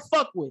show I don't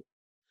fuck with.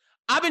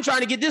 I've been trying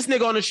to get this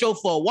nigga on the show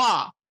for a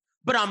while,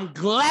 but I'm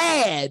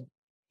glad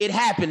it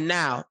happened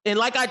now. And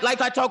like I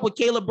talked with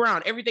Caleb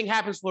Brown, everything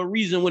happens for a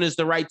reason when it's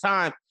the right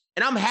time.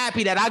 And I'm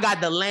happy that I got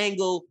the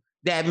Langle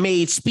that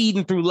made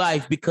Speeding Through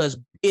Life because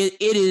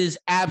it is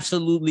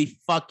absolutely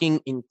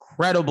fucking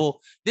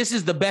incredible. This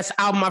is the best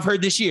album I've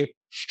heard this year.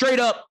 Straight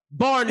up,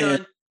 bar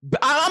none.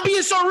 I'm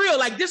being so real.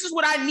 Like, this is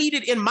what I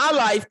needed in my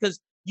life because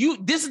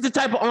this is the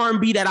type of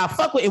R&B that I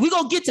fuck with. And we're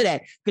going to get to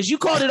that because you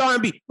called it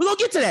R&B. We're going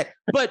to get to that.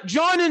 But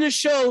joining the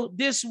show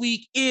this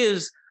week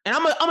is, and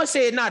I'm gonna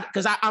say it not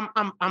because I'm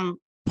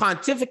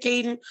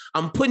pontificating.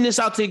 I'm putting this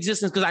out to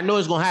existence because I know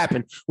it's going to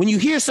happen. When you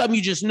hear something,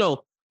 you just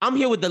know. I'm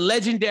here with the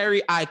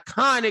legendary,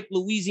 iconic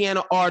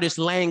Louisiana artist,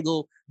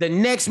 Langle, the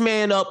next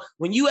man up.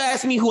 When you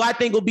ask me who I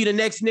think will be the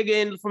next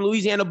nigga from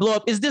Louisiana blow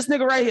up, is this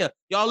nigga right here.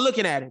 Y'all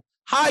looking at him.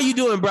 How are you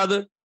doing,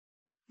 brother?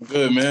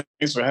 Good, man.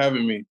 Thanks for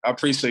having me. I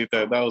appreciate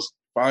that. That was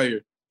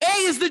fire.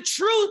 Hey, it's the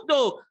truth,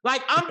 though.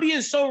 Like, I'm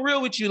being so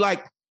real with you.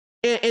 Like,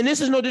 and this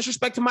is no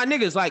disrespect to my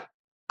niggas. Like,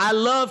 I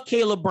love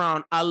Caleb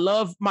Brown. I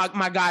love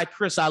my guy,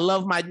 Chris. I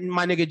love my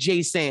nigga,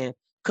 Jay Sand,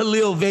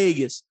 Khalil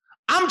Vegas.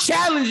 I'm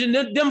challenging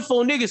them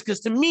four niggas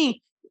because to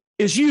me,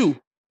 it's you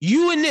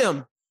and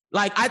them.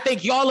 Like, I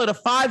think y'all are the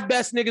 5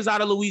 best niggas out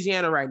of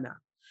Louisiana right now.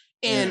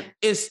 And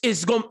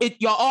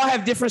y'all all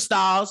have different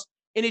styles,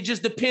 and it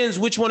just depends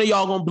which one of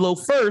y'all gonna blow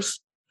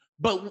first.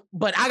 But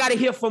I gotta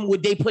hear from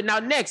what they putting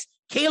out next.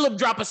 Caleb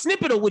drop a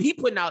snippet of what he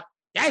putting out.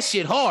 That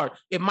shit hard.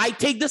 It might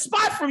take the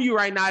spot from you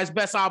right now as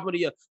best album of the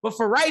year. But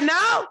for right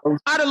now,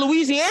 out of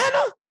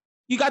Louisiana,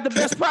 you got the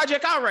best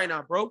project out right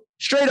now, bro.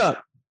 Straight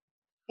up.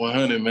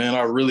 100, man.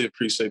 I really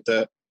appreciate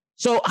that.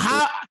 So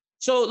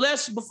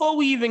let's, before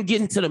we even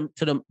get into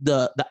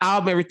the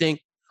album, everything.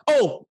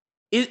 Oh,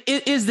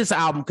 is this an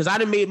album? Because I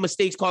done made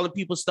mistakes calling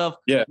people stuff.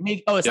 Yeah.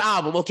 It's an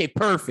album. Okay,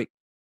 perfect.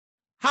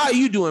 How are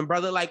you doing,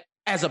 brother? Like,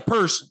 as a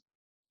person?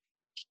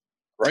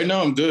 Right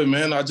now, I'm good,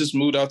 man. I just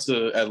moved out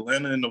to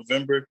Atlanta in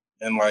November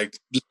and like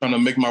just trying to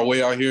make my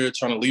way out here,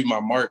 trying to leave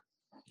my mark.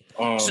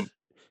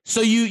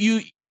 So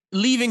you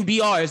leaving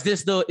BR, is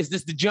this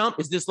the jump?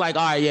 Is this like,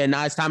 all right, yeah,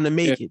 now it's time to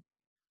make it?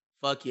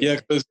 Fuck yeah. Yeah,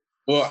 because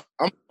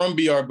I'm from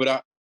BR,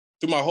 but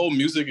through my whole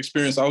music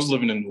experience, I was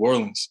living in New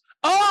Orleans.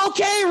 Oh,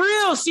 okay,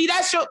 real. See,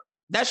 that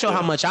show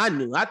how much I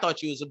knew. I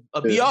thought you was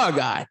a BR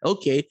guy.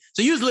 Okay,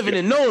 so you was living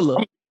in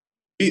NOLA.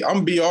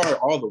 I'm BR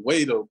all the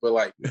way though, but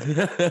like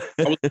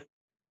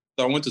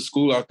I went to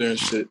school out there and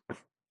shit.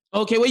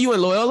 Okay, where you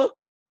in, Loyola?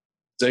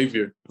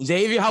 Xavier,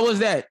 how was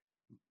that?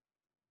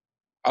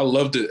 I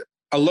loved it.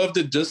 I loved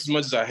it just as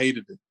much as I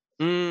hated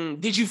it.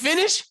 Did you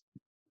finish?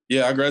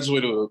 Yeah, I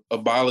graduated with a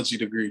biology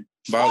degree.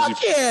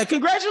 Fuck yeah,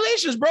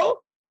 congratulations, bro.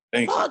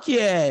 Thank you. Fuck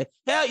yeah.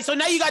 Hell, so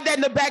now you got that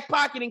in the back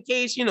pocket in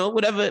case,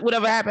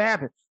 whatever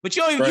happened. But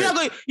you're not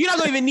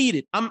gonna even need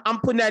it. I'm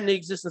putting that into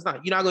existence now.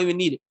 You're not gonna even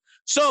need it.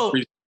 So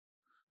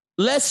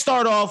let's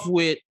start off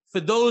with, for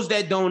those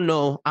that don't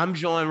know, I'm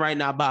joined right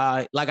now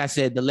by, like I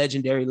said, the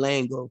legendary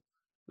Lango.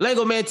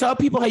 Lango, man, tell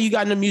people how you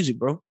got into music,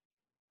 bro.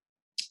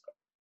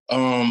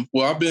 Well,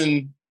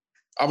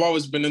 I've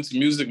always been into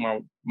music.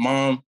 My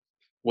mom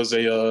was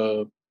in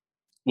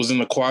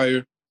the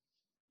choir.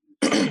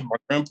 My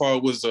grandpa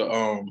was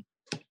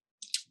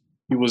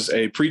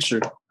a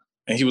preacher,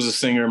 and he was a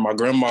singer. My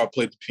grandma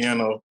played the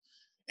piano,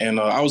 and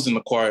I was in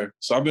the choir.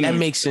 So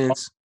makes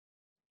sense.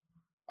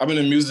 I've been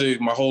in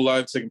music my whole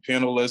life, taking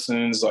piano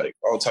lessons, like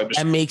all type of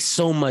shit. That makes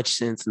so much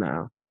sense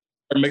now.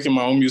 I started making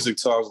my own music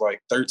till I was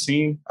like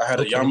 13. I had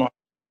a Yamaha,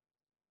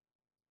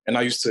 and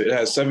it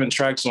had 7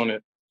 tracks on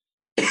it.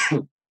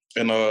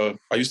 And I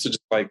used to just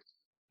like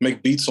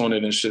make beats on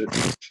it and shit.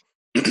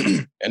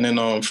 And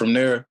then from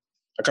there,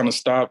 I kind of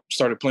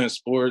started playing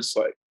sports.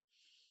 Like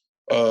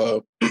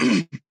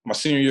my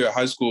senior year of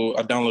high school,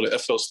 I downloaded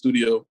FL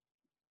Studio,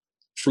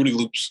 Fruity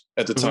Loops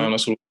at the time.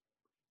 That's what,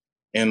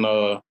 and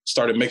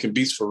started making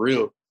beats for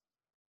real.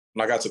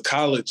 When I got to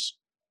college,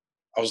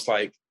 I was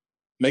like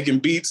making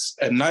beats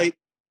at night,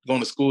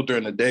 going to school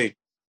during the day,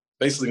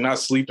 basically not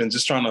sleeping,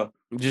 just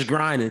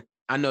grinding.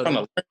 I know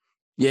that.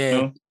 Yeah.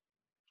 You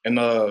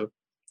know?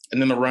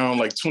 And then around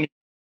like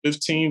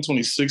 2015,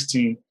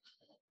 2016 is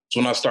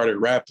when I started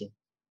rapping.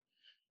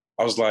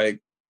 I was like,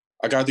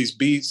 I got these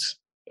beats,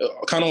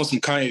 kind of on some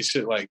Kanye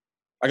shit. Like,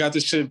 I got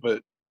this shit,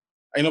 but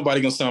ain't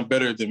nobody gonna sound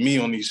better than me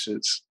on these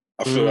shits.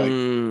 I feel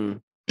like.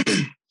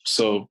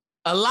 So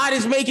a lot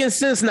is making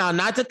sense now.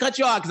 Not to cut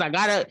you off, because I'm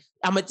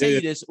gonna tell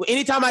you this.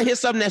 Anytime I hear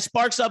something that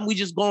sparks something, we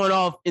just going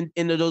off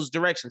into those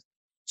directions.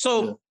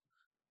 So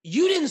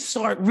you didn't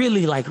start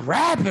really like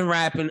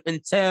rapping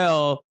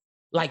until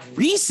like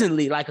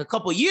recently, like a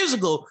couple years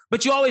ago,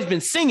 but you always been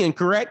singing,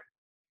 correct?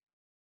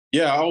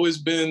 Yeah, I always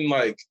been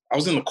like, I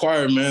was in the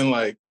choir, man.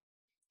 Like,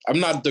 I'm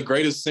not the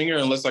greatest singer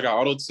unless I got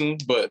auto-tune,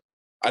 but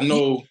I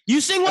know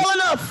you sing well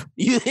enough.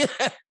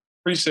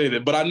 Appreciate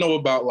it, but I know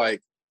about like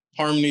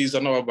harmonies. I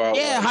know about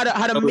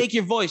how to make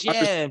your voice.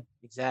 Yeah,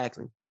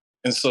 exactly.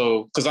 And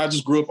so, because I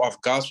just grew up off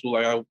gospel,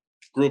 like I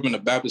grew up in a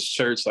Baptist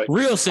church, like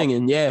real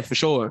singing. Yeah, for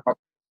sure.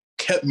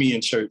 Kept me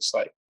in church,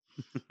 like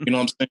you know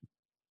what I'm saying.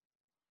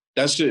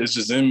 That shit is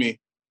just in me.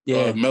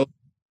 Yeah,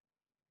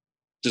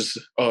 just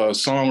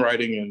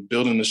songwriting and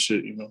building the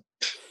shit. You know,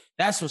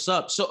 that's what's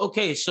up. So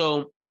okay,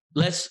 so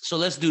let's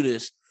do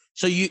this.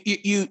 So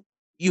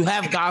you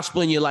have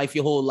gospel in your life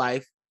your whole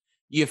life.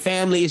 Your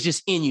family is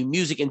just in you,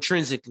 music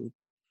intrinsically.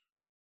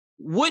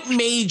 What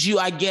made you,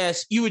 I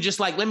guess, you were just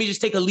like, let me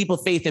just take a leap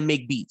of faith and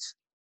make beats,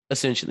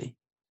 essentially?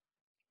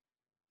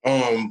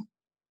 When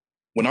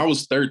I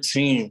was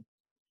 13,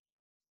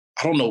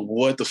 I don't know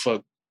what the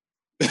fuck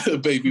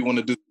baby want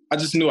to do. I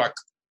just knew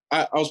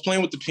I was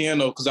playing with the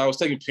piano because I was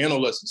taking piano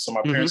lessons, so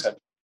my parents had.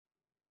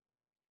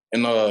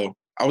 And I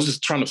was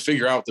just trying to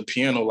figure out the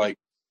piano. Like,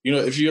 you know,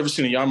 if you ever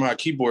seen a Yamaha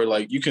keyboard,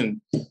 like you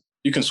can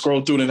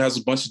scroll through it and it has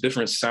a bunch of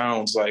different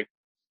sounds, like,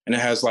 and it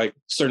has like a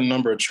certain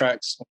number of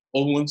tracks,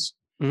 old ones,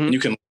 and you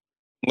can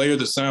layer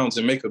the sounds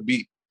and make a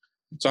beat.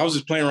 So I was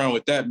just playing around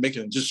with that,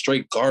 making just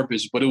straight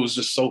garbage, but it was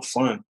just so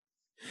fun.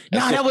 No,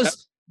 that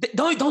was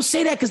don't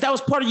say that, because that was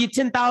part of your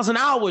 10,000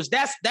 hours.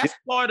 That's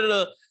part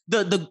of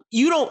the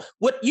you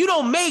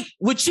don't make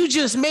what you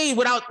just made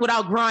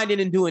without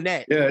grinding and doing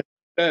that. Yeah,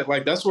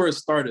 that's where it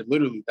started.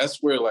 Literally, that's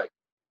where like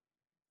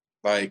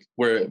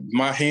where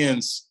my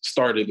hands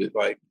started it.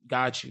 Like,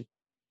 got you.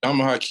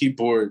 Yamaha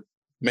keyboard,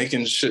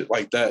 making shit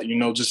like that. You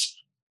know, just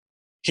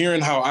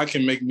hearing how I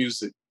can make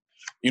music.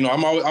 You know,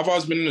 I've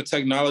always been into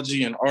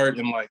technology and art,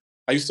 and like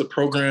I used to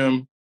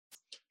program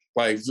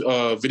like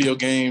video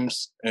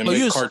games and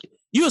make cartoons.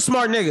 You a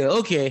smart nigga.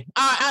 Okay.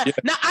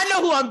 Now I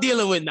know who I'm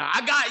dealing with now.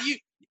 I got you.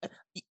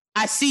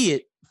 I see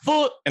it.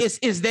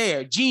 It's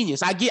there.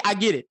 Genius. I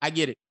get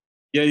it.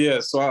 Yeah.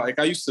 So I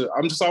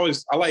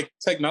like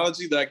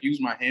technology that I can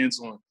use my hands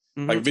on.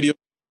 Like video,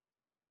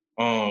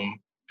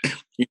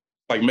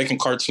 like making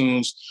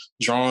cartoons,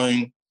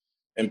 drawing,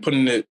 and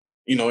putting it,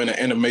 you know, in an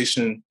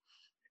animation.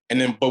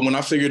 But when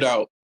I figured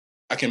out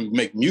I can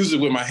make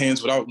music with my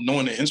hands without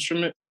knowing the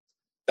instrument,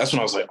 that's when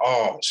I was like,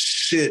 oh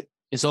shit.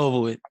 It's over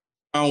with.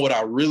 I found what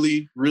I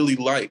really, really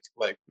like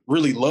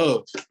really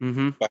love.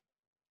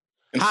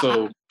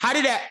 How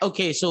did that,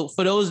 okay, so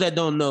for those that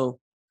don't know,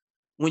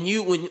 when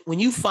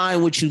you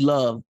find what you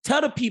love,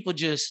 tell the people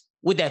just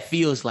what that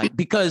feels like,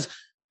 because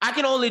I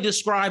can only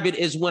describe it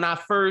as when I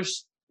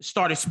first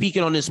started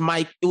speaking on this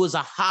mic, it was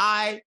a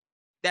high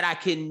that I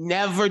can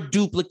never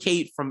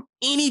duplicate from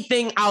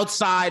anything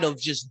outside of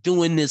just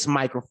doing this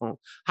microphone.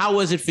 How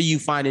was it for you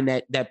finding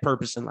that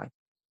purpose in life?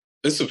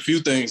 It's a few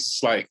things.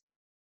 It's like,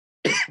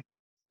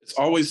 it's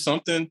always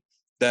something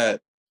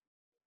that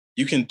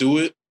you can do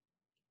it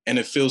and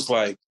it feels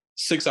like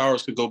 6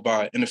 hours could go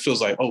by and it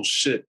feels like, oh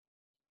shit,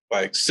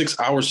 like 6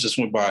 hours just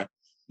went by.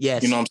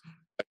 Yes. You know what I'm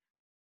saying?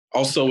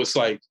 Also, it's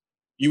like,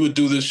 you would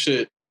do this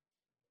shit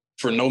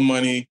for no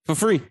money. For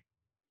free.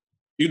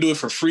 You do it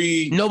for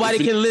free. Nobody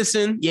can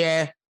listen.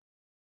 Yeah.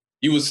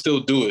 You would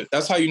still do it.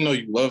 That's how you know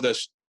you love that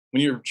shit.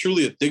 When you're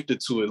truly addicted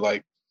to it,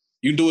 like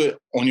you do it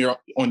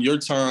on your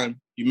time,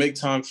 you make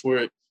time for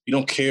it. You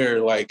don't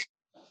care. Like,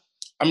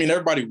 I mean,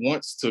 everybody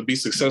wants to be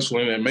successful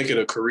in it and make it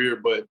a career,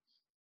 but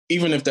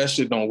even if that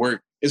shit don't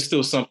work, it's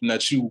still something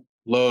that you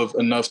love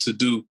enough to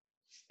do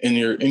in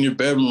your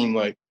bedroom.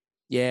 Like,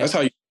 yeah, that's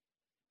how you.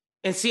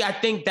 And see, I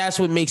think that's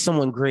what makes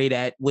someone great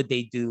at what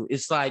they do.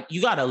 It's like,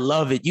 you got to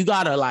love it. You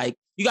got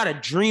to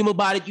dream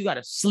about it. You got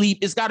to sleep.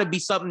 It's got to be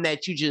something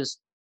that you just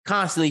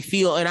constantly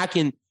feel. And I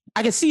can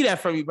see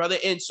that from you, brother.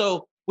 And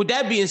so with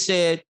that being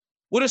said,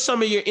 what are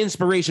some of your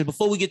inspirations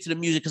before we get to the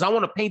music? Because I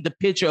want to paint the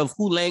picture of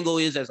who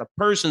Lango is as a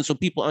person so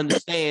people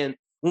understand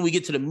when we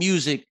get to the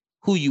music,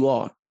 who you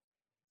are.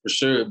 For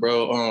sure,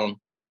 bro.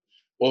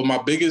 Well,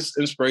 my biggest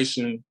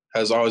inspiration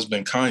has always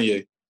been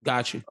Kanye.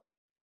 Got you.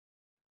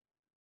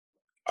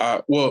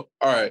 Well,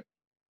 all right.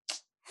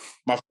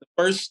 My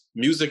first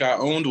music I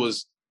owned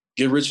was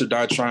Get Rich or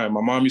Die Trying. My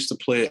mom used to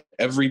play it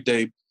every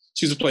day.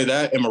 She used to play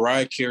that and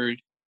Mariah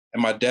Carey.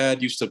 And my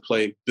dad used to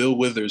play Bill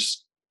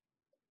Withers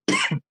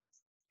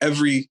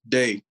every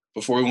day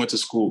before we went to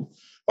school.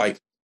 Like,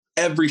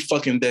 every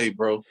fucking day,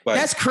 bro. Like,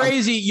 that's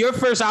crazy. Your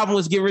first album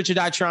was Get Rich or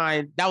Die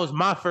Trying. That was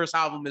my first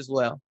album as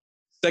well.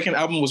 Second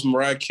album was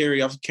Mariah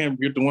Carey. I can't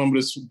forget the one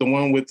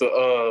with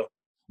the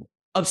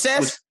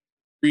Obsessed?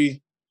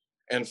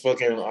 And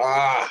fucking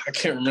I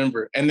can't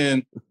remember. And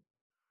then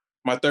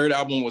my third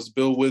album was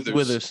Bill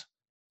Withers.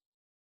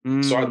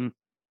 So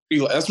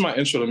that's my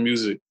intro to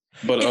music.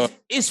 But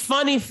it's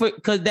funny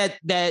because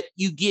that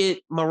you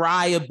get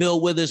Mariah, Bill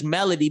Withers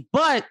melody,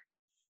 but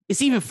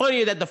it's even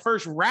funnier that the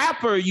first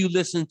rapper you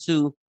listen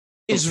to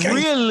is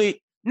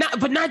really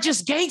not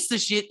just gangster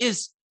shit.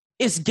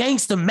 It's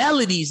gangster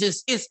melodies.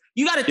 It's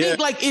you got to think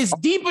like it's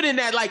deeper than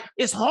that. Like,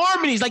 it's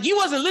harmonies. Like, you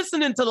wasn't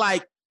listening to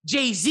like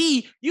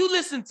Jay-Z, you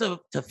listen to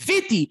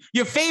 50.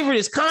 Your favorite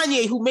is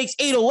Kanye, who makes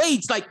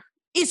 808s. Like,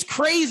 it's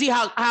crazy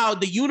how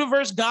the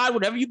universe, God,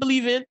 whatever you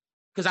believe in,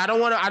 because I don't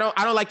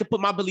like to put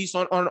my beliefs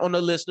on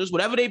the listeners.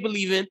 Whatever they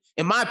believe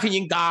in my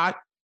opinion, God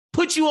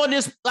put you on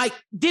this, like,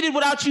 did it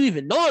without you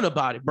even knowing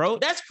about it, bro.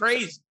 That's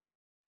crazy.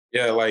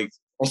 Yeah, like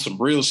on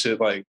some real shit.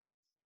 Like,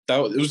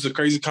 it was a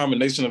crazy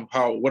combination of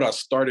what I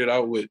started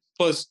out with.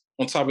 Plus,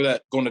 on top of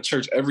that, going to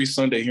church every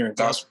Sunday hearing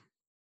gospel.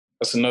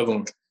 That's another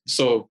one.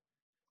 So,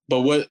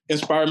 but what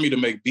inspired me to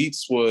make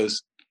beats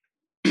was,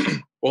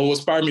 what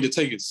inspired me to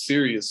take it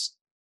serious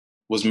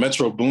was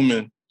Metro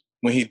Boomin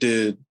when he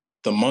did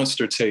the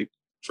Monster tape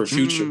for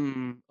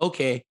Future.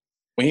 Okay.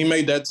 When he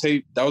made that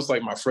tape, that was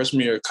like my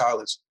freshman year of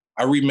college.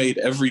 I remade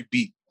every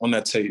beat on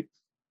that tape.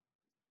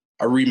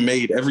 I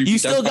remade every beat. You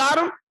still got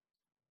them?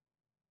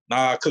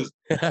 Nah, because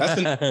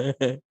that's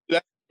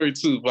story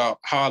too about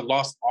how I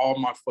lost all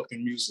my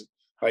fucking music.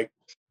 Like,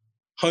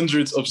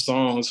 hundreds of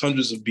songs,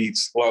 hundreds of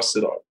beats, lost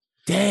it all.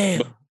 Damn.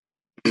 But,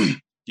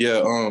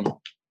 yeah,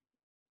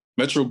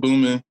 Metro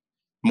Boomin,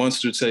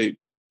 Monster tape,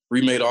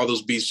 remade all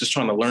those beats just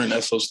trying to learn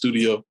FL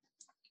Studio.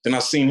 Then I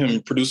seen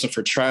him producing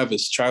for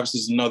Travis. Travis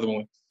is another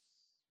one.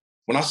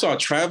 When I saw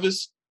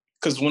Travis,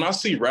 because when I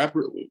see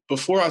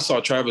before I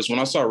saw Travis, when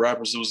I saw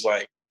rappers, it was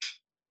like,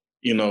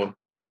 you know,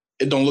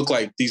 it don't look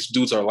like these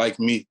dudes are like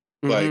me.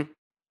 Like,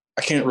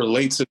 I can't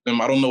relate to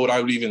them. I don't know what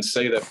I would even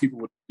say that people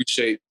would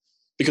appreciate,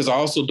 because I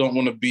also don't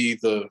want to be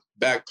the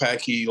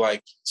backpacky,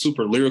 like,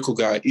 super lyrical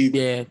guy either.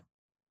 Yeah.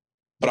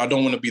 But I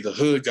don't want to be the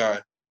hood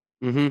guy.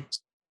 I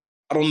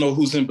don't know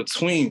who's in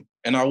between.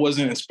 And I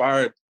wasn't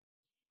inspired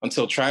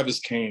until Travis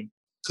came,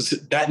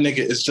 because that nigga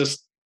is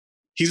just,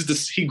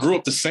 he grew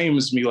up the same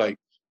as me. Like,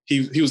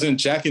 he was in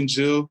Jack and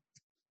Jill,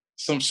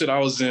 some shit I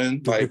was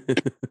in. Like,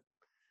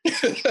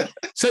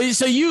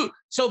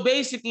 so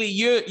basically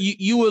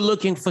you were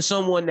looking for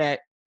someone that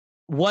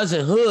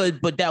wasn't hood,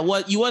 but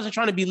you wasn't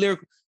trying to be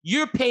lyrical.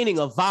 You're painting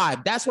a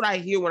vibe. That's what I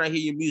hear when I hear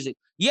your music.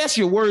 Yes,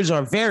 your words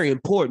are very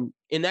important,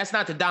 and that's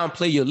not to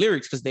downplay your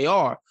lyrics, because they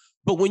are.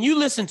 But when you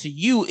listen to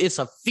you, it's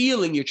a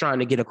feeling you're trying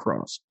to get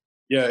across.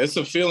 Yeah, it's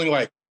a feeling.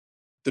 Like,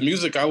 the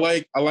music I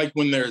like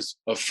when there's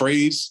a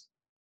phrase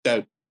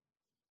that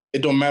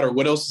it don't matter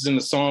what else is in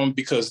the song,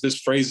 because this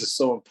phrase is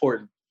so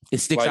important. It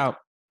sticks out.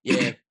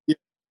 Yeah.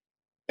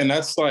 And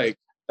that's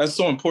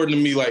so important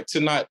to me, like,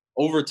 to not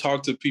over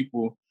talk to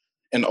people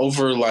and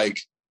over, like,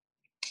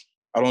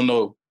 I don't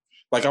know,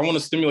 like, I want to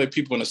stimulate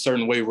people in a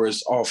certain way where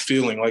it's all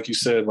feeling, like you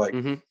said, like,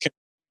 can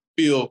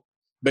feel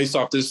based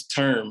off this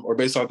term or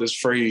based off this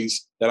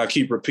phrase that I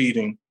keep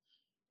repeating,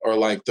 or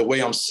like the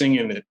way I'm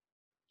singing it.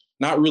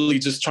 Not really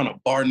just trying to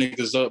bar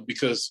niggas up,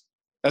 because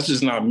that's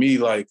just not me.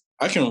 Like,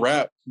 I can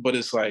rap, but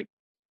it's like,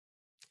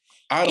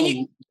 I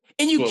don't.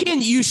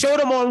 You showed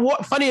them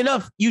on, funny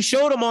enough, you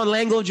showed them on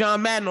Lango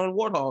John Madden on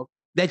Warthog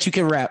that you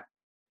can rap.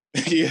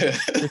 Yeah.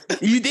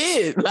 You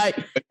did. Like,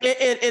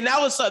 and that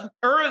was some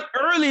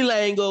early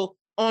Lango.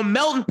 On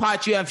Melting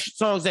Pot, you have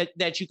songs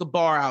that you could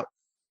bar out.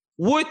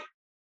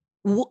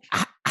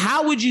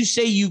 How would you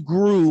say you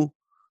grew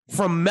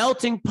from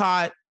Melting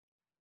Pot?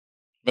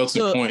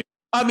 Melting Point.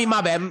 I mean,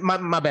 my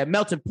bad.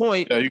 Melting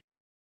Point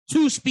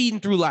to Speeding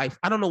Through Life.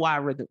 I don't know why I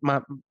read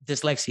my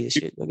dyslexia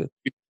shit.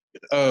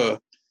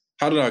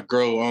 How did I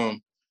grow?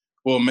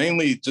 Well,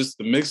 mainly just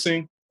the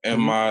mixing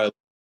and my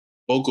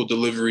vocal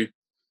delivery.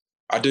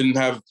 I didn't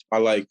have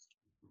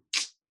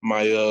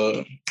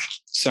my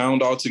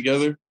sound all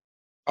together.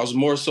 I was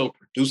more so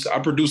produced. I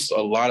produced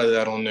a lot of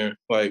that on there.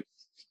 Like,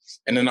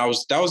 and then that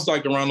was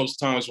like around those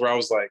times where I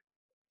was like,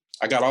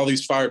 I got all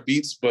these fire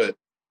beats, but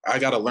I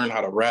got to learn how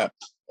to rap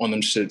on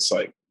them shits.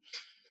 Like,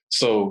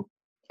 so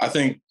I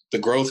think the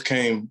growth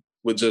came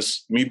with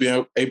just me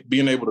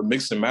being able to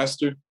mix and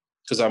master,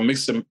 because I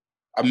mix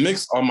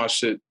all my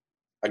shit.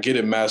 I get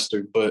it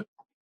mastered, but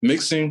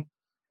mixing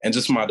and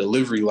just my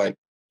delivery, like,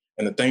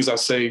 and the things I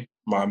say,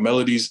 my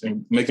melodies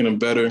and making them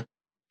better,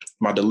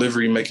 my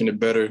delivery, making it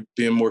better,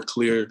 being more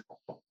clear,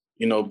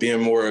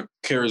 being more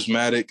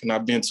charismatic,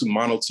 not being too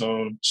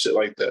monotone, shit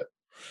like that.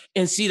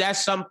 And see,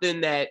 that's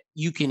something that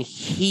you can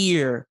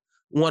hear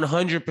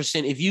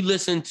 100% if you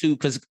listen to,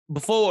 because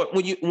before,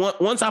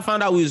 once I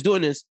found out we was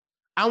doing this,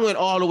 I went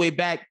all the way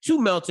back to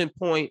Melting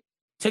Point,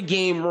 to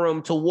Game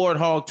Room, to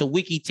Warthog, to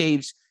Wiki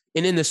Tapes,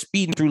 and then the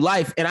Speeding Through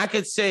Life. And I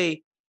could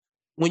say,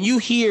 when you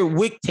hear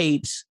Wick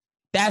Tapes,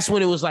 that's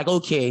when it was like,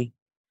 okay,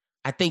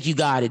 I think you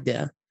got it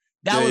there.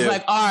 That was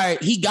like, all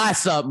right, he got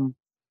something.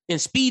 And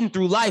Speeding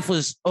Through Life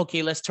was,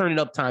 okay, let's turn it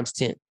up times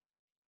 10.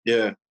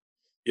 Yeah.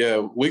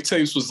 Yeah. Wick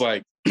Tapes was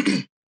like,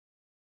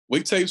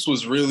 Wick Tapes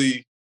was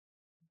really,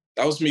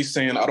 that was me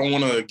saying, I don't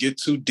want to get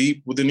too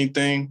deep with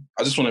anything.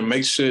 I just want to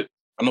make shit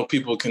I know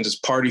people can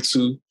just party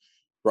to,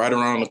 ride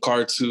around the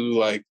car to,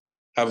 like,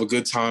 have a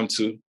good time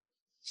to.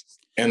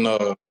 And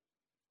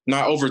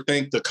not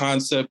overthink the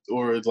concept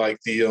or like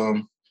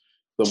the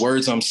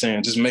words I'm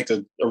saying. Just make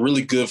a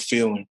really good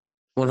feeling.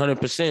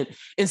 100%.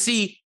 And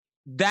see,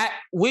 that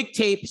Wick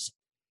Tapes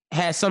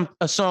has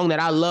a song that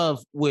I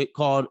love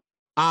called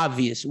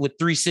Obvious with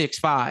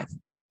 365.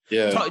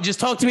 Yeah. Just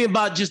talk to me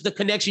about just the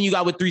connection you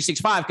got with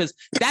 365, because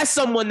that's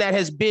someone that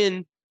has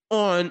been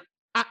on,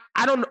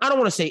 I don't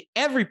want to say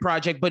every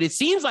project, but it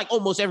seems like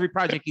almost every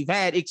project you've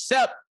had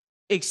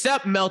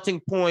except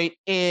Melting Point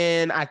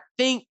and I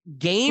think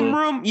Game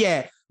Room.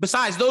 Yeah.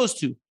 Besides those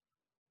two.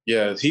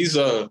 Yeah. He's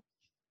a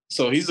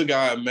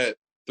guy I met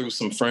through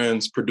some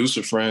friends,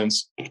 producer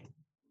friends.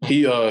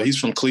 He's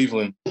from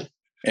Cleveland, and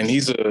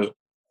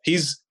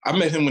I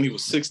met him when he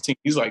was 16.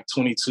 He's like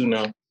 22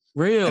 now.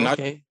 Real? And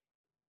okay.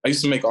 I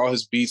used to make all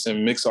his beats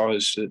and mix all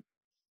his shit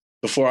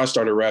before I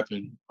started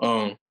rapping.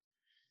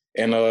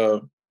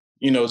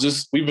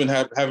 Just we've been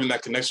having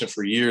that connection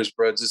for years,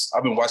 bro. Just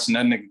I've been watching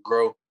that nigga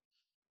grow.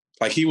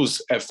 Like, he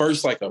was at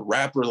first like a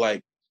rapper,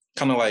 like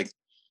kind of like,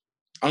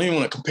 I don't even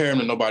want to compare him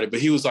to nobody, but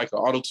he was like an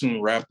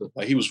auto-tune rapper.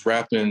 Like, he was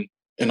rapping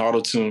in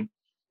auto-tune.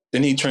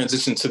 Then he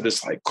transitioned to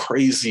this like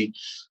crazy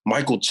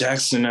Michael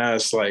Jackson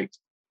ass, like,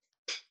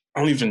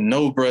 I don't even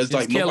know, bro. It's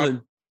like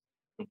killing.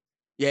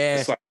 Yeah.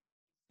 It's like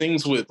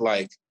things with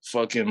like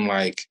fucking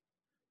like,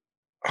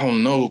 I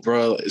don't know,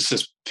 bro. It's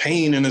just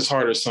pain in his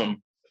heart or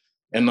something.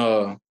 And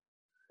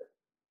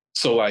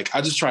so like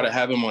I just try to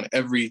have him on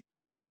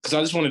because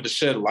I just wanted to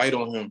shed light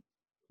on him,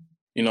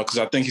 because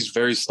I think he's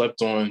very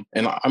slept on.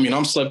 And I mean,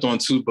 I'm slept on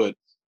too, but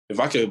if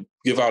I could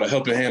give out a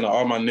helping hand to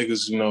all my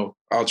niggas,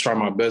 I'll try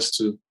my best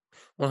to.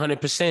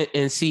 100%.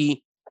 And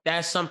see,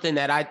 that's something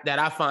that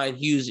I find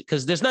huge,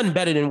 because there's nothing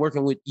better than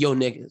working with yo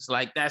niggas.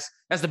 Like, that's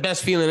the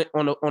best feeling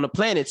on the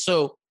planet.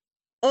 So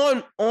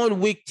on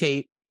Wick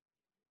Tape,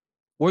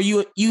 where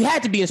you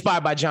had to be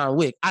inspired by John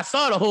Wick. I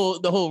saw the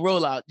whole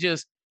rollout.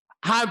 Just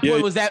how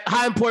important was that?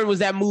 How important was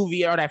that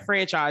movie or that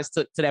franchise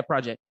to that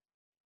project?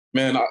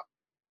 Man,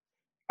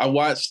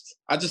 I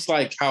just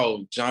like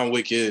how John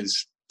Wick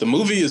is. The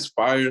movie is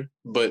fire,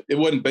 but it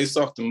wasn't based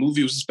off the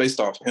movie. It was just based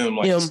off him,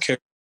 like his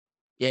character.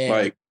 Yeah.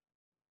 Like,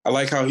 I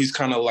like how he's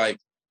kind of like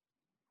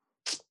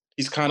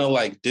it's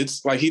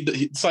like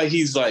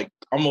he's like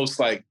almost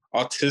like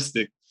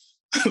autistic.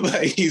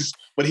 Like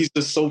but he's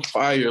just so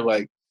fire.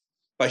 Like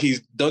he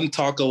doesn't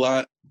talk a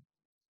lot.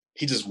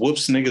 He just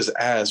whoops niggas'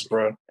 ass,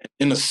 bro,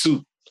 in a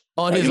suit.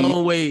 On his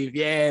own wave,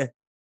 yeah.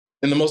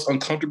 And the most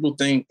uncomfortable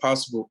thing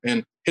possible.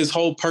 And his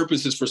whole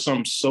purpose is for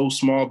something so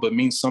small but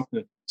means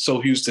something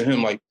so huge to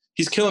him. Like,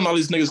 he's killing all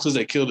these niggas because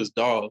they killed his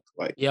dog.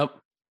 Like, yep.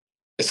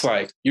 It's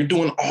like, you're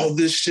doing all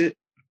this shit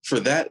for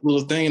that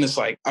little thing. And it's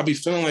like, I be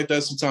feeling like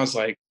that sometimes.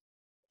 Like,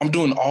 I'm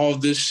doing all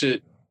this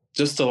shit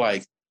just to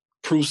like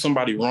prove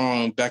somebody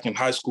wrong back in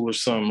high school or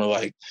something, or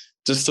like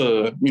just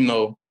to,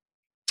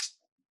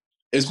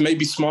 it's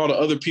maybe small to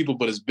other people,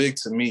 but it's big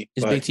to me.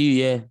 It's big to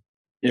you, yeah.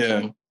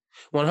 Yeah.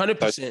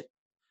 100%.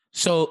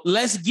 So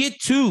let's get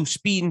to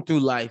Speeding Through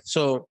Life.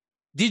 So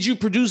did you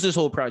produce this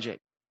whole project?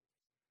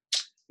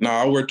 No,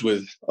 I worked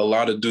with a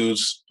lot of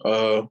dudes.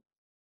 Only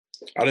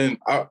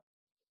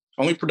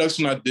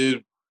production I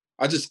did,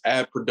 I just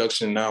add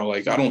production now.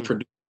 Like I don't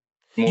produce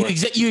more.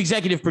 You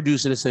executive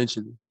produce it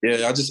essentially.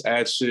 Yeah, I just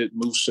add shit,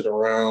 move shit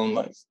around,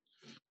 like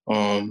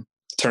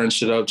turn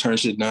shit up, turn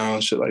shit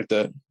down, shit like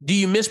that. Do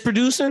you miss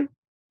producing?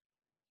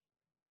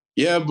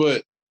 Yeah,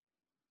 but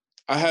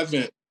I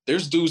haven't.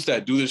 There's dudes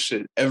that do this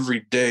shit every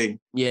day.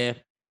 Yeah.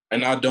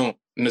 And I don't.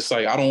 And it's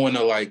like, I don't want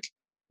to like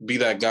be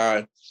that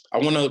guy.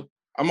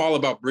 I'm all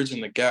about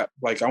bridging the gap.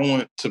 Like I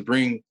want to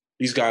bring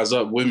these guys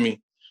up with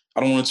me. I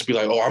don't want it to be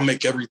like, oh, I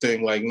make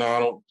everything. Like, no, I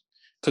don't.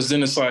 Cause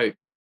then it's like,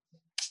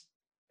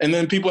 and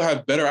then people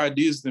have better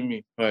ideas than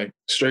me, like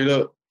straight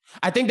up.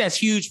 I think that's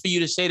huge for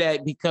you to say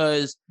that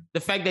because the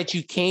fact that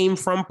you came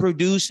from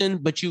producing,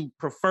 but you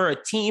prefer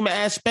a team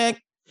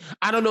aspect.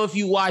 I don't know if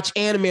you watch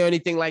anime or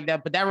anything like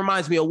that, but that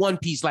reminds me of One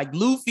Piece. Like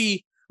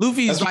Luffy's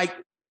that's like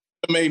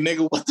anime,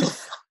 nigga. What the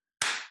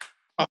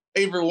my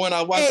favorite one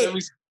I watch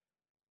every.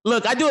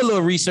 Look, I do a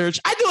little research.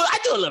 I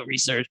do a little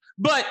research,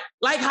 but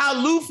like how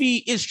Luffy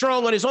is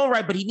strong on his own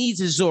right, but he needs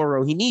his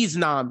Zoro, he needs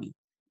Nami.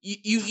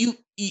 You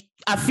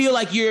I feel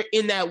like you're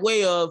in that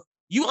way of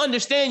you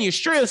understand your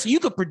strengths, so you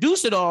could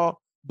produce it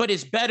all, but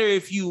it's better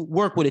if you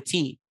work with a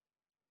team.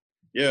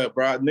 Yeah,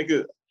 bro,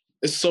 nigga.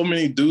 It's so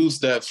many dudes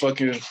that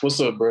fucking, what's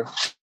up, bro?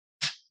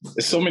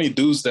 There's so many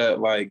dudes that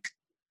like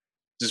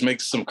just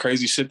make some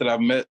crazy shit that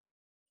I've met.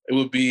 It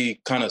would be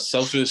kind of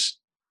selfish.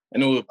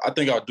 And I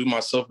think I'll do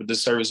myself a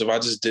disservice if I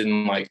just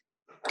didn't like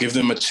give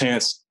them a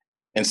chance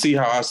and see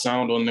how I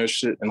sound on their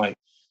shit. And like,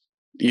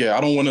 yeah,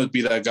 I don't want to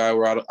be that guy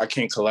where I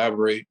can't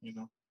collaborate, you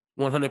know?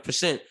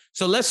 100%.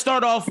 So let's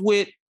start off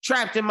with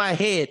Trapped in My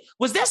Head.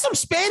 Was that some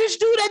Spanish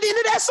dude at the end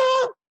of that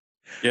song?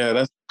 Yeah,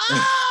 that's...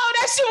 Oh,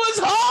 that shit was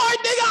hard,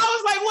 nigga. I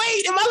was like,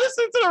 wait, am I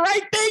listening to the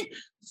right thing?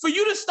 For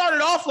you to start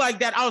it off like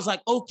that, I was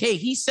like, okay,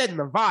 he's setting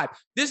the vibe.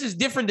 This is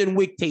different than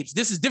Wick Tapes.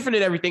 This is different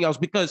than everything else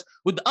because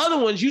with the other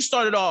ones, you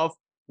started off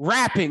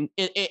rapping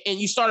and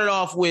you started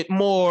off with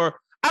more,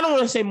 I don't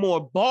want to say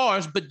more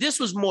bars, but this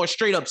was more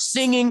straight up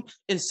singing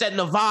and setting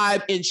a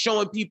vibe and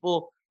showing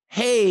people,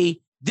 hey,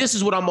 this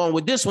is what I'm on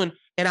with this one.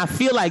 And I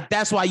feel like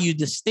that's why you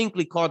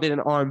distinctly called it an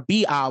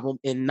R&B album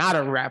and not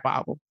a rap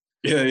album.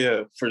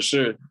 Yeah, for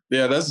sure.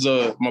 Yeah, that's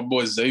my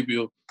boy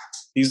Zabiel.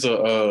 He's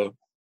a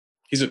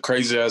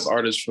crazy ass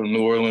artist from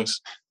New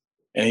Orleans,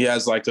 and he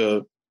has like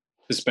a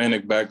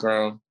Hispanic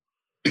background.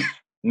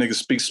 Nigga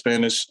speaks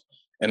Spanish,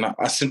 and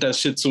I sent that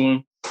shit to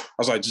him. I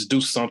was like, just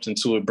do something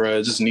to it, bro.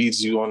 It just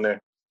needs you on there.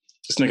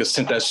 This nigga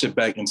sent that shit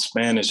back in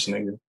Spanish,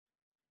 nigga.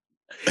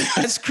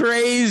 That's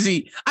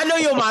crazy. I know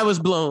your mind was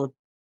blown.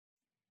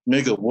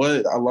 Nigga,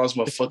 what? I lost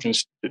my fucking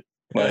shit.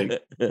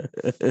 Like,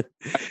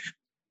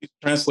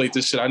 translate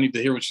this shit. I need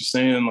to hear what you're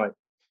saying. Like,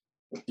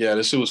 yeah,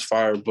 this shit was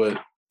fire. But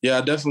yeah,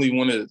 I definitely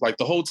wanted, like,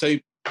 the whole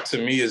tape to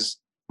me is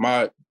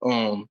my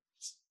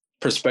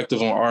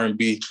perspective on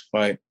R&B.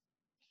 Like,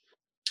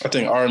 I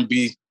think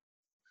R&B,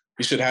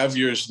 you should have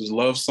your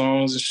love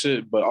songs and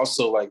shit, but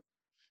also like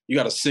you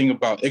gotta sing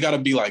about, it gotta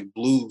be like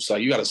blues.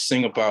 Like you gotta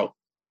sing about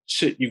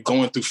shit you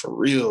going through for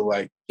real.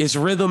 Like it's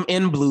rhythm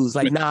and blues.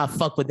 Like, nah, I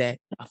fuck with that.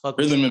 I fuck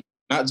with rhythm,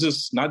 that. And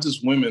not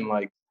just women.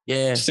 Like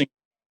yeah, sing,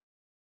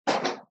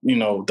 you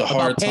know, the about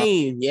hard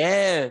pain. time.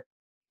 Yeah,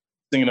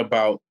 Singing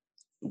about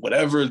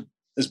whatever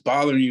is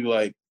bothering you.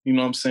 Like, you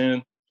know what I'm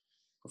saying?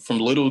 From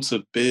little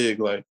to big.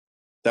 Like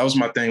that was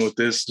my thing with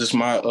this. Just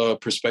my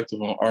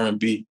perspective on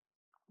R&B.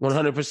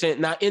 100%.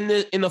 Now, in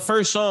the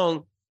first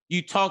song,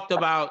 you talked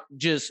about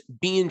just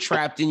being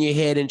trapped in your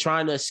head and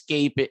trying to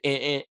escape it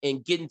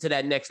and getting to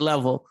that next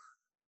level.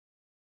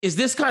 Is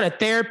this kind of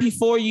therapy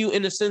for you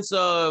in the sense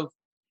of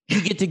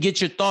you get to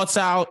get your thoughts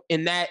out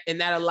and that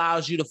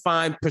allows you to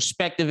find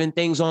perspective in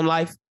things on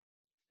life?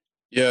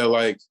 Yeah,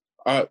 like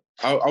I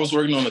was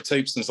working on the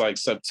tape since like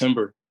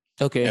September.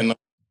 Okay. And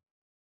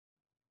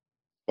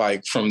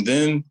like from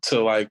then to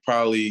like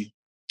probably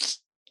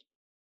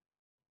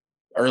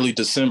early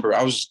December,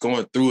 I was just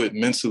going through it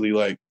mentally,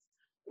 like,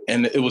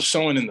 and it was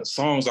showing in the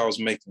songs I was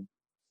making.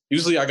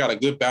 Usually I got a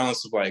good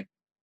balance of like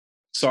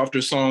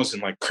softer songs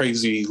and like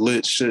crazy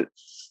lit shit.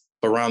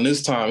 But around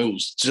this time, it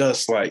was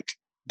just like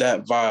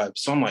that vibe.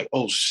 So I'm like,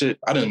 oh shit,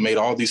 I done made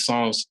all these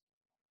songs.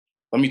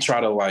 Let me try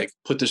to like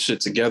put this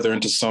shit together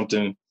into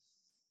something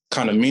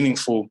kind of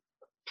meaningful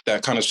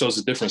that kind of shows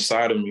a different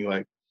side of me.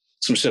 Like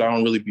some shit I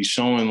don't really be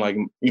showing, like,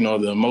 you know,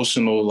 the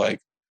emotional, like,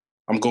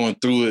 I'm going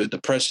through it,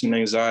 depression,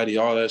 anxiety,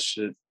 all that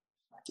shit.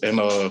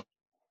 And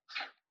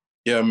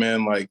yeah,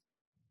 man, like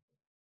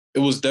it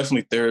was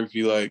definitely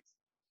therapy. Like,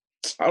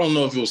 I don't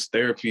know if it was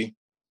therapy.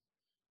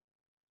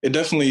 It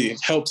definitely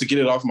helped to get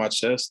it off my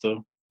chest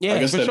though.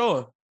 Yeah, for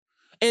sure.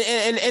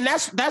 And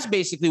that's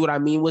basically what I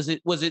mean. Was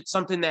it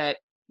something that,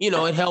 you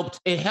know, it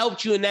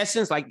helped you in that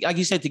sense, like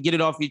you said, to get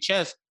it off your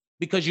chest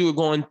because you were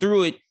going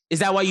through it. Is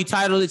that why you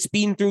titled it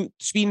Speeding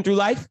Through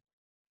Life?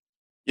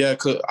 Yeah,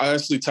 cause I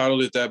actually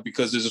titled it that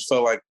because it just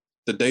felt like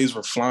the days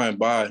were flying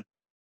by,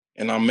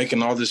 and I'm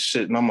making all this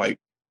shit, and I'm like,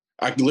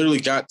 I literally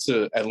got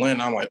to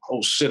Atlanta. I'm like,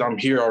 oh shit, I'm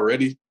here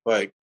already.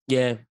 Like,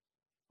 yeah,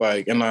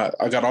 like, and I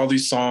got all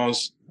these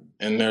songs,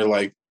 and they're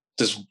like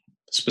this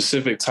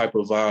specific type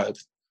of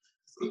vibe,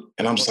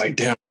 and I'm just like,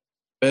 damn,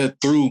 fed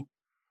through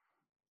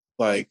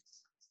like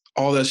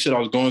all that shit I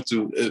was going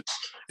through.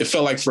 It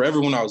felt like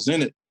forever when I was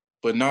in it,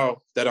 but now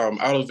that I'm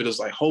out of it, it's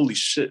like, holy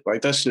shit,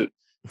 like that shit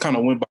kind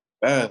of went by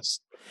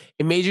fast.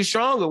 It made you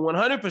stronger,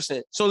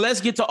 100%. So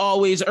let's get to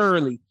Always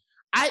Early.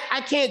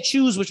 I can't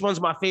choose which one's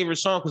my favorite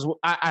song because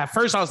at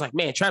first I was like,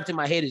 man, Trapped in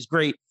My Head is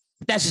great.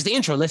 But that's just the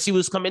intro. Let's see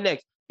what's coming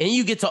next. And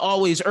you get to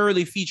Always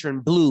Early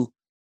featuring Blue.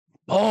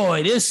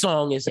 Boy, this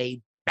song is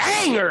a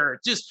banger.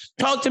 Just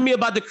talk to me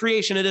about the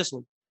creation of this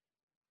one.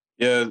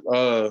 Yeah,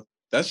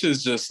 that's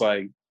just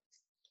like,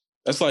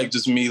 that's like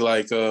just me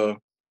like,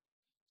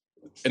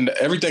 and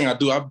everything I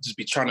do, I just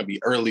be trying to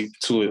be early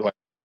to it, like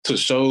to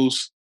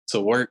shows, to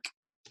work,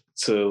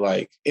 to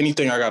like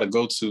anything I gotta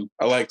go to.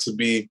 I like to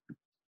be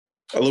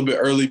a little bit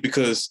early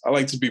because I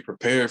like to be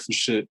prepared for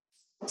shit.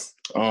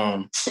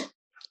 I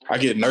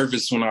get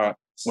nervous when I'm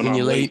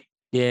late.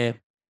 Yeah.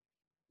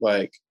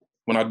 Like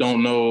when I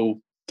don't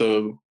know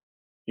the,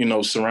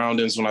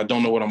 surroundings, when I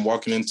don't know what I'm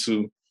walking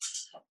into,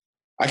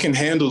 I can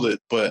handle it,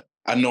 but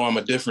I know I'm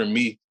a different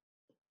me.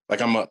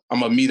 Like I'm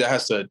a me that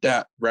has to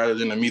adapt rather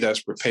than a me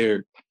that's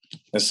prepared.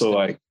 And so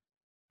like,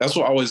 that's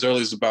what Always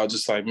Early is about.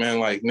 Just like, man,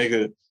 like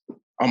nigga,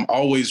 I'm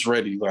always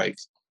ready. Like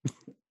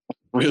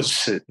real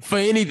shit. For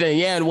anything.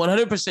 Yeah. And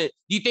 100%. Do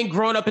you think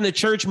growing up in the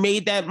church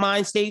made that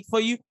mind state for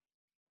you?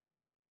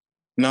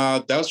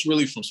 Nah, that's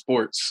really from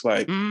sports.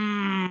 Like,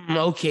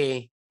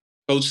 okay.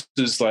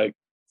 Coaches like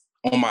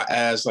on my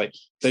ass. Like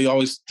they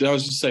always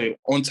just say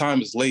on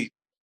time is late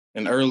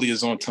and early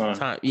is on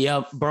time.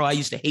 Yeah, bro. I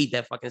used to hate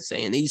that fucking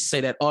saying. They used to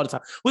say that all the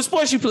time. What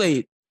sports you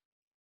played?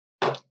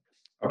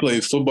 I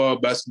played football,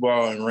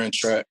 basketball, and ran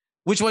track.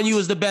 Which one you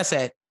was the best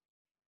at?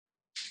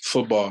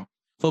 Football.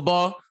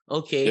 Football?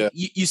 Okay. Yeah.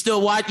 You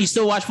still watch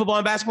football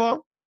and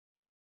basketball?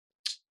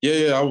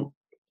 Yeah. I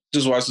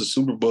just watched the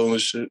Super Bowl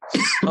and shit.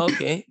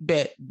 Okay.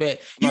 Bet.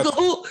 You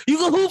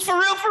can hoop for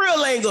real,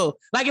 Lango.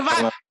 Like if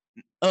I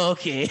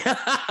okay.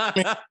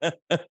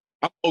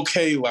 I'm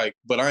okay, like,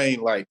 but I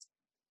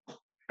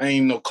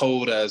ain't no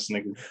cold ass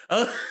nigga.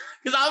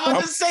 Because I was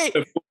about to say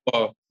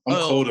football. I'm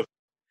cold.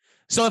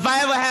 So if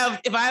I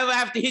ever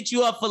have to hit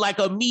you up for like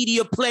a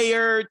media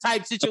player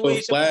type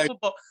situation, flag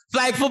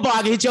football,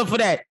 I can hit you up for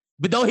that.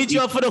 But don't hit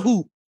you up for the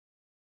hoop.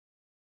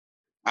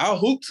 I'll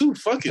hoop too.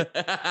 Fuck it.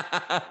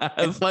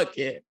 Fuck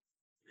it.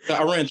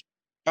 I ran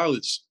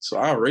college, so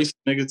I raced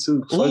nigga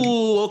too.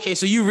 Ooh, okay.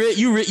 So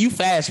you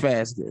fast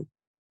then.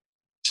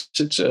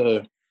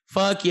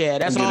 Fuck yeah,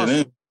 that's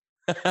awesome.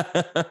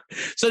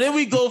 So then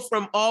we go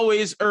from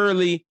Always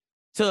Early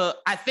to,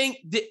 I think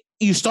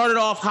you started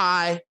off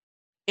high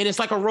and it's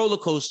like a roller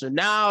coaster.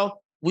 Now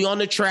we on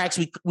the tracks.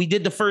 We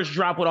did the first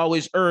drop with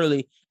Always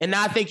Early. And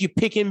now I think you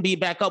pick and be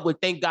back up with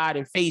Thank God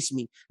and Face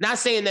Me. Not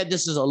saying that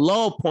this is a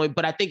low point,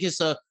 but I think it's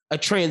a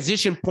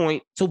transition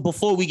point to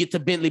before we get to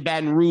Bentley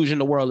Baton Rouge and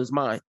The World Is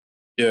Mine.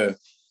 Yeah.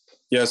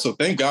 Yeah. So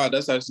Thank God,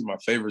 that's actually my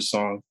favorite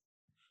song.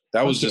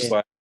 That was just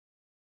like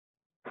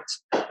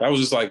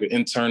an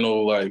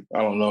internal, like,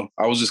 I don't know.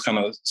 I was just kind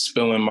of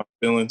spilling my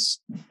feelings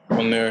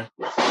on there.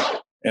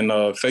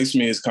 And Face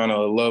Me is kind of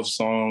a love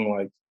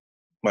song,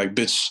 like,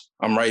 bitch,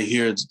 I'm right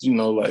here,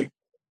 like,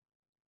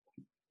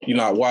 you're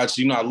not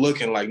watching, you're not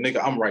looking, like,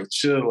 nigga, I'm right,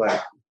 chill,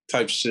 like,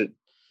 type shit.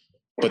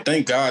 But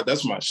Thank God,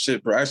 that's my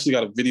shit, bro. I actually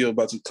got a video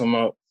about to come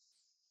out.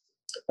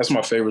 That's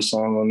my favorite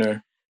song on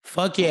there.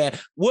 Fuck yeah.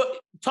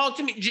 Talk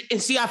to me,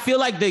 and see, I feel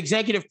like the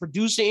executive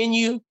producer in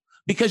you,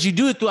 because you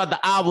do it throughout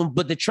the album,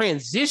 but the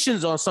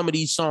transitions on some of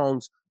these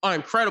songs are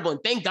incredible. And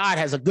Thank God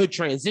has a good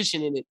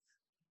transition in it.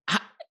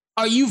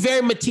 Are you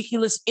very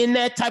meticulous in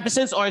that type of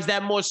sense? Or is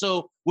that more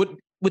so what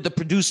the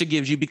producer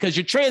gives you? Because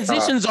your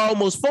transitions are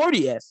almost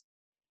 40s.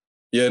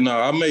 Yeah, no,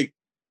 I make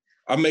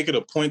it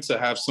a point to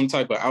have some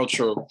type of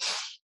outro,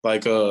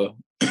 like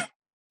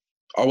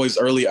Always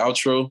Early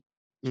outro.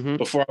 Mm-hmm.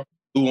 Before I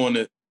do on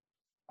it,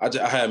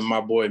 I had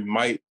my boy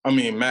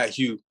Matt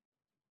Hugh.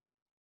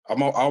 I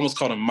almost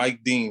called him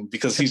Mike Dean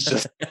because he's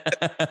just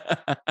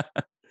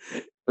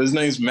his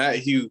name's Matt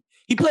Hugh.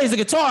 He plays the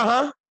guitar,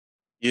 huh?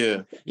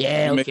 Yeah.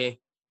 Yeah, okay.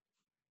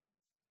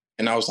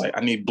 And I was like,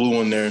 I need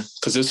Blue in there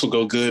because this will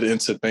go good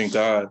into Thank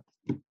God.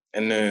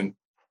 And then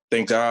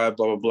Thank God,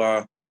 blah, blah,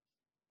 blah.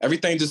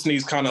 Everything just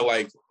needs kind of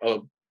like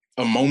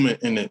a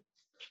moment in it.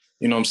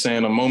 You know what I'm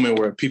saying? A moment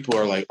where people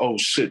are like, oh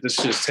shit, this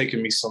shit's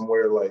taking me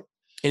somewhere. Like,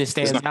 and it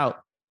stands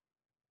out.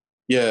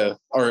 Yeah.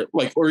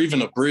 Or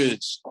even a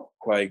bridge.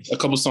 Like a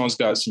couple songs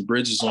got some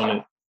bridges on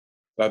it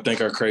that I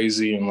think are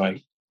crazy and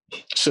like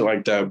shit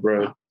like that,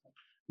 bro.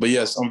 But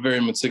yes, I'm very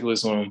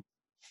meticulous on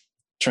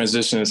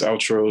transitions,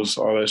 outros,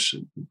 all that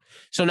shit.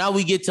 So now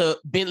we get to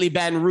Bentley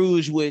Baton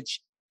Rouge,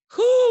 which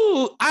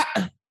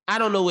I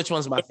don't know which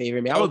one's my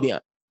favorite, man. I would be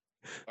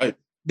honest.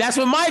 That's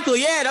with Michael.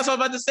 Yeah, that's what I'm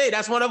about to say.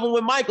 That's one of them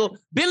with Michael.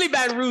 Billy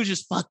Baton Rouge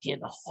is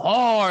fucking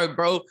hard,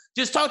 bro.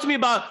 Just talk to me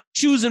about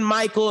choosing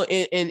Michael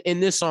in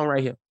this song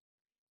right here.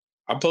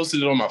 I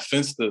posted it on my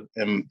Finsta,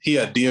 and he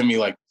had DM me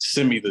like,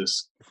 send me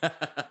this.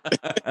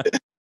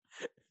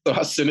 So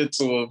I sent it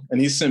to him,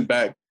 and he sent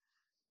back.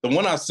 The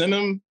one I sent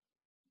him,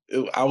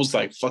 I was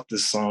like, fuck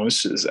this song. This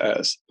shit is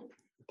ass.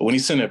 But when he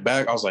sent it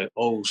back, I was like,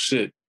 oh,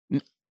 shit.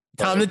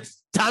 Time to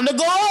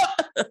go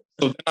up.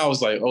 So then I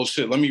was like, oh,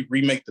 shit, let me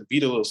remake the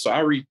beat a little. So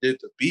I redid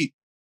the beat.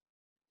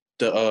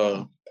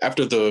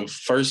 After the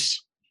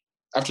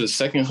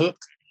second hook,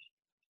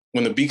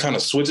 when the beat kind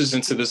of switches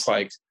into this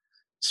like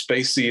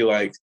spacey,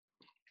 like,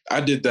 I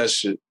did that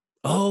shit.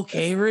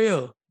 Okay,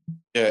 real.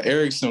 Yeah,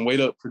 Erickson Wait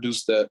Up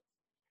produced that.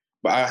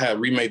 But I had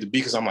remade the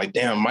beat because I'm like,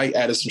 damn, Mike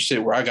added some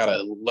shit where I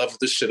gotta level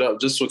this shit up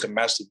just so it can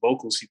match the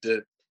vocals he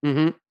did.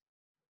 Mm-hmm.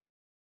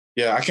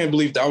 Yeah, I can't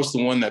believe that was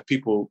the one that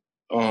people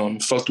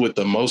fucked with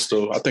the most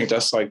though. I think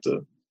that's like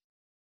the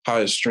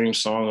highest stream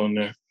song on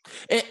there.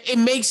 It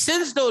makes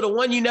sense though. The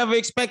one you never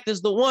expect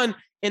is the one,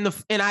 and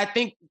I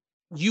think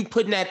you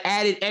putting that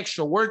added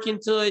extra work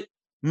into it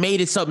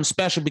made it something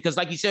special because,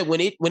 like you said,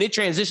 when it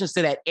transitions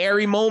to that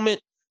airy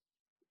moment,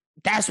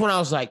 that's when I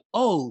was like,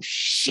 oh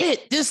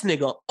shit, this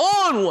nigga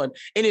on one.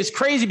 And it's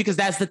crazy because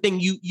that's the thing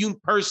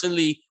you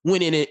personally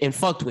went in and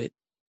fucked with.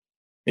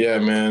 Yeah,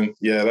 man.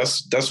 Yeah,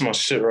 that's my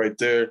shit right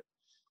there.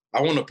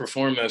 I want to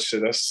perform that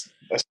shit. That's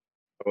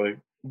like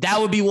that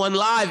would be one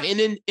live.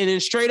 And then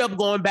straight up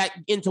going back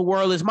into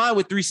World Is Mine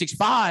with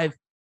 365.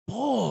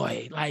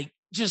 Boy, like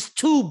just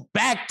two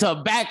back to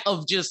back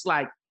of just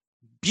like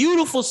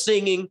beautiful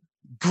singing,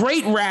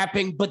 great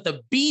rapping, but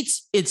the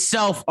beats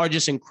itself are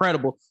just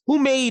incredible. Who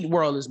made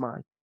World Is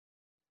Mine?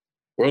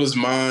 World Is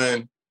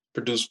Mine,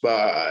 produced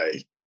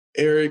by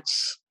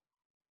Eric's.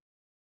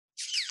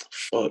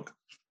 Fuck.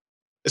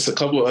 It's a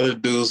couple of other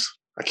dudes.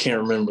 I can't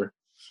remember.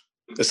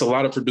 There's a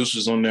lot of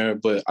producers on there,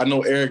 but I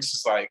know Eric's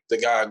is like the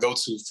guy I go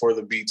to for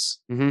the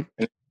beats. Mm-hmm.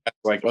 And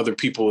like other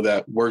people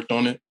that worked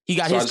on it. He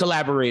got his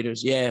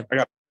collaborators, yeah. I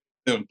got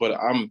him, but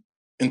I'm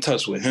in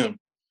touch with him.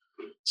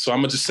 So I'm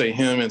gonna just say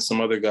him and some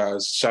other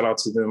guys. Shout out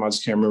to them. I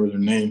just can't remember their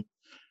name.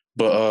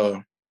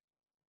 But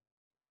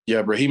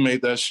yeah, bro, he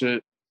made that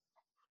shit.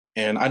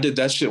 And I did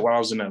that shit while I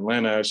was in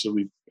Atlanta,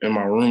 actually, in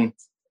my room.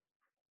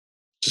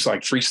 Just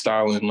like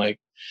freestyling. Like,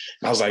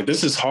 I was like,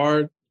 this is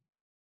hard,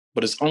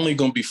 but it's only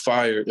gonna be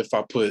fire if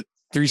I put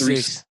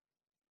 3-6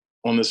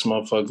 on this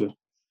motherfucker.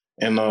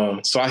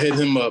 And so I hit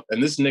him up,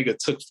 and this nigga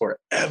took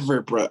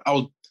forever, bro.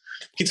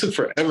 He took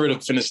forever to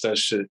finish that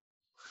shit.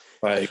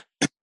 Like,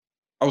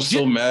 I was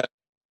so mad.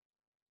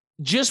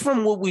 Just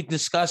from what we're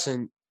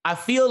discussing, I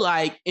feel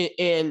like,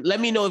 and let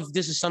me know if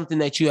this is something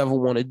that you ever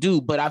want to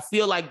do, but I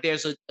feel like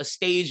there's a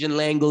stage in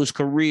Lango's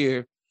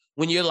career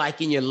when you're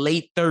like in your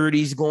late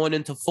 30s, going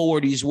into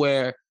 40s,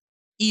 where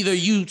either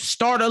you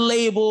start a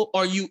label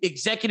or you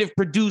executive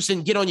produce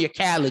and get on your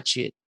Khaled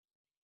shit.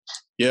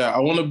 Yeah, I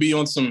want to be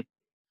on some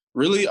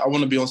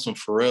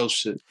Pharrell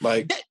shit.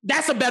 Like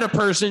that's a better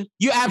person.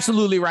 You're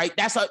absolutely right.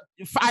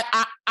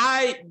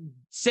 I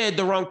said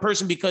the wrong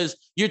person because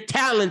your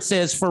talent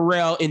says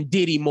Pharrell and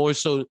Diddy more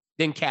so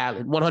than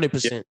Khaled,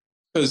 100%.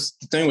 Because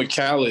the thing with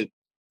Khaled,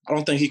 I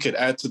don't think he could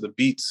add to the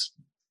beats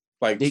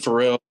like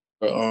Pharrell,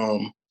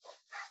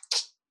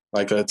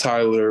 like a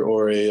Tyler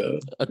or a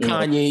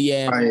Kanye,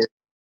 yeah. Kanye.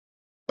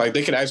 Like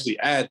they could actually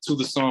add to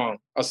the song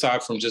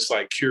aside from just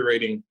like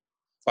curating,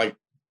 like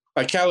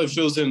Khaled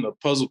fills in the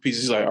puzzle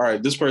pieces. He's like, all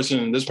right, this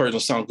person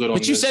sound good on this.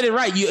 But you said it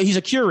right. He's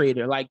a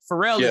curator. Like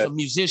Pharrell is a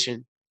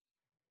musician.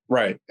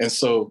 Right. And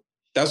so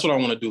that's what I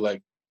want to do.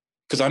 Like,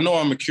 because I know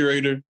I'm a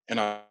curator and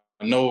I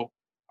know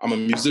I'm a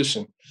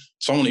musician.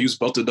 So I want to use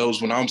both of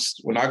those when I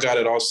got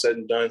it all said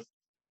and done.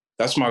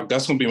 That's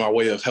gonna be my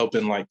way of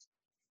helping like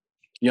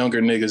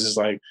younger niggas. Is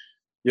like,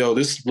 yo,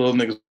 this little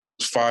nigga's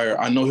fire.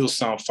 I know he'll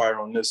sound fire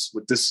on this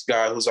with this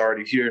guy who's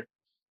already here.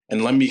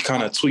 And let me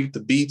kind of tweak the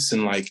beats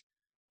and like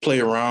play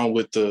around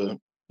with the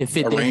and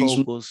fit the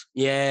vocals.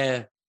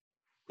 Yeah.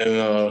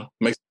 And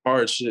make some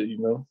hard shit, you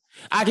know?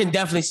 I can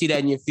definitely see that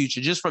in your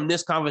future. Just from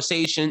this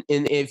conversation,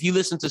 and if you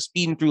listen to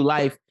Speeding Through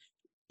Life,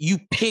 you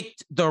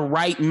picked the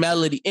right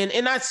melody. And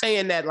not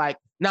saying that like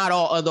not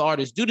all other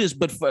artists do this,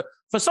 but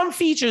for some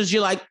features,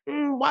 you're like,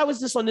 why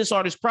was this on this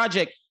artist's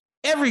project?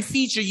 Every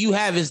feature you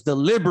have is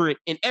deliberate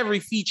and every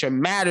feature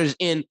matters.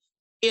 And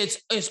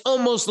it's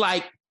almost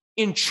like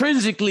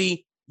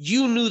intrinsically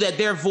you knew that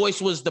their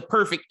voice was the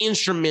perfect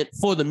instrument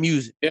for the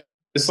music. Yeah.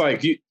 It's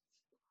like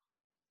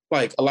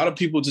a lot of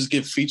people just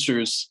get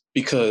features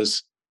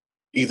because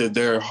either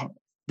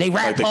they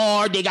rap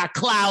hard, they got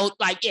clout,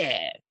 like,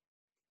 yeah.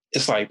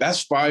 It's like,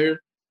 that's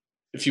fire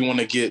if you want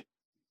to get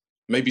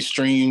maybe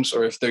streams,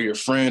 or if they're your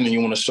friend and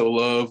you want to show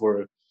love,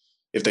 or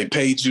if they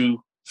paid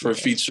you for a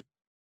feature.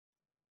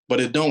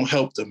 But it don't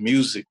help the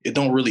music. It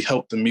don't really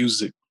help the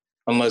music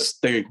unless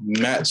they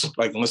match,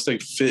 like unless they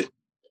fit,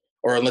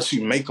 or unless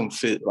you make them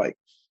fit. Like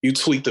you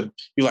tweak you're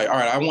like, all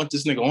right, I want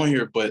this nigga on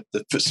here, but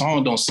the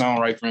song don't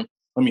sound right for him.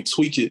 Let me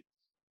tweak it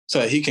so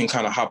that he can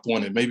kind of hop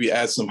on it. Maybe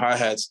add some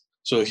hi-hats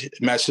so it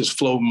match his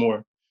flow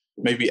more.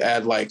 Maybe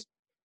add like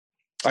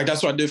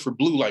that's what I did for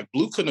Blue. Like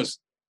Blue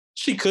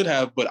she could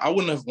have, but I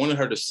wouldn't have wanted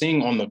her to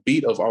sing on the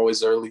beat of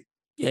Always Early.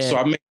 Yeah. So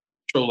I made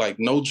intro like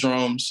no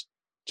drums,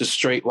 just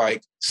straight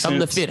like something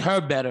to synths. fit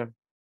her better.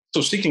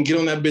 So she can get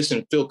on that bitch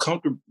and feel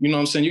comfortable. You know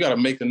what I'm saying? You got to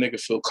make the nigga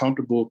feel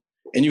comfortable,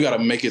 and you got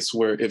to make it to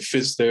where it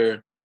fits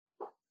their,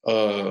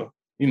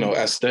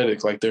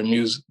 aesthetic, like their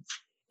music.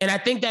 And I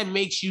think that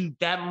makes you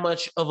that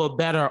much of a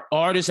better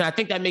artist. And I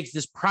think that makes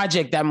this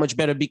project that much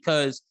better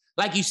because,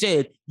 like you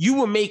said, you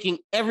were making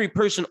every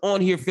person on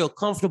here feel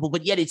comfortable,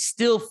 but yet it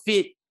still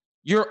fit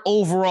your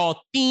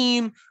overall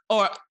theme.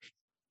 Or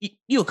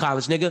you a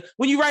college nigga.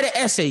 When you write an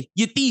essay,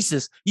 your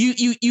thesis,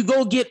 you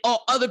go get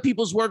all other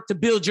people's work to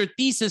build your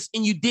thesis,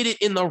 and you did it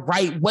in the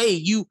right way.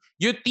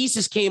 Your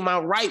thesis came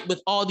out right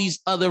with all these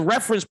other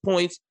reference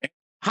points.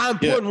 How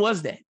important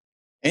was that?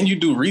 And you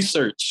do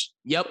research.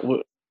 Yep.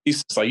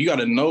 It's like you got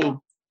to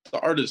know the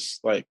artists.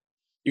 Like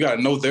you got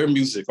to know their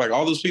music. Like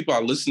all those people,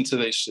 I listen to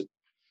their shit,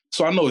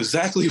 so I know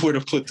exactly where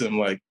to put them.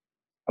 Like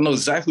I know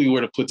exactly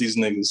where to put these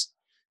niggas.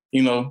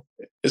 You know,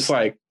 it's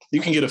like you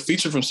can get a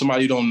feature from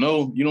somebody you don't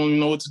know. You don't even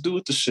know what to do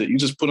with the shit. You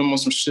just put them on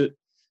some shit.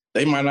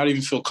 They might not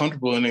even feel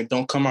comfortable and they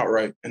don't come out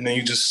right. And then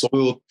you just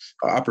soil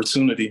an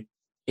opportunity.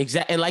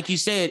 Exactly. And like you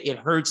said, it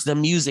hurts the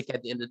music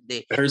at the end of the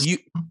day. It hurts.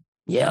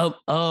 Yep.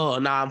 Oh,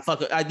 nah, I'm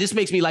fucking. This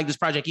makes me like this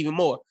project even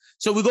more.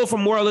 So we go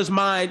from World Is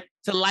Mine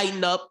to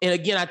Lighten Up. And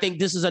again, I think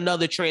this is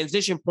another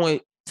transition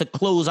point to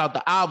close out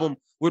the album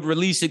with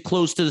Release It,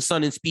 Close to the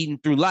Sun, and Speeding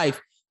Through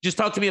Life. Just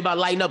talk to me about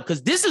Lighten Up,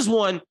 because this is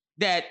one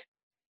that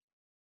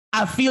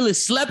I feel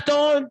is slept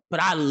on,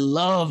 but I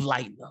love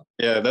Lighten Up.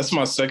 Yeah, that's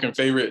my second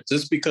favorite,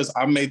 just because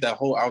I made that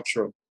whole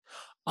outro.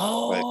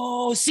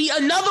 Oh, see,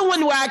 another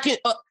one where I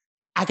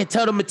can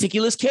tell the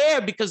meticulous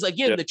care, because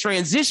again, the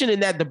transition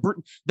in that,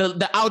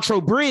 the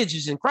outro bridge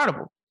is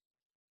incredible.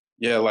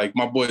 Yeah, like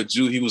my boy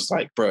Jew, he was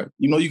like, bro,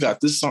 you got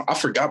this song. I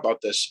forgot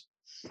about that shit.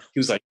 He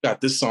was like, you got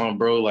this song,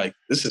 bro. Like,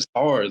 this is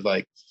hard.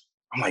 Like,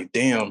 I'm like,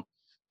 damn.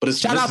 But it's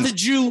shout out to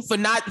Jew for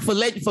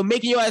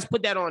making your ass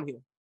put that on here.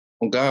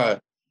 Oh God.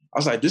 I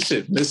was like, this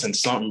shit missing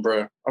something,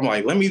 bro. I'm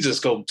like, let me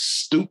just go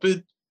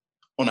stupid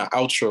on an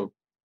outro.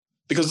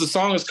 Because the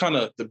song is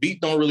the beat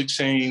don't really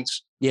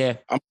change. Yeah.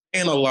 I'm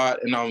playing a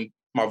lot and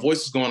my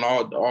voice is going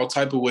all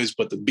type of ways,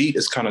 but the beat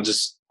is kind of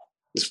just,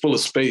 it's full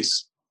of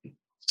space.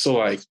 So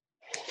like,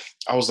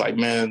 I was like,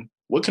 man,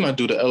 what can I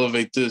do to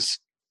elevate this?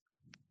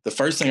 The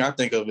first thing I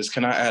think of is,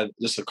 can I add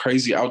just a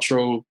crazy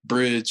outro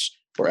bridge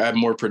or add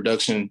more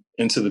production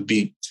into the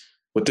beat?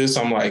 With this,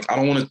 I'm like,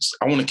 I want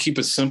to keep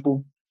it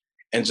simple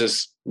and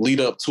just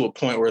lead up to a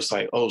point where it's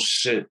like, oh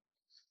shit.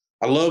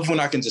 I love when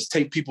I can just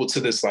take people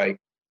to this, like,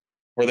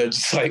 where they're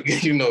just like,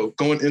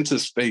 going into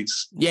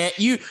space. Yeah,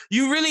 you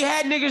really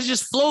had niggas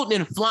just floating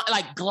and flying,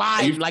 like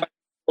gliding, like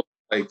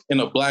in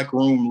a black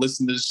room,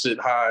 listen to this shit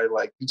high,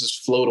 like you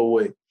just float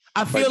away.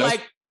 I feel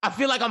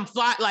like I'm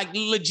flying, like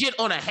legit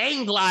on a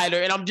hang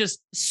glider, and I'm just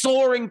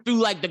soaring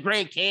through like the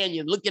Grand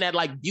Canyon, looking at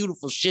like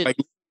beautiful shit.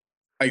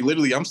 Like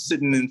literally, I'm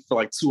sitting in for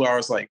like 2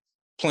 hours, like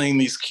playing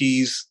these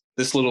keys,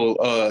 this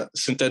little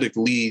synthetic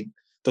lead,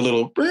 the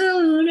little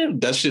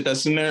that shit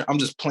that's in there. I'm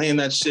just playing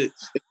that shit.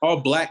 It's all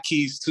black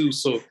keys too,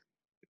 so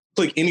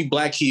click any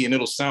black key and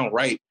it'll sound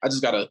right. I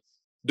just gotta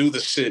do the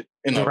shit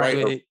in the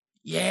right.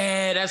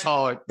 Yeah, that's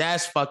hard.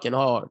 That's fucking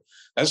hard.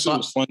 That shit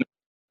was fun.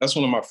 That's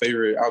one of my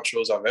favorite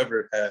outros I've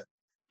ever had.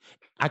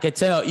 I could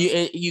tell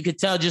you could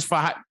tell just for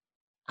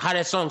how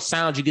that song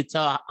sounds. You could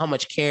tell how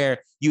much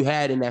care you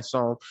had in that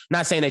song.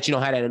 Not saying that you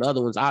don't have that in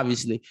other ones,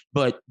 obviously,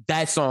 but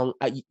that song,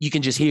 you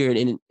can just hear it,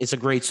 and it's a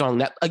great song.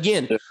 That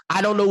again,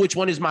 I don't know which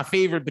one is my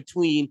favorite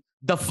between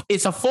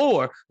it's a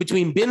 4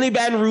 between Bentley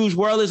Baton Rouge,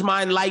 World Is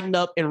Mine, Lighten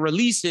Up, and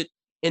Release It.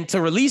 And to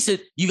Release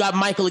It, you got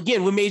Michael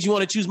again. What made you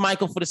want to choose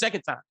Michael for the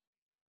second time?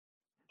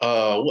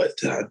 What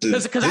did I do?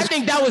 Because I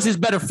think that was his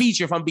better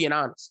feature, if I'm being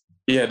honest.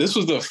 Yeah, this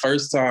was the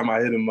first time I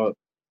hit him up.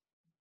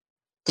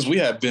 Because we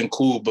had been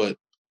cool, but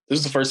this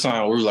is the first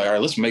time we were like, all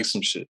right, let's make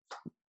some shit.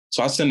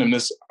 So I sent him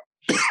this.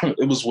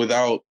 It was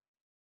without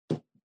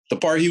the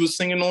part he was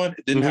singing on.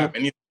 It didn't have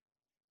any. It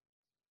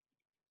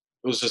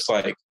was just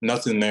like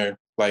nothing there,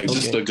 like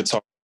just the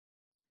guitar.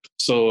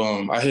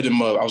 So I hit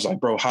him up. I was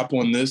like, bro, hop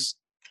on this,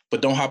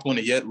 but don't hop on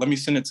it yet. Let me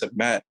send it to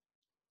Matt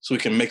so we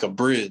can make a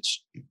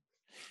bridge.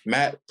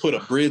 Matt put a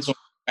bridge on,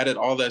 added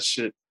all that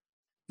shit.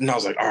 And I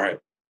was like, all right.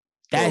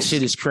 That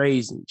shit is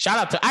crazy. Shout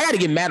out to, I got to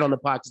get Matt on the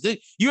podcast.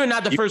 You're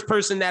not the first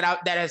person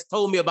that has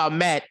told me about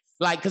Matt.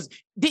 Like, because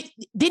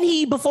didn't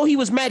he, before he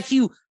was Matt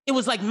Hugh, it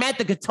was like Matt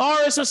the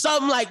guitarist or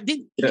something? Like,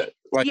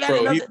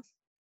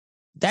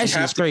 that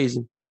shit's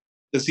crazy.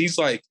 Because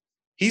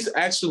he's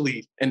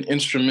actually an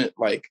instrument.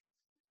 Like,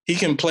 he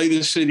can play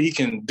this shit. He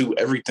can do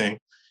everything.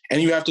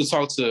 And you have to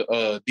talk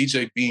to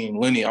DJ Bean,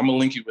 Lenny. I'm going to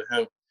link you with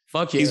him.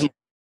 Fuck yeah.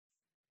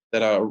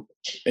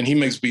 And he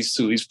makes beats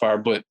too. He's fire.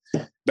 But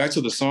back to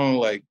the song,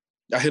 like,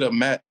 I hit up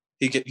Matt.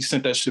 He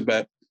sent that shit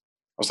back.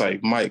 I was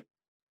like, Mike,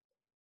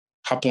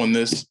 hop on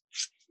this.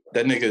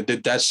 That nigga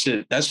did that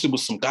shit. That shit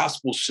was some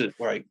gospel shit.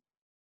 Like,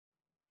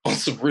 on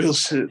some real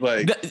shit.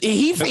 Like but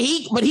he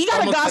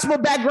got a gospel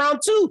background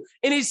too.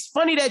 And it's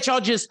funny that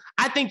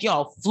I think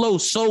y'all flow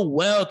so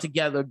well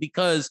together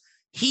because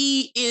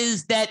he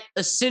is that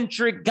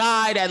eccentric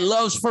guy that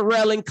loves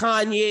Pharrell and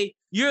Kanye.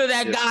 You're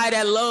that guy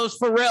that loves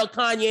Pharrell,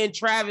 Kanye, and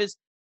Travis.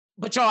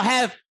 But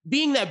y'all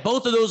being that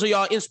both of those are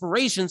y'all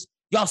inspirations,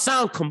 y'all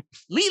sound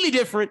completely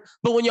different.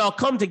 But when y'all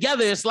come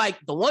together, it's like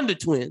the Wonder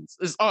Twins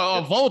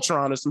or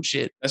Voltron or some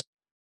shit. That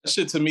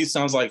shit to me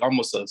sounds like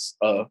almost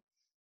a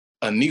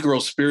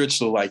Negro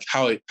spiritual, like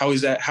how he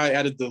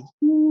added the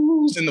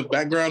whoos in the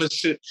background and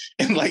shit.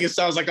 And like, it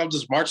sounds like I'm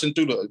just marching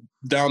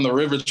down the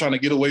river trying to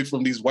get away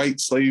from these white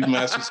slave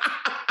masters.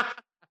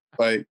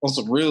 Like on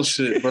some real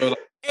shit, bro.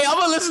 Hey, I'm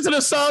gonna listen to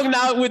the song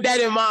now with that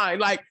in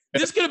mind. Like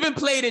this could have been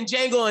played in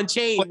Django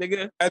Unchained,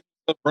 nigga.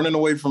 Running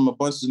away from a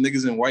bunch of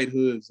niggas in white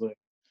hoods, like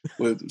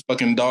with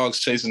fucking dogs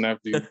chasing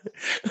after you.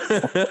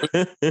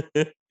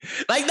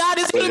 Like, nah,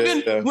 this could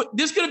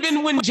have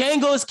been when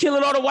Django is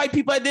killing all the white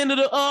people at the end of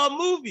the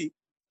movie.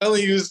 I'm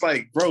telling you, it's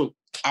like, bro,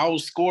 I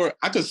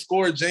could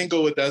score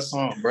Django with that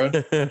song, bro.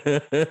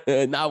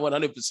 Not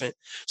 100%.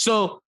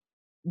 So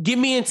get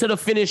me into the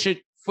finisher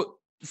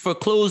for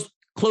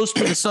Close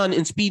to the Sun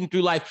and Speeding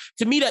Through Life.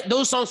 To me,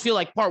 those songs feel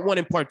like part one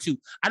and part two.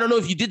 I don't know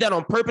if you did that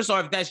on purpose or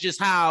if that's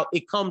just how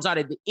it comes out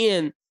at the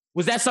end.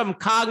 Was that something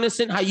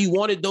cognizant, how you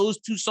wanted those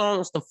two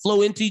songs to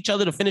flow into each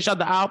other to finish out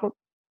the album?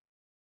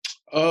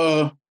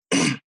 I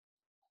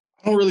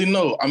don't really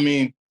know. I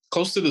mean,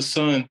 Close to the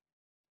Sun,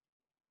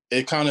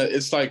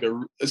 it's like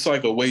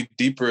a way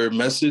deeper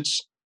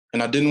message.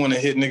 And I didn't want to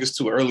hit niggas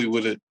too early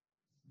with it.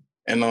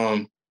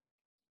 And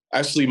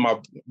actually my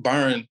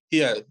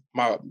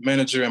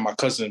manager and my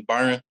cousin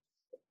Byron,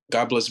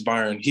 God bless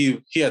Byron,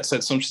 he had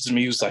said something to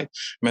me. He was like,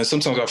 man,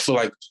 sometimes I feel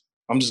like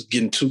I'm just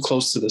getting too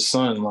close to the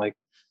sun. Like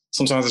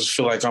sometimes I just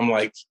feel like I'm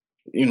like,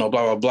 blah,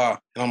 blah, blah.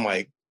 And I'm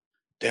like,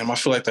 damn, I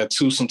feel like that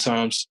too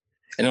sometimes.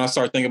 And then I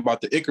started thinking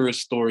about the Icarus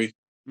story,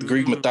 the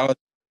Greek mythology.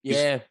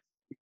 Yeah.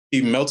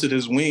 He melted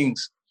his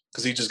wings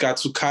because he just got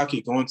too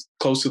cocky going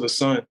close to the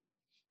sun.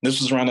 This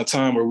was around the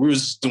time where we were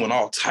just doing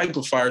all type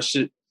of fire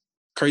shit,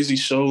 crazy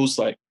shows,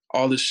 like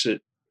all this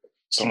shit.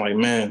 So I'm like,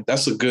 man,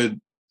 that's a good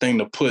thing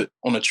to put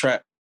on a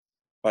track.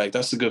 Like,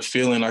 that's a good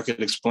feeling I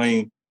could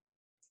explain.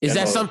 Is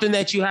that something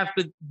that you have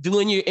to do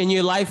in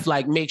your life?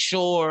 Like, make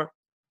sure,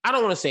 I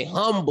don't want to say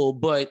humble,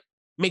 but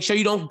make sure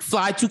you don't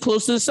fly too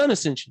close to the sun,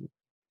 essentially.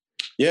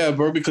 Yeah,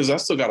 bro, because I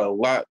still got a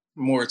lot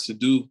more to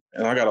do.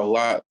 And I got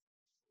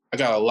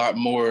a lot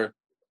more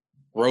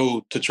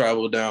road to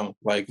travel down.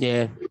 Like,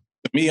 yeah,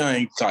 to me, I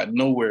ain't got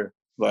nowhere,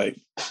 like,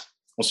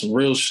 on some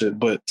real shit.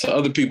 But to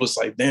other people, it's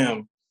like,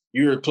 damn,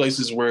 you're at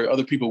places where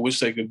other people wish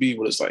they could be,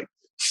 but it's like,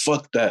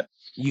 fuck that.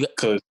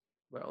 Because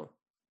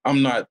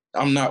I'm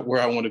not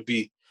where I want to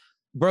be.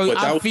 Bro,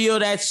 I feel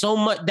that so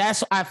much.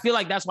 I feel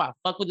like that's why I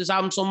fuck with this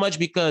album so much,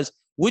 because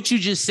what you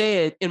just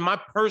said in my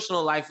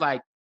personal life,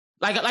 like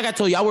I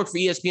told you, I work for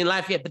ESPN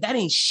Lafayette, but that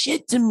ain't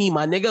shit to me,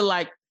 my nigga.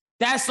 Like,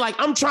 that's like,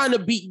 I'm trying to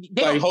be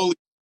like holy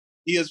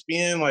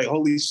ESPN, like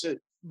holy shit.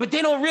 But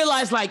they don't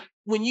realize, like,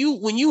 when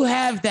you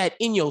have that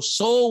in your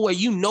soul where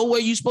you know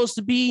where you're supposed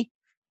to be,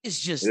 it's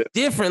just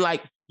different.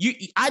 Like,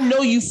 I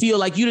know you feel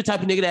like you the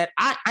type of nigga that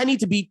I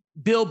need to be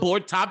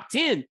Billboard top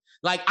 10.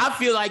 Like, I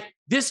feel like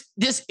this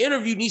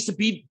interview needs to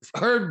be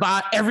heard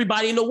by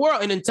everybody in the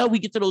world. And until we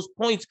get to those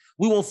points,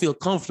 we won't feel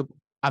comfortable.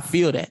 I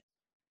feel that.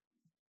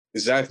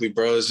 Exactly,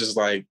 bro. It's just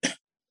like,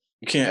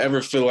 you can't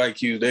ever feel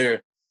like you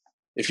there.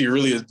 If you're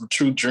really a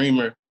true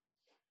dreamer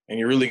and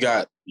you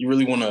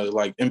really want to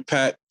like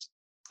impact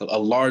a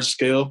large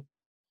scale,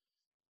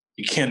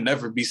 you can't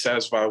never be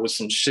satisfied with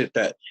some shit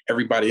that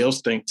everybody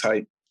else think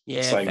tight. Yeah,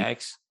 it's like,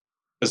 facts.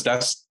 Because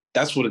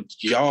that's what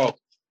y'all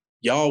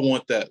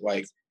want, that,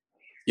 like,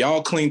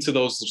 y'all cling to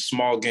those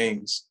small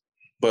gains.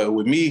 But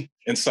with me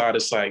inside,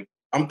 it's like,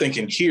 I'm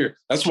thinking here.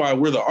 That's why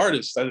we're the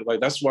artists.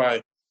 That's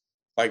why,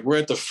 like, we're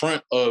at the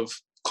front of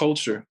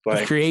culture.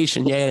 Like,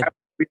 creation, yeah.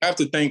 We have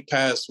to think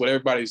past what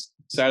everybody's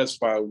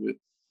satisfied with.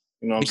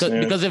 You know what I'm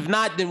saying? Because if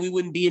not, then we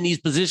wouldn't be in these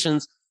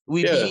positions.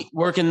 We'd be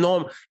working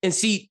normal. And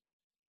see,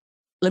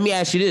 let me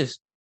ask you this.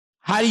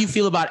 How do you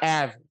feel about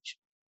average?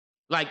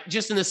 Like,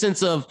 just in the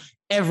sense of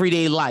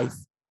everyday life.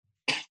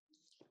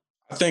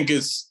 I think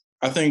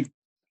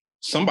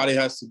somebody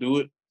has to do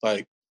it.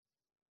 Like,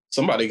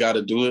 somebody got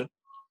to do it.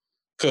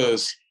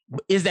 Because...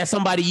 Is that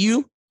somebody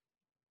you?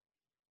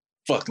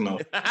 Fuck no.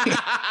 That's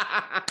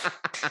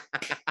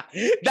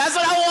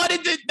what I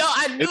wanted to know.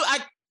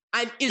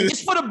 I knew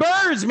it's for the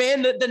birds,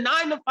 man. The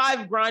 9 to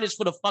 5 grind is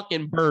for the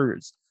fucking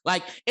birds.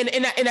 Like, and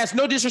that's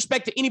no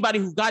disrespect to anybody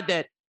who got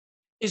that.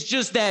 It's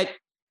just that,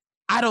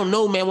 I don't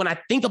know, man. When I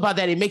think about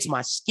that, it makes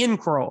my skin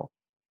crawl.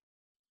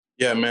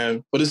 Yeah,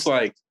 man. But it's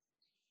like,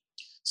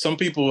 some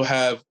people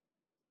have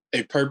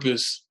a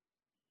purpose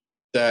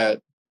that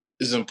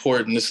is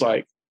important. It's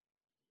like,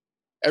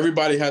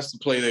 everybody has to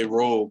play their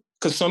role.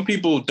 Because some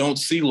people don't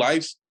see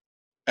life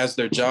as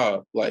their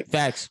job. Like,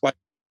 facts. Like,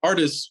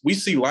 artists, we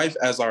see life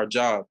as our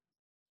job.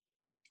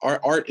 Our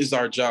art is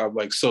our job.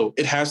 Like, so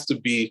it has to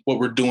be what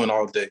we're doing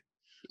all day.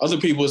 Other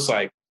people, it's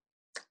like,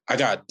 I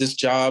got this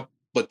job,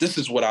 but this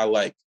is what I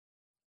like.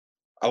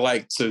 I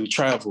like to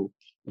travel.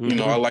 You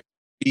know, I like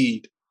to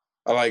read.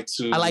 I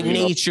like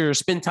nature,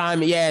 spend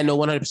time. Yeah, no,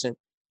 100%.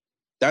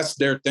 That's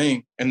their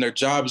thing. And their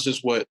job is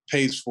just what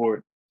pays for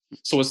it.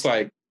 So it's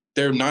like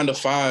their 9 to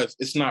 5,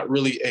 it's not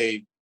really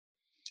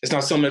it's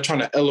not something they're trying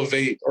to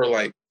elevate or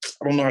like,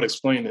 I don't know how to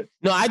explain it.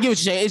 No, I get what you're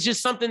saying. It's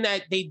just something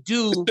that they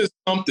do. It's just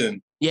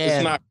something. Yeah.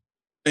 It's not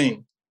a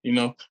thing, you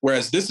know?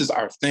 Whereas this is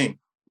our thing.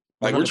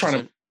 Like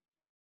 100%.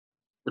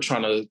 we're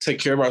trying to take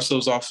care of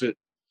ourselves off it.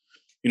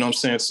 You know what I'm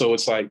saying? So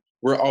it's like,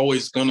 we're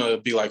always gonna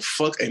be like,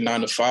 fuck a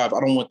 9 to 5. I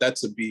don't want that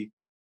to be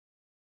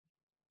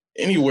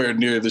anywhere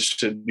near this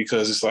shit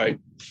because it's like,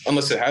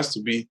 unless it has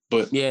to be,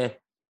 but. Yeah.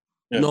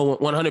 No,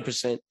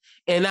 100%.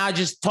 And now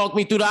just talk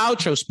me through the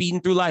outro, Speeding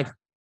Through Life.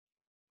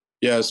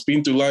 Yeah,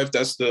 Speeding Through Life,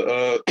 that's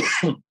the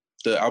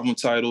the album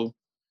title.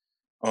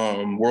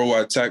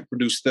 Worldwide Attack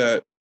produced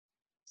that.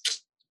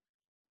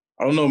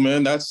 I don't know,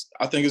 man. I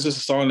think it's just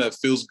a song that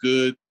feels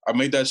good. I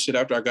made that shit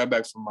after I got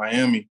back from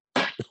Miami.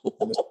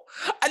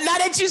 Now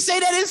that you say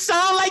that, it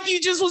sounds like you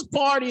just was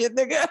partying,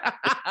 nigga.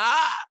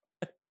 I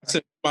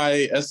said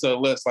my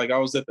SLS, like I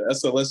was at the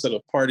SLS at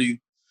a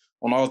party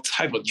on all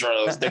type of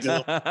drugs,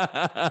 nigga.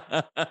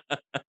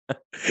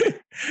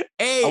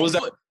 Hey,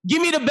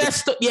 give me the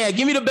best.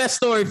 Give me the best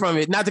story from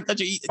it. Not to cut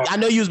you. I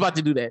know you was about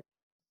to do that.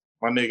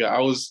 My nigga,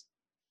 I was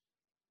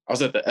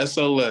at the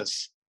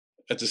SLS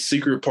at the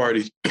secret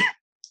party.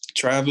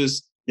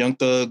 Travis, Young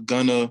Thug,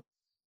 Gunna,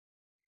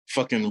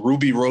 fucking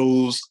Ruby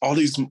Rose, all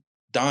these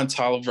Don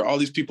Toliver, all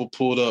these people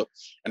pulled up,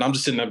 and I'm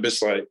just sitting that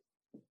bitch like,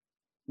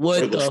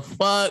 what the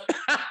fuck?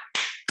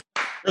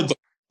 Where the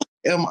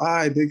am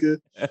I, nigga?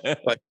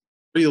 Like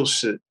real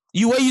shit.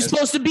 You where you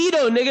supposed to be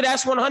though, nigga?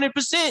 That's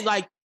 100%.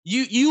 Like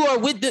you are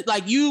with the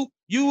like you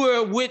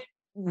were with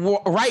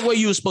right where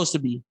you were supposed to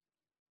be.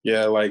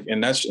 Yeah, like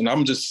and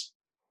I'm just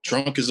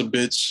drunk as a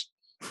bitch,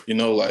 you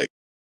know, like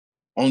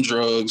on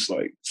drugs,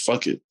 like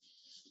fuck it,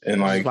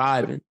 and like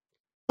vibing.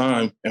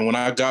 And when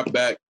I got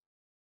back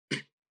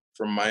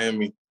from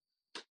Miami,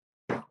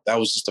 that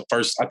was just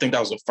I think that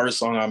was the first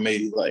song I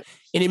made. Like,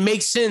 and it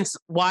makes sense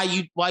why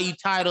you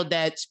titled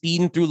that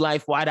Speeding Through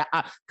Life.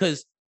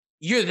 Because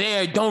you're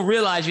there, don't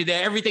realize you're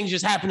there. Everything's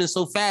just happening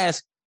so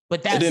fast,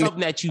 but that's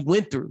something that you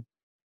went through.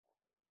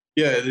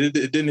 Yeah, it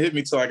didn't hit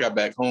me till I got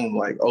back home.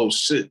 Like, oh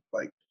shit!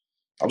 Like,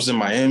 I was in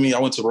Miami. I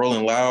went to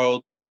Rolling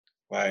Loud.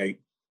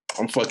 Like,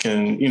 I'm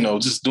fucking, you know,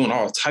 just doing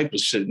all type of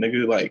shit,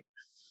 nigga. Like,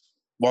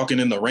 walking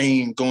in the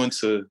rain, going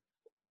to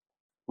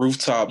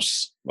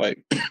rooftops,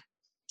 like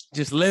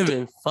just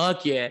living.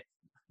 Fuck yeah.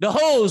 The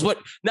hoes, what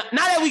now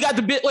that we got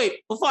the bit,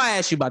 wait, before I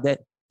ask you about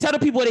that, tell the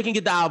people where they can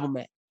get the album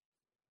at.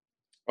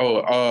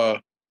 Oh,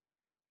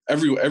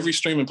 every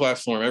streaming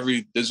platform,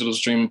 every digital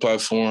streaming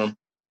platform,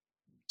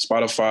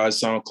 Spotify,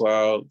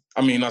 SoundCloud.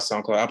 I mean, not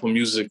SoundCloud, Apple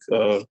Music,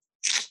 all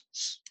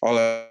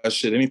that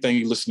shit. Anything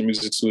you listen to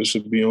music to, it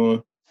should be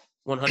on.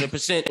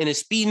 100%. And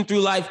it's Speeding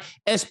Through Life,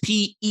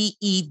 SPEEDIN'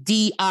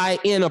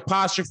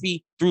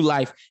 through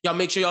life. Y'all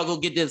make sure y'all go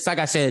get this. Like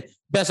I said,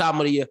 best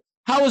album of the year.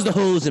 How was the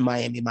hoes in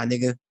Miami, my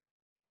nigga?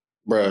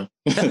 Bruh.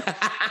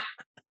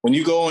 When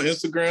you go on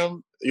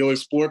Instagram, your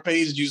explore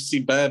page, you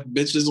see bad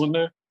bitches on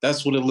there.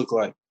 That's what it looked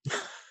like.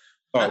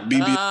 Oh,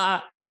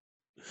 BBL.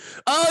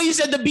 Oh, you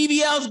said the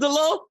BBLs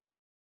galore?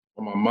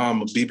 My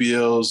mama,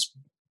 BBLs,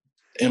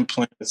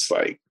 implants,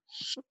 like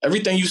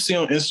everything you see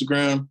on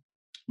Instagram,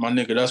 my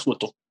nigga, that's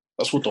what the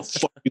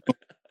fuck you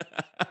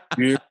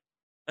doing.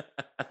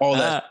 All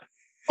that.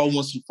 I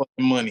want some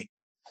fucking money.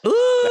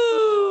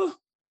 Ooh.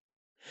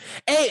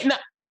 Hey, now,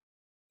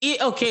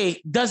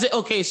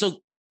 so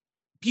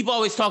people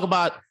always talk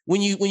about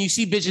when you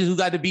see bitches who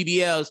got the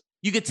BBLs,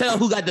 you could tell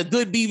who got the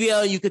good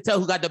BBL, you could tell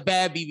who got the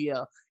bad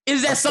BBL.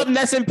 Is that something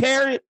that's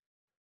apparent?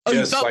 Oh,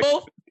 yes, you thought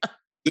both?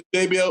 The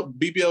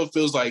BBL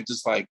feels like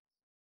just like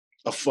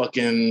a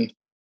fucking,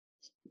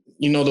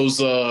 you know, those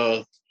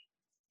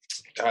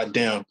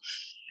goddamn.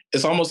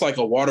 It's almost like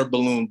a water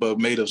balloon, but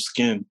made of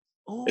skin.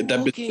 Oh, that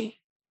bitch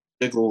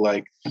tickle,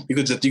 like you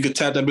could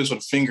tap that bitch with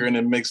a finger and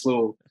it makes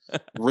little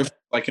riff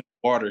like in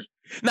water.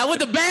 Now, what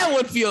the bad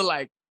one feel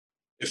like?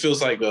 It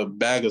feels like a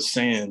bag of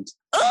sand.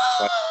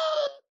 Like,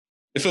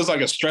 it feels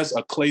like a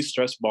clay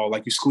stress ball.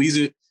 Like you squeeze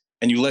it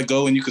and you let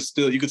go, and you could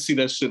see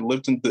that shit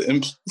lifting the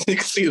implant. You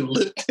can see it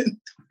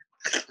lifting.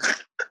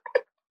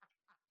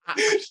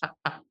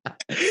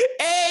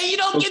 Hey, you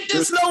don't get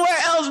this nowhere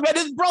else, man.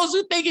 This Bros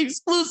Who Think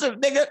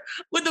exclusive, nigga.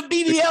 What the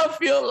BBL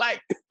feel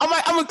like? I'm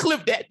gonna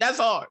clip that. That's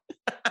hard.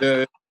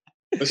 Yeah,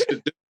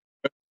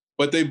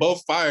 but they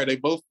both fire. They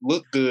both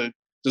look good.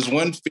 Just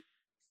one.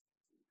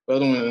 The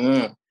other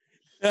one.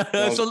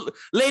 So,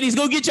 ladies,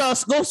 go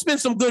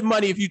spend some good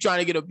money if you're trying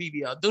to get a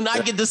BBL. Do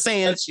not get the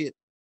sand shit.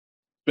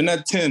 Spend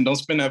that 10, don't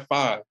spend that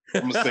 5.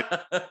 I'm gonna say.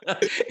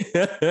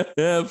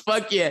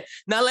 Fuck yeah.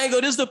 Now, Lango,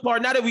 this is the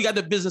part, now that we got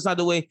the business out of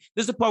the way,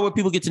 this is the part where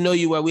people get to know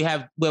you, where we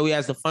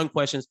ask the fun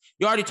questions.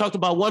 You already talked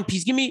about One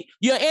Piece. Give me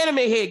your anime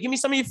head. Give me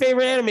some of your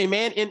favorite anime,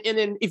 man. And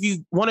then if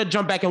you want to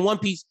jump back in One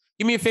Piece,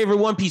 give me your favorite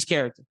One Piece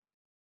character.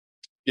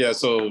 Yeah,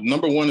 so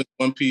number 1 is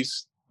One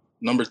Piece.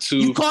 Number 2.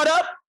 You caught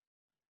up?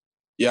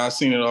 Yeah, I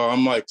seen it all.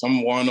 I'm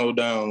 1-0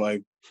 down.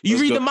 Like, you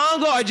read the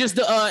manga or just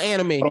the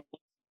anime? I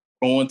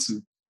don't want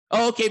to.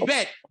 Oh, okay,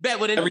 bet. That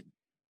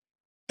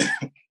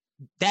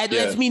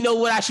lets me know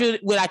what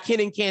I can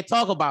and can't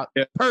talk about.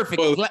 Yeah.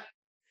 Perfect.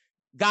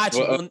 Got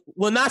you.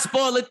 Will not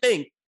spoil a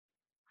thing.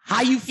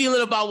 How you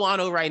feeling about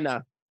Wano right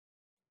now?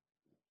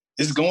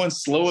 It's going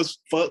slow as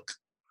fuck,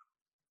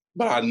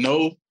 but I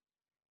know,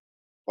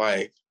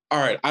 all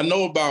right, I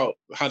know about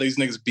how these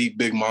niggas beat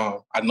Big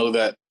Mom. I know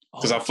that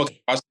because I fucking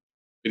watched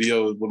the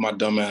video with my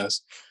dumb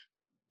ass.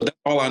 But that's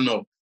all I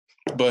know.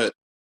 But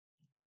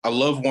I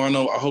love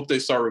Wano. I hope they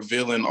start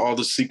revealing all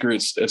the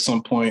secrets at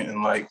some point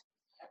and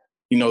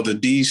the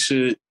D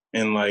shit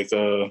and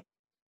the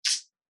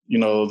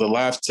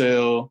laugh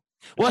tale.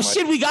 Well,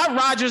 shit, we got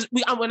Rogers.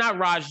 Not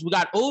Rogers. We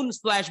got Odin's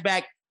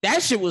flashback.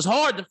 That shit was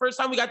hard. The first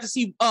time we got to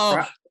see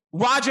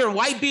Roger and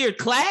Whitebeard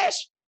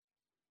clash.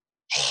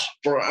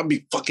 Bro, I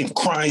be fucking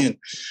crying.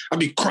 I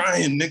be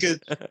crying, nigga.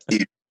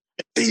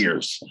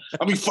 Tears.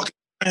 I be fucking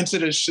crying to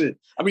this shit.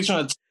 I be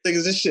trying to think,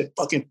 is this shit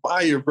fucking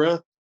fire,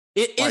 bro?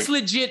 It's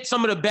legit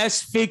some of the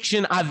best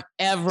fiction I've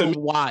ever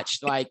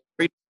watched.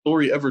 Great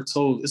story ever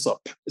told. It's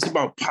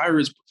about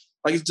pirates.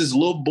 It's this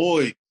little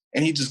boy,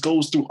 and he just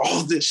goes through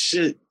all this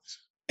shit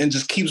and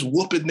just keeps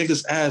whooping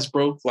niggas' ass,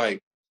 bro.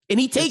 And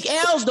he take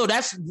L's though.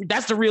 That's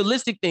the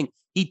realistic thing.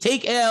 He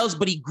take L's,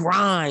 but he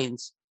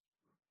grinds.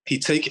 He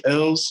take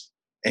L's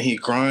and he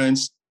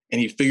grinds and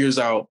he figures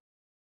out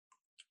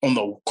on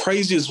the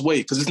craziest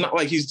way, because it's not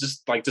like he's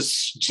just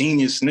this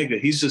genius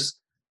nigga. He's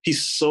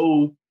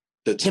so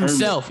determined.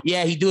 Himself.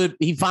 Yeah,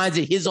 he finds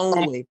it his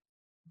own way.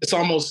 It's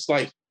almost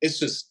it's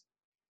just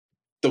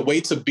the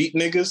way to beat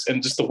niggas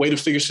and just the way to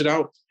figure shit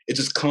out. It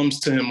just comes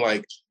to him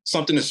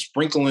something is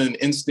sprinkling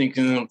instinct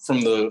in him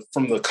from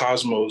the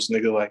cosmos,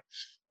 nigga.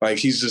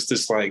 He's just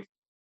this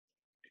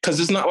because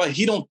it's not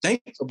he don't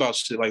think about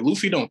shit.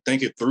 Luffy don't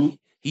think it through.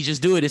 He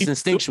just do it. It's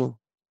instinctual.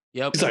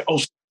 Yep. He's oh,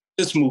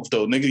 this move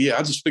though, nigga. Yeah,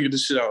 I just figured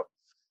this shit out.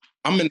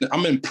 I'm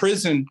in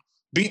prison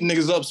beating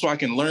niggas up so I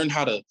can learn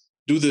how to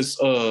do this.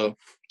 What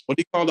do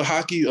you call the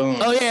hockey?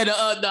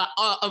 The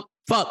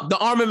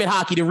armament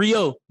hockey, the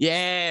Rio.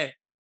 Yeah.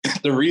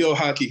 The Rio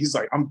hockey. He's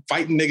I'm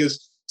fighting niggas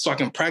so I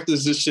can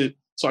practice this shit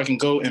so I can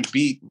go and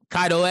beat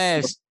Kaido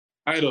ass.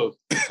 Kaido.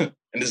 And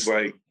it's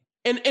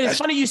And it's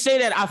funny you say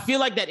that. I feel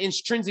like that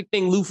intrinsic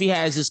thing Luffy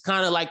has is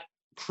kind of like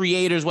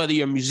creators, whether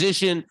you're a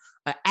musician,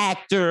 an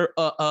actor,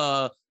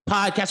 a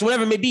podcast,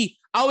 whatever it may be.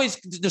 I always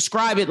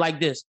describe it like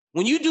this.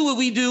 When you do what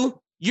we do,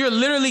 you're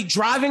literally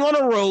driving on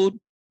a road.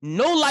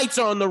 No lights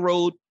are on the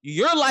road.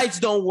 Your lights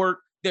don't work.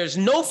 There's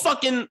no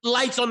fucking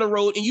lights on the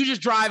road, and you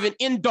just driving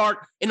in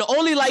dark. And the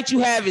only light you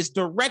have is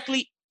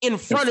directly in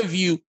front of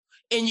you.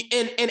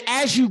 And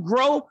as you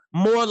grow,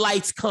 more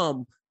lights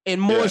come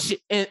and more shit.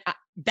 And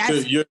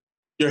that's your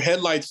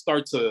headlights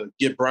start to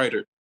get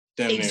brighter.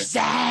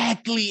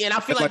 Exactly. And I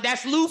feel like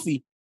that's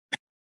Luffy.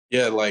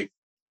 Yeah,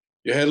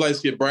 your headlights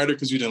get brighter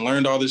because you done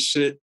learned all this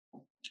shit.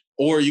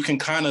 Or you can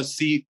kind of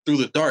see through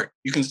the dark.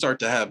 You can start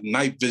to have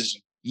night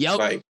vision.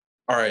 Yep.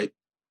 All right,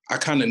 I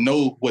kind of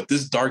know what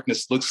this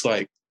darkness looks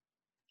like.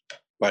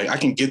 I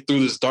can get through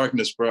this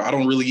darkness, bro. I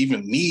don't really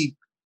even need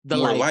the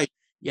more light.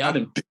 Yeah. I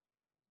done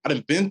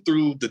been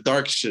through the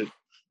dark shit.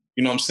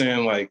 You know what I'm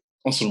saying?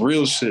 On some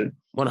real shit.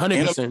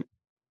 100%.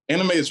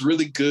 Anime is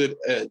really good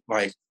at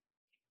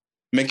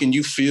making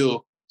you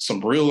feel some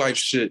real life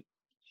shit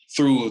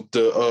through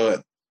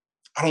the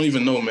I don't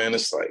even know, man.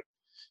 It's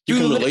you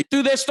can relate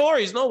through their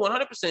stories. No,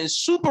 100%. It's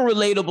super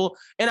relatable.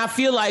 And I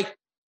feel like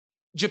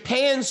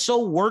Japan's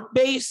so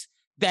work-based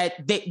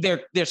that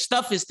their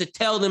stuff is to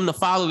tell them to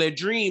follow their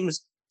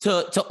dreams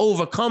to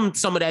overcome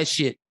some of that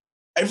shit.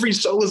 Every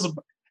show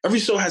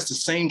has the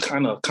same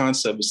kind of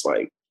concept. It's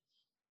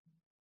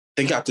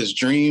they got this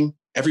dream.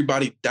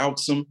 Everybody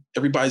doubts them.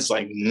 Everybody's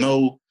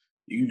no,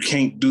 you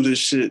can't do this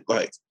shit.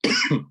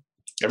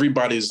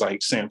 Everybody's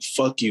saying,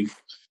 fuck you.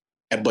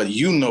 But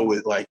you know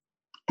it, I'm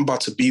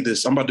about to be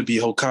this. I'm about to be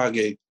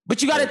Hokage.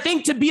 But you got to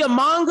think, to be a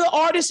manga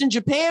artist in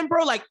Japan,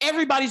 bro,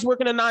 everybody's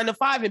working a 9 to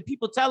 5 and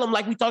people tell them,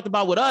 like we talked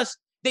about with us,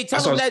 they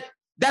tell them that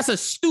that's a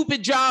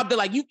stupid job.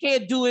 They're you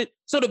can't do it.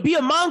 So to be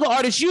a manga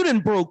artist, you done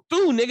broke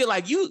through,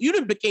 nigga. You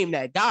done became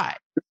that guy.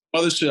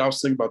 Other shit I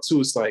was thinking about too,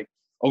 it's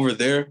over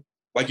there,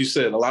 like you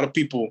said, a lot of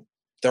people,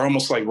 they're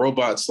almost like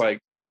robots.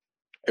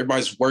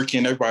 Everybody's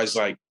working. Everybody's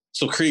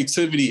so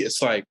creativity,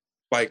 it's all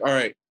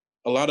right,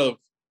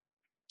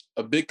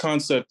 a big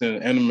concept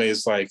in anime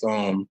is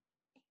getting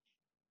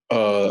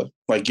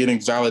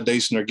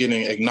validation or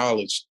getting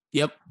acknowledged.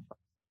 Yep.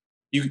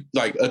 You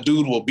a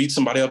dude will beat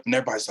somebody up and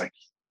everybody's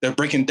they're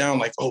breaking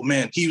down oh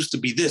man, he used to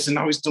be this and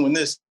now he's doing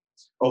this.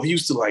 Oh, he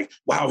used to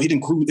wow, he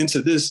didn't grew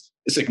into this.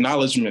 It's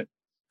acknowledgement.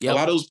 Yep. A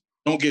lot of those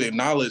don't get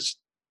acknowledged.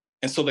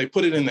 And so they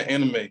put it in the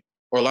anime.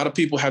 Or a lot of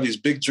people have these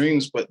big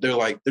dreams, but they're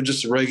they're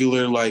just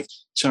regular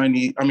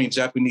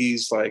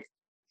Japanese, I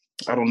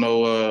don't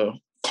know,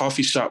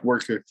 coffee shop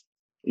worker,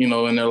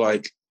 and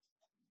they're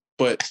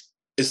but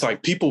it's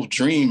people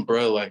dream,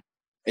 bro,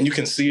 and you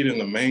can see it in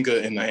the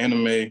manga, in the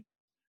anime,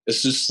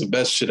 it's just the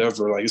best shit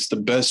ever. Like it's the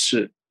best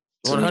shit.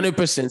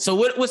 100%. So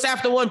what's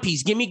after One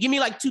Piece? Give me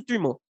like 2-3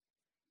 more.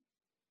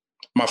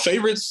 My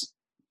favorites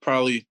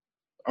probably.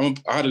 I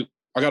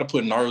gotta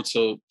put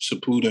Naruto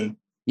Shippuden.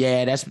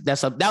 Yeah,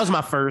 that was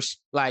my first.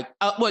 Like,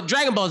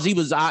 Dragon Ball Z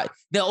was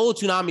the old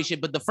Toonami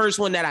shit, but the first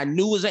one that I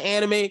knew was an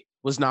anime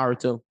was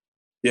Naruto.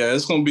 Yeah,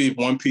 it's gonna be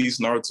One Piece,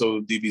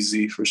 Naruto,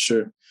 DBZ for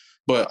sure.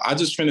 But I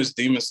just finished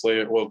Demon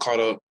Slayer, caught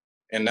up,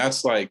 and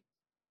that's like,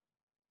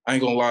 I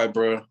ain't gonna lie,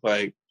 bro.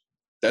 Like,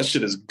 that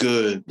shit is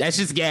good. That's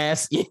just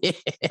gas. You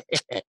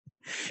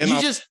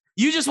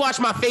just watched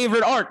my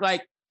favorite arc.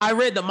 Like, I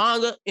read the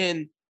manga,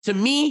 and to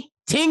me,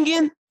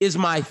 Tengen is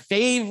my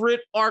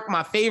favorite arc,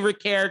 my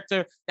favorite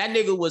character. That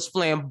nigga was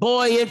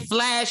flamboyant,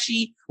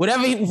 flashy,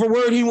 whatever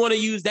word he want to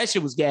use. That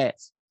shit was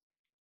gas.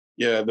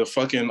 Yeah, the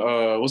fucking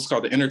what's it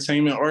called, the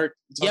entertainment arc?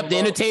 Yep, the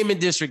entertainment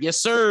district. Yes,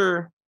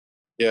 sir.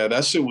 Yeah,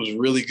 that shit was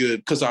really good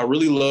because I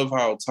really love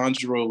how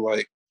Tanjiro,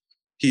 like,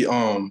 he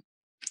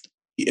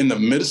in the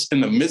midst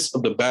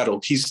of the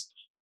battle, he's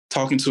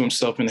talking to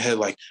himself in the head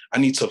like, I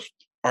just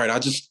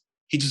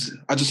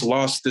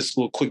lost this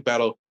little quick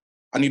battle.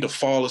 I need to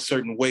fall a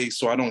certain way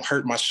so I don't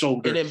hurt my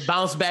shoulder. And then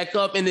bounce back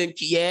up and then,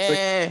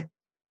 yeah.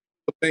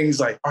 The thing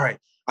he's like, all right,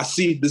 I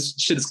see this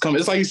shit is coming.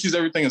 It's like he sees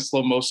everything in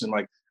slow motion.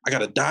 Like, I got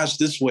to dodge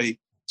this way,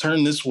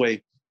 turn this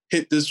way,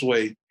 hit this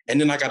way. And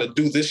then I got to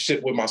do this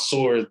shit with my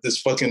sword, this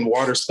fucking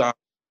water style.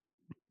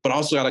 But I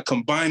also got to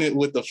combine it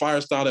with the fire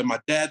style that my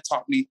dad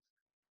taught me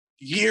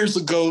years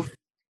ago.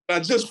 I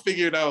just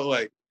figured out,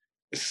 like,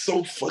 it's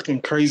so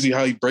fucking crazy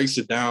how he breaks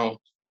it down.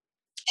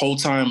 Whole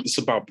time it's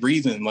about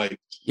breathing. Like,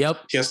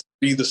 yep, he has to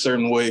breathe a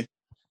certain way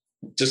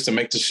just to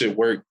make the shit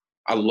work.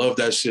 I love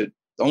that shit.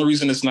 The only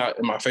reason it's not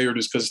in my favorite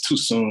is because it's too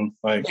soon.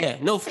 Like, yeah,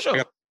 no, for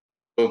sure.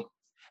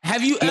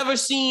 Have you ever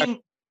seen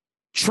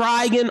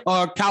Trigun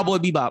or Cowboy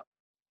Bebop?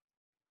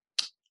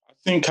 I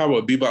seen Cowboy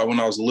Bebop when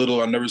I was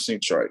little. I never seen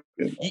Trigun.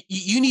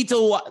 You need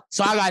to watch.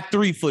 So I got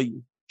 3 for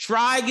you: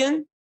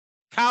 Trigun,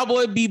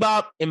 Cowboy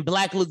Bebop, and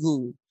Black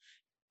Lagoon.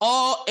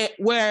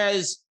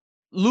 Whereas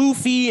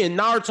Luffy and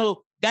Naruto,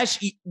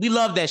 we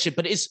love that shit,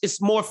 but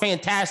it's more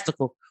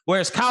fantastical.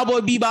 Whereas Cowboy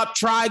Bebop,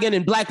 Trigun,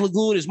 and Black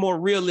Lagoon is more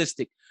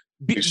realistic.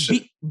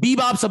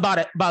 Bebop's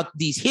about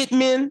these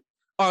hitmen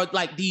or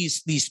like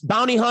these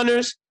bounty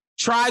hunters.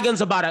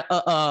 Trigun's about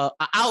a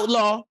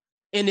outlaw,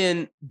 and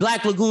then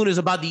Black Lagoon is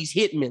about these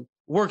hitmen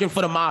working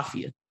for the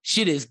mafia.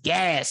 Shit is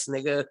gas,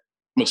 nigga. I'm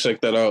gonna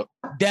check that out.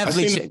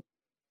 Definitely check.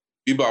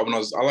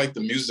 Bebop I like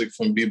the music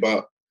from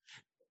Bebop.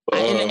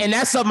 And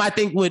that's something I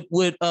think would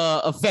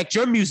affect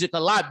your music a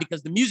lot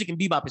because the music in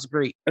Bebop is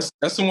great.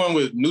 That's the one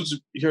with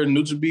you heard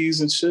Nujabes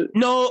and shit?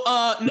 No,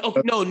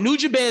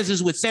 Nujabes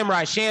is with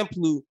Samurai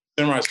Champloo.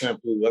 Samurai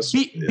Champloo. That's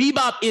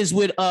Bebop is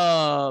with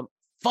the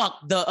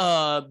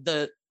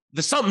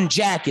something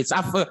jackets.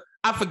 I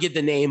forget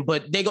the name,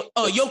 but they go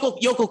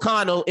Yoko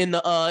Kanno in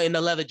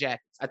the leather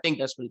jackets. I think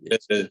that's what it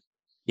is.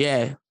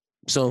 Yeah.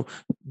 So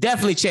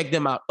definitely check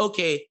them out.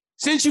 Okay.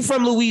 Since you're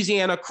from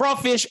Louisiana,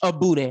 crawfish or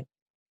boudin?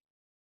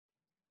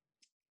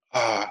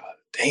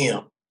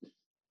 Damn.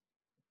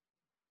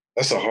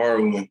 That's a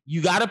hard one.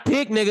 You gotta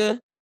pick, nigga.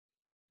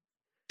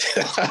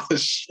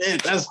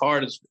 Shit, that's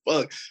hard as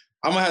fuck.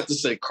 I'm gonna have to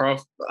say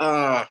crawfish.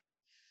 I'm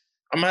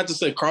gonna have to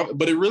say crawfish,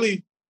 but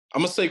I'm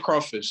gonna say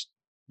crawfish,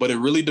 but it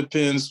really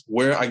depends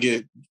where I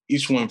get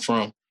each one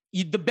from.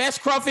 The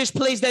best crawfish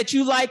place that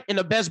you like and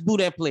the best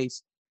boudin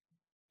place.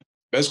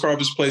 Best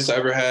crawfish place I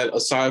ever had,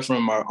 aside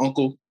from my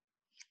uncle,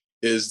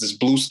 is this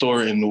Blue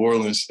Store in New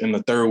Orleans in the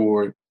 3rd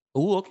Ward.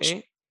 Oh,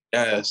 okay.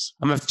 Yes.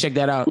 I'm gonna have to check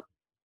that out.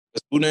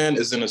 Boudin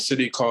is in a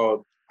city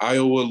called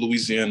Iowa,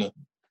 Louisiana.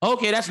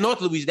 Okay, that's North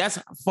Louisiana.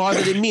 That's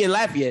farther than me in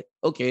Lafayette.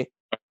 Okay.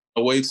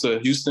 Away to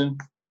Houston.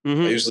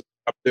 Mm-hmm. I usually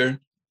up there,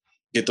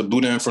 get the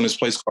boudin from this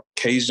place called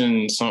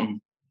Cajun something.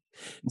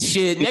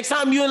 Shit, next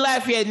time you in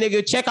Lafayette,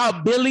 nigga, check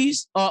out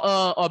Billy's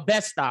or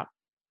Best Stop.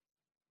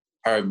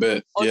 All right,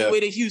 bet. On the way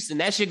to Houston.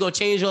 That shit gonna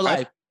change your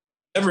life.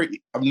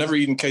 I've never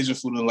eaten Cajun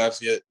food in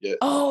Lafayette yet.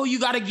 Oh, you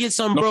gotta get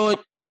some, bro.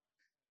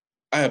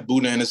 I had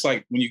boudin. It's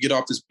like when you get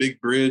off this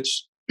big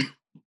bridge,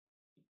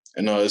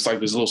 and it's like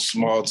this little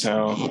small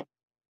town.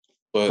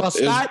 But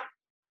Scott?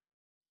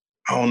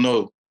 I don't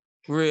know.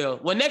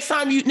 Real. Well, next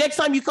time you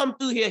come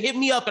through here, hit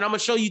me up and I'm gonna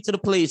show you to the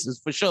places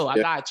for sure. I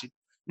got you.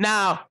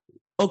 Now,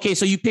 okay,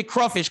 so you pick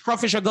crawfish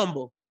or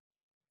gumbo?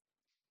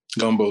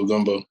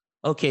 Gumbo.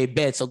 Okay,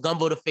 bet. So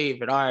gumbo the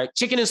favorite. All right.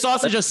 Chicken and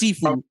sausage or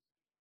seafood?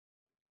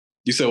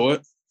 You said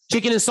what?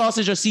 Chicken and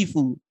sausage or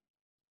seafood?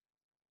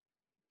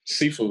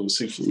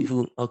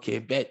 Seafood. Okay,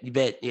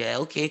 bet. Yeah,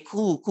 okay,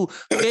 cool.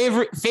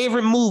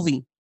 Favorite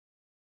movie?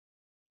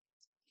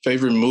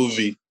 Favorite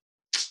movie?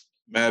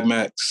 Mad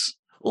Max.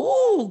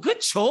 Ooh,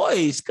 good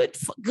choice.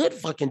 Good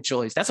fucking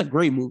choice. That's a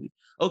great movie.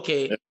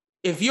 Okay,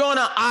 if you're on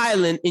an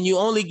island and you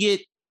only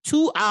get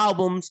 2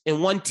 albums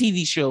and 1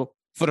 TV show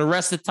for the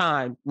rest of the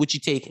time, what you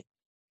taking?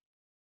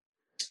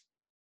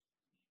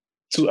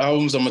 2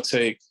 albums, I'm gonna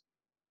take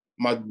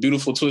My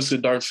Beautiful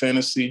Twisted Dark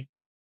Fantasy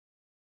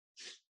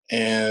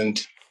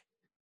and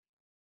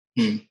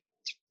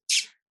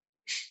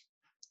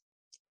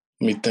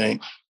Let me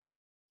think.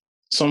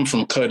 Something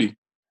from Cudi.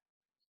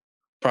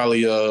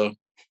 Probably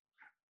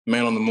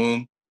Man on the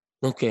Moon.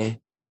 Okay.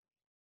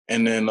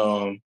 And then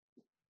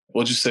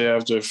what'd you say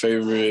after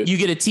favorite? You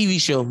get a TV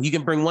show. You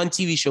can bring one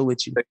TV show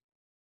with you.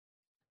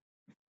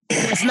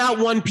 It's not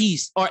One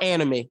Piece or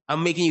anime.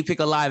 I'm making you pick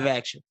a live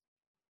action.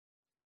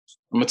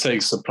 I'm gonna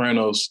take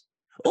Sopranos.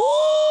 Ooh,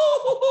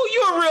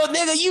 you a real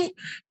nigga.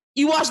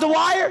 You watch The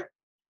Wire?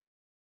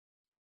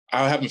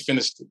 I haven't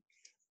finished it.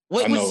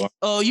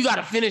 You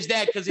gotta finish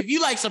that because if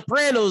you like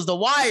Sopranos, The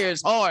Wire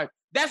is hard.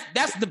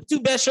 That's the two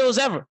best shows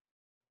ever.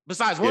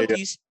 Besides One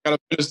Piece. I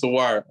gotta finish The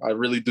Wire. I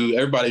really do.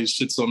 Everybody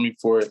shits on me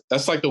for it.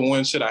 That's like the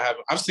one shit I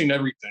haven't. I've seen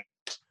everything.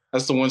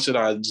 That's the one shit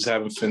I just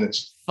haven't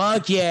finished.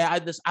 Fuck yeah.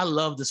 I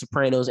love The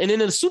Sopranos. And then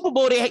in the Super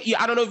Bowl,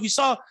 I don't know if you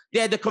saw, they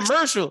had the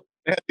commercial.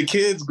 They had the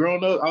kids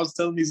growing up. I was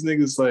telling these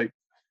niggas like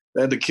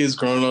they had the kids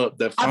growing up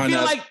that find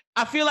out.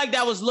 I feel like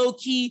that was low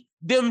key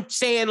them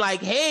saying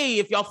like, hey,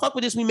 if y'all fuck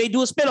with this, we may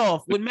do a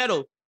spinoff with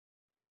Metal.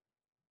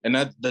 And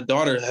that the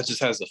daughter that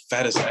just has the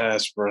fattest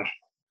ass, bro.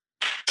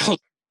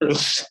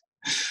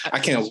 I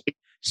can't wait.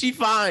 She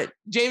fine.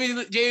 Jamie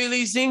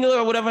Lee Singler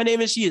or whatever her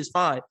name is, she is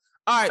fine.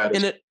 All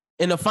right.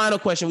 And the final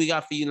question we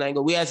got for you,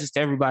 Lango, we ask this to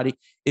everybody.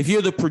 If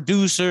you're the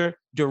producer,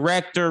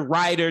 director,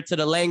 writer to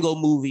the Lango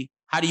movie,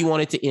 how do you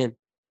want it to end?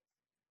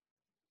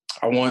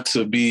 I want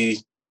to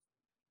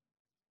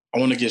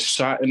get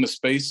shot into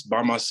space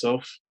by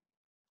myself.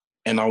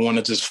 And I want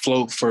to just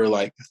float for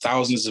like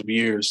thousands of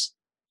years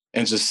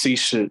and just see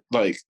shit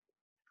like,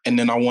 and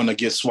then I want to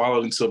get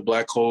swallowed into a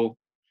black hole.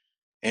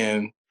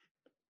 And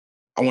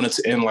I want it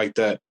to end like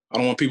that. I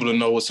don't want people to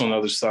know what's on the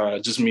other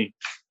side. Just me.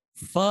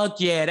 Fuck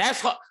yeah.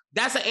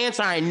 That's an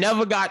answer I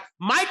never got.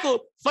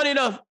 Michael, funny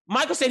enough,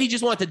 Michael said he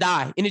just wanted to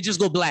die and it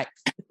just go black.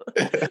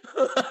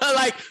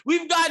 Like,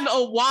 we've gotten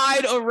a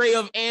wide array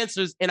of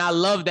answers and I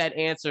love that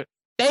answer.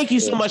 Thank you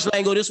so much,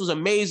 Lango. This was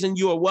amazing.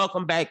 You are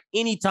welcome back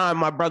anytime,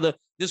 my brother.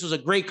 This was a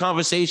great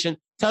conversation.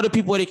 Tell the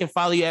people where they can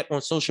follow you at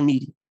on social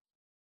media.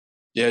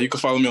 Yeah, you can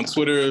follow me on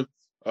Twitter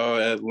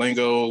at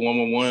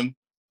Lango111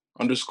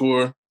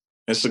 _.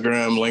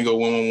 Instagram,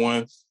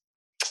 Lango111.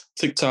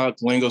 TikTok,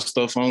 Lango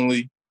Stuff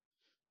Only.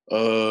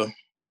 What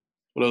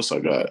else I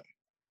got?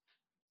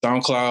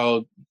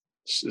 SoundCloud.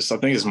 I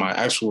think it's my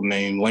actual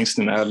name,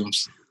 Langston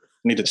Adams. I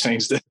need to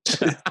change that.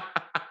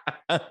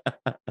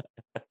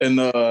 And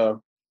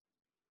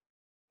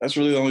that's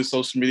really the only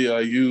social media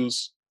I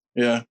use.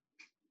 Yeah.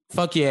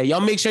 Fuck yeah. Y'all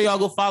make sure y'all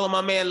go follow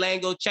my man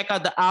Lango. Check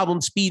out the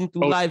album Speeding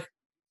Through Life.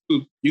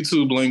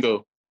 YouTube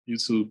Lango.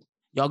 YouTube.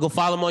 Y'all go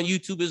follow him on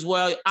YouTube as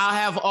well. I'll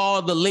have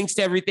all the links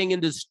to everything in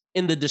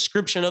the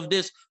description of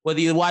this, whether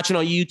you're watching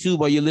on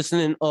YouTube or you're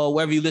listening or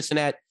wherever you listen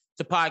to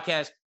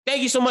podcasts.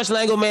 Thank you so much,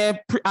 Lango, man.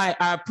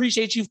 I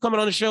appreciate you coming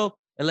on the show,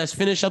 and let's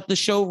finish up the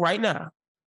show right now.